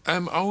stuff there. I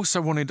also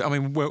wanted,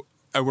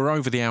 we're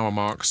over the hour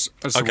marks,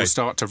 so we'll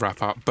start to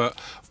wrap up. But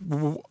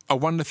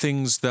one of the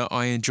things that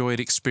I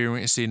enjoyed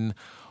experiencing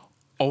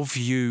of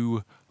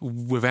you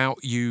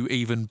without you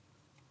even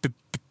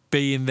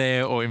being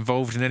there or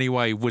involved in any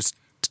way was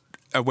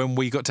when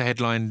we got to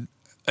headline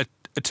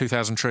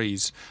 2000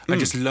 Trees and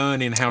just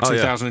learning how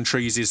 2000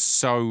 Trees is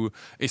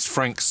it's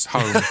Frank's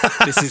home.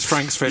 This is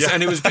Frank's fest,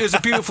 and it was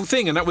a beautiful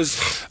thing, and that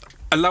was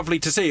lovely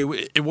to see.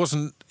 It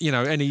wasn't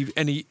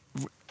any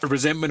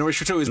resentment or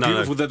issue at all. It was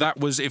beautiful that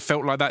was. It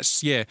felt like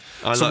that's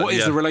what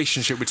is the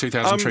relationship with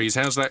 2000 Trees?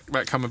 How's that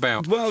come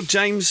about? Well,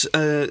 James,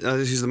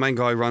 who's the main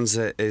guy who runs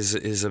it,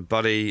 is a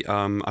buddy.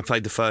 I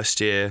played the first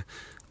year.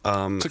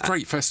 It's a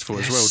great festival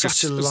as well.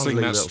 Such a lovely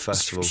little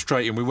festival.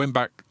 Straight in. We went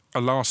back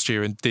last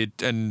year and did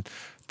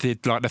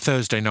like the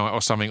Thursday night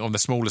or something on the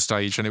smaller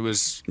stage, and it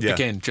was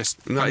again just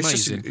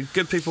amazing. It's just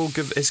good people.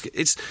 Good.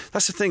 It's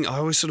that's the thing. I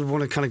always sort of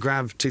want to kind of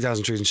grab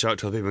 2000 Trees and show it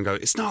to other people and go,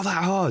 it's not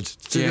that hard.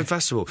 It's a good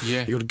festival.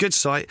 Yeah. You got a good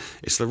site.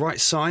 It's the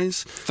right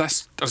size. I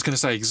was going to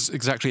say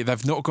exactly.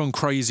 They've not gone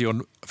crazy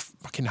on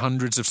fucking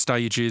hundreds of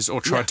stages or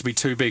tried to be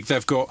too big.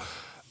 They've got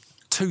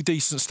 2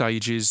 decent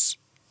stages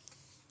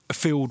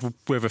filled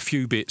with a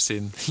few bits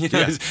in.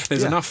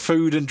 There's enough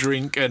food and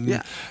drink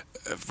and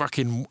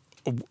fucking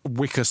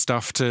wicker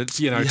stuff to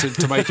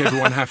make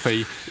everyone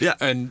happy.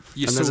 And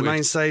there's a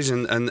main stage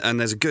and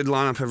there's a good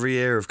lineup every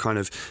year of kind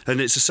of,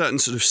 and it's a certain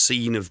sort of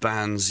scene of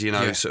bands,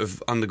 sort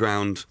of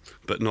underground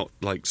but not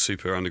like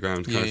super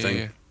underground kind of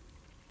thing.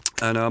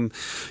 And I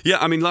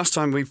mean, last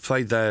time we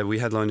played there, we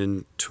headlined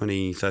in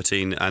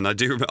 2013, and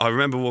I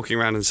remember walking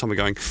around and someone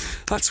going,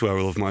 "That's where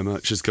all of my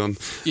merch has gone."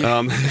 Do you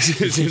know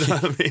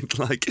what I mean?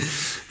 Like,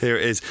 here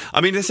it is.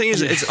 I mean, the thing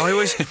is, I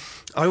always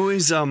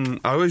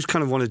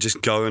kind of want to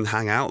just go and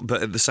hang out,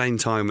 but at the same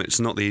time, it's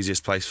not the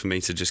easiest place for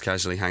me to just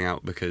casually hang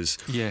out because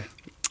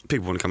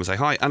people want to come and say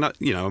hi, and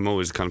I'm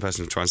always the kind of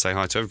person to try and say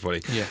hi to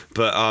everybody.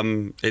 But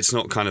it's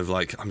not kind of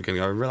like I'm going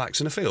to go relax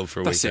in a field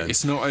for a weekend.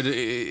 It's not.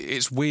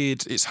 It's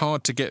weird. It's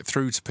hard to get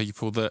through to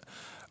people that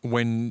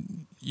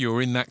when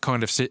you're in that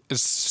kind of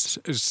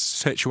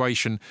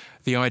situation,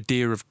 the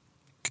idea of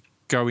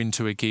going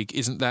to a gig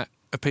isn't that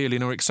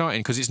appealing or exciting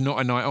because it's not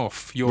a night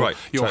off. You're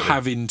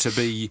having to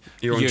be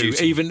you,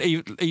 even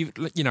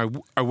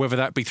whether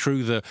that be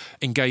through the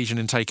engaging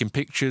and taking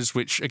pictures,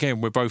 which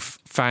again we're both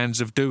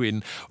fans of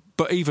doing.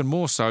 But even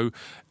more so,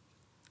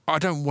 I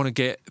don't want to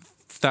get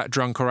that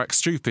drunk or act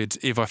stupid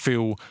if I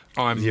feel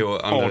I'm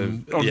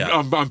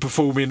I'm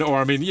performing or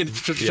I'm in. Do you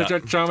know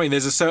what I mean?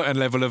 There's a certain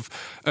level of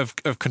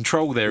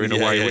control there in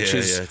a way, which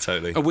is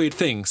totally a weird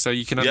thing. So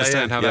you can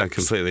understand how that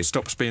completely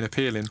stops being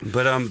appealing.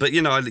 But I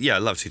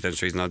love 2000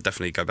 Trees, and I'll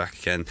definitely go back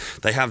again.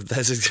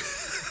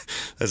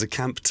 There's a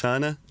Camp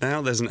Turner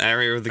now. There's an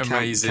area of the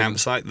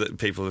campsite that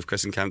people have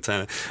christened Camp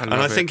Turner, and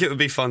I think it would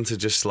be fun to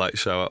just like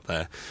show up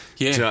there.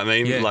 Do you know what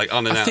I mean? Like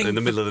unannounced in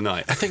the middle of the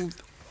night. I think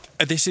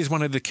this is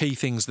one of the key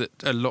things that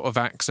a lot of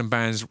acts and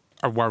bands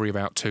worry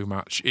about too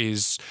much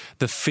is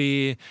the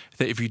fear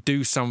that if you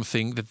do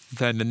something,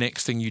 then the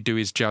next thing you do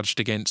is judged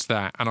against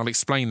that. And I'll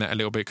explain that a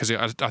little bit because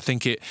I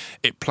think it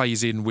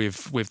plays in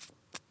with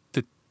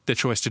the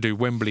choice to do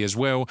Wembley as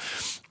well.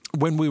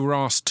 When we were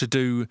asked to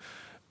do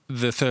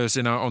the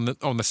Thursday night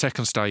on the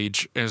second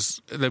stage, as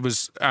there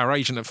was our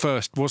agent at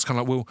first was kind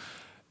of like, well,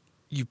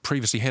 you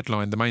previously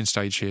headlined the main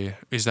stage here.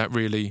 Is that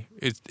really?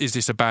 Is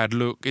this a bad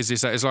look? Is this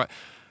that? It's like,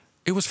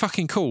 it was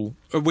fucking cool.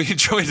 We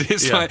enjoyed it.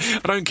 It's like, I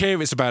don't care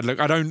if it's a bad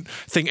look. I don't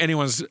think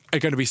anyone's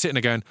going to be sitting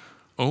there going,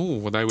 oh,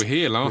 well, they were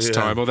here last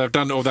time, or they've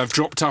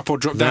dropped up or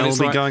dropped down.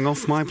 They'll be going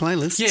off my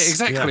playlist. Yeah,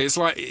 exactly. Yeah. It's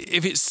like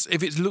if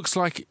it looks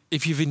like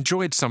if you've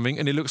enjoyed something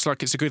and it looks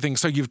like it's a good thing.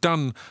 So you've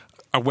done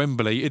a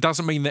Wembley. It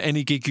doesn't mean that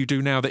any gig you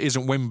do now that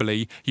isn't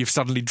Wembley, you've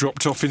suddenly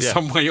dropped off in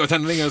some way or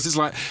done anything else. It's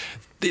like,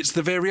 it's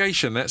the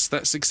variation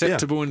that's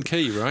acceptable and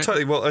key, right?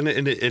 Totally. Well, and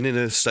in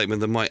a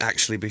statement that might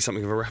actually be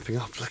something of a wrapping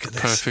up. Look at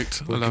this.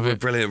 Perfect. I love it.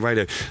 Brilliant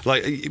radio.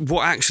 Like,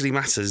 what actually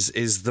matters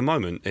is the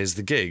moment, is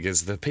the gig,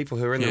 is the people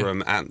who are in the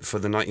room for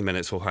the 90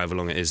 minutes or however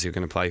long it is you're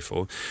going to play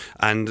for,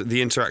 and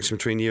the interaction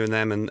between you and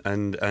them,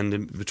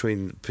 and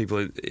between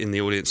people in the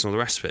audience and all the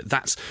rest of it.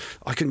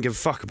 I couldn't give a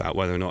fuck about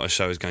whether or not a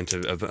show is going to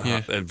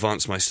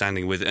advance my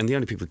standing with, and the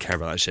only people who care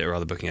about that shit are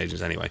other booking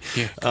agents anyway.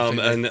 Yeah.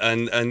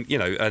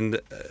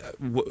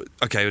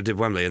 Okay, I did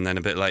Wembley, and then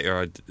a bit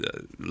later,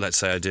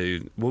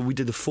 we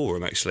did the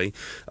Forum actually,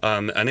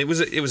 and it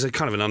was a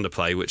kind of an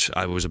underplay, which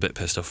I was a bit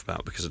pissed off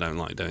about because I don't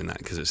like doing that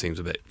because it seems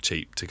a bit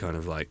cheap to kind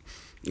of like.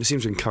 It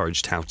seems to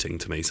encourage touting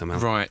to me somehow.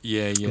 Right,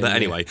 yeah. But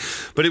anyway,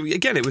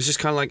 it was just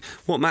kind of like,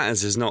 what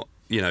matters is not,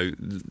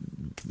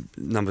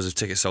 numbers of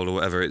tickets sold or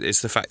whatever.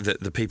 It's the fact that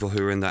the people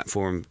who were in that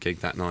Forum gig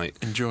that night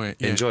enjoyed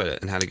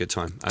it and had a good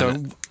time.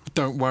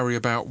 Don't worry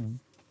about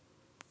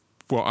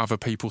what other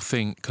people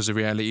think, because the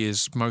reality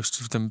is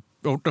most of them,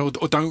 or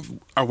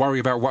don't worry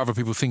about what other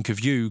people think of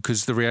you,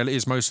 because the reality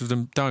is most of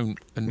them don't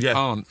and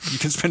aren't. You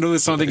can spend all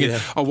this time thinking,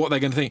 what they're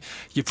going to think.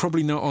 You're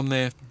probably not on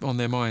their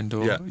mind,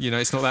 or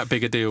it's not that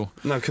big a deal.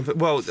 No,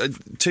 well,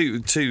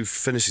 two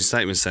finishing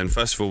statements then.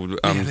 First of all,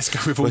 let's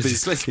go with all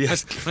these.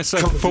 Let's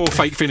have 4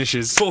 fake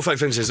finishes. 4 fake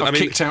finishes. I've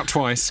kicked out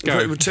twice.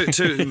 Go.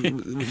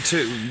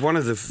 One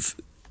of the.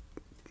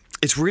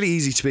 It's really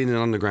easy to be in an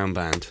underground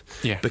band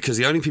because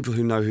the only people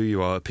who know who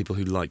you are people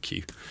who like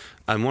you.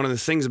 And one of the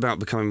things about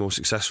becoming more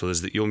successful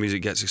is that your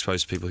music gets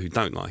exposed to people who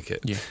don't like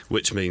it,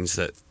 which means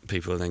that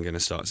people are then going to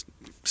start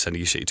sending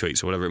you shitty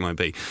tweets or whatever it might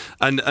be.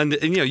 And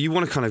you know, you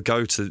want to kind of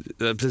go to,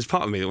 there's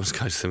part of me that wants to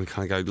go to them and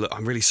kind of go, look,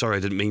 I'm really sorry, I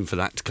didn't mean for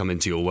that to come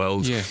into your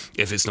world. Yeah.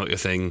 If it's not your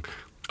thing,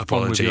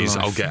 apologies,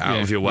 I'll get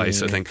out of your way,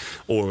 sort of thing.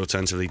 Or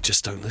alternatively,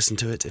 just don't listen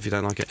to it if you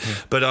don't like it. Yeah.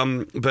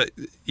 But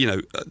you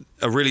know,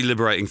 a really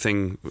liberating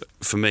thing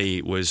for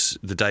me was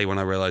the day when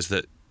I realised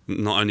that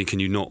not only can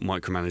you not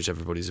micromanage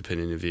everybody's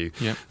opinion of you,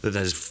 that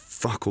there's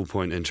fuck all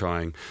point in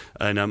trying.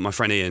 And my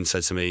friend Ian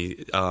said to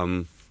me,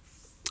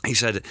 he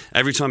said,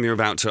 every time you're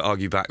about to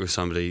argue back with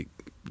somebody,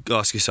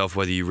 ask yourself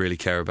whether you really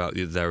care about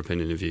their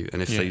opinion of you.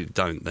 And if they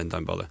don't, then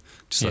don't bother.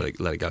 Just let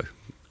it go.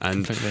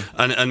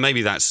 And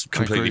maybe that's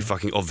completely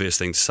fucking obvious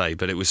thing to say,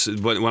 but it was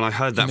when I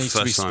heard that for the first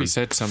time. It needs to be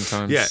said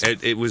sometimes. Yeah,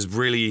 it was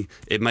really,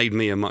 it made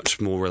me a much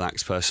more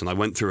relaxed person. I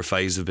went through a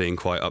phase of being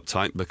quite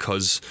uptight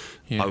because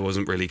I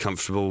wasn't really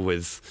comfortable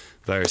with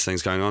various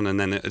things going on, and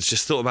then it's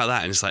just thought about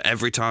that, and it's like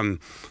every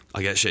time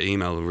I get a shitty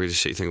email or read a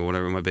shitty thing or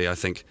whatever it might be, I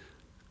think,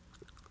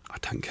 I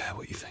don't care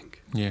what you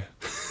think. Yeah.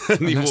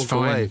 and you walk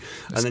away.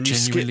 That's and then you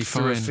skip through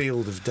fine. A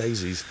field of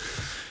daisies.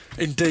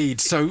 Indeed.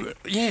 So,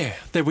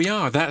 there we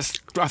are. I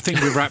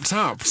think we're wrapped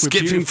up.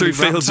 Skipping through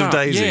fields of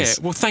daisies.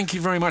 Yeah. Well, thank you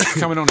very much for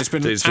coming on. It's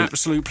been an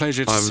absolute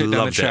pleasure to sit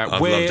down and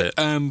chat. Where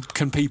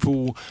can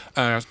people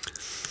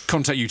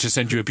contact you to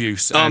send you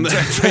abuse?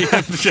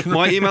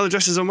 My email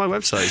address is on my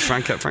website,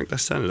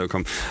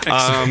 frank@frankturner.com.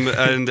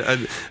 And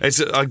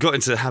I got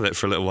into the habit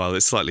for a little while.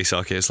 It's slightly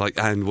sarky. It's like,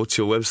 and what's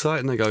your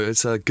website? And they go,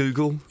 it's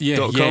google.com.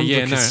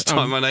 Because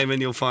type my name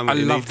in, you'll find what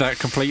you need. I love that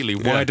completely.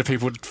 Why do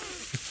people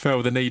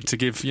feel the need to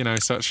give,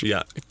 such...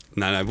 Yeah.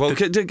 No. Well,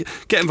 get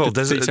involved.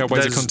 There's ways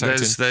of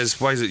contacting. There's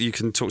ways that you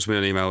can talk to me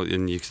on email,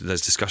 and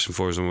there's discussion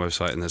forums on my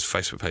website, and there's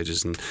Facebook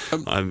pages, and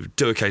I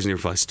do occasionally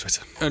reply to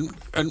Twitter.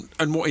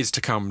 And what is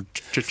to come,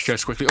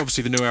 just quickly?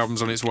 Obviously, the new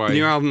album's on its way.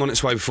 New album on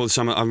its way before the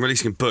summer. I'm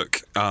releasing a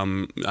book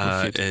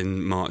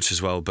in March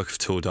as well, book of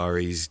tour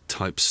diaries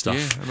type stuff.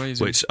 Yeah,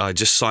 amazing. Which I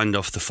just signed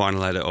off the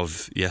final edit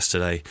of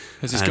yesterday.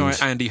 There's this guy,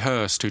 Andy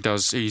Hurst,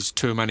 he's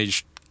tour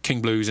managed King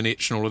Blues and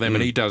Itch and all of them,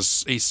 and he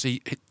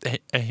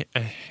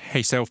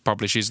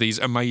self-publishes these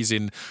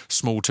amazing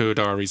small tour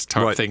diaries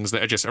type things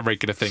that are just a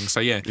regular thing. So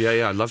yeah,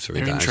 I'd love to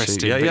read that.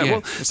 Interesting.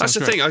 Well, that's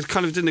the thing. It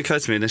kind of didn't occur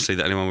to me initially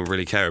that anyone would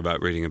really care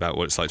about reading about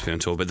what it's like to be on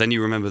tour. But then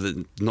you remember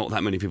that not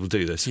that many people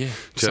do this. Yeah,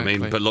 do you know what I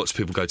mean? But lots of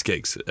people go to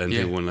gigs, and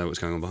people want to know what's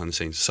going on behind the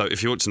scenes. So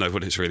if you want to know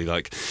what it's really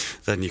like,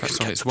 then you can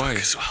get the book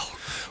as well.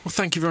 Well,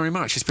 thank you very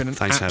much. It's been an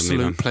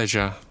absolute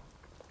pleasure.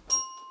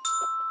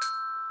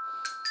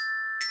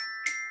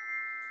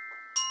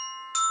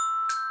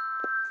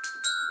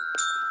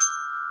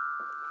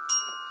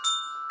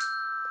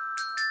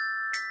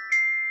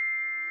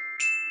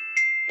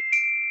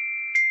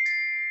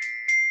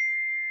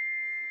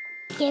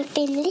 You've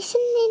been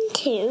listening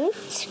to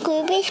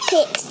Scroobius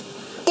Pip's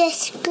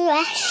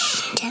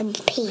Distraction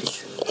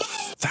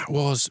Pieces. That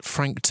was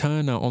Frank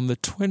Turner on the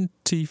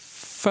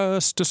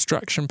 21st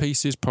Distraction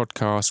Pieces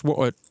podcast.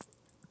 What a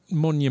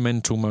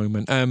monumental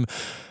moment. It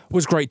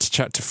was great to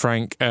chat to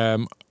Frank.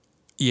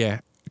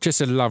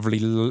 Just a lovely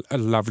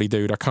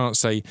dude. I can't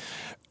say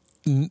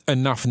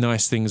enough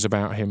nice things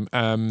about him.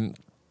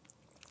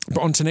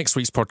 But on to next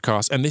week's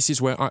podcast, and this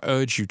is where I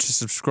urge you to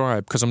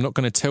subscribe, because I'm not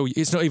going to tell you,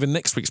 it's not even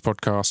next week's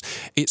podcast,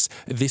 it's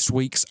this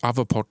week's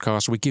other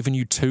podcast. We're giving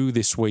you 2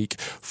 this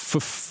week for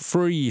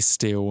free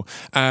still.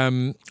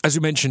 As we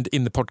mentioned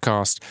in the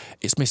podcast,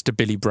 it's Mr.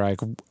 Billy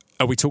Bragg.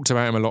 We talked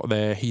about him a lot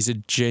there. He's a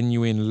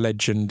genuine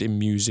legend in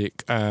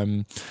music. So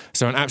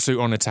an absolute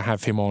honour to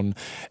have him on.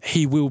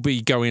 He will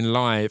be going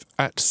live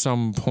at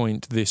some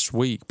point this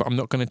week, but I'm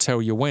not going to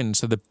tell you when.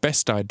 So the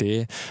best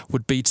idea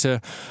would be to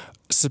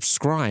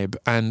subscribe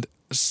and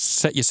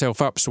set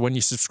yourself up so when you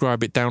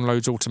subscribe it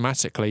downloads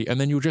automatically, and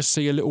then you'll just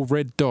see a little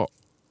red dot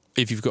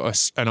if you've got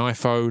an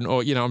iPhone,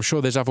 or I'm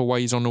sure there's other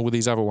ways on all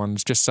these other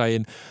ones, just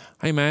saying,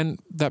 hey man,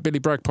 that Billy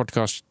Bragg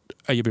podcast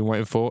you've been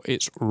waiting for,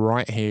 it's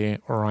right here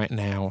right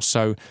now.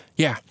 So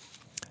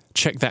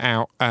check that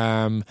out,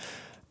 and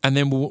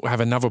then we'll have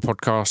another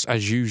podcast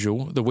as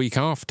usual the week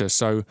after.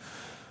 So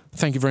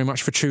thank you very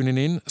much for tuning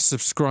in.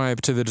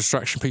 Subscribe to the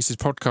Distraction Pieces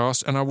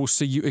podcast, and I will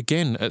see you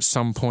again at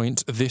some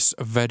point this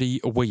very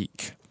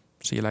week.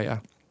 See you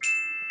later.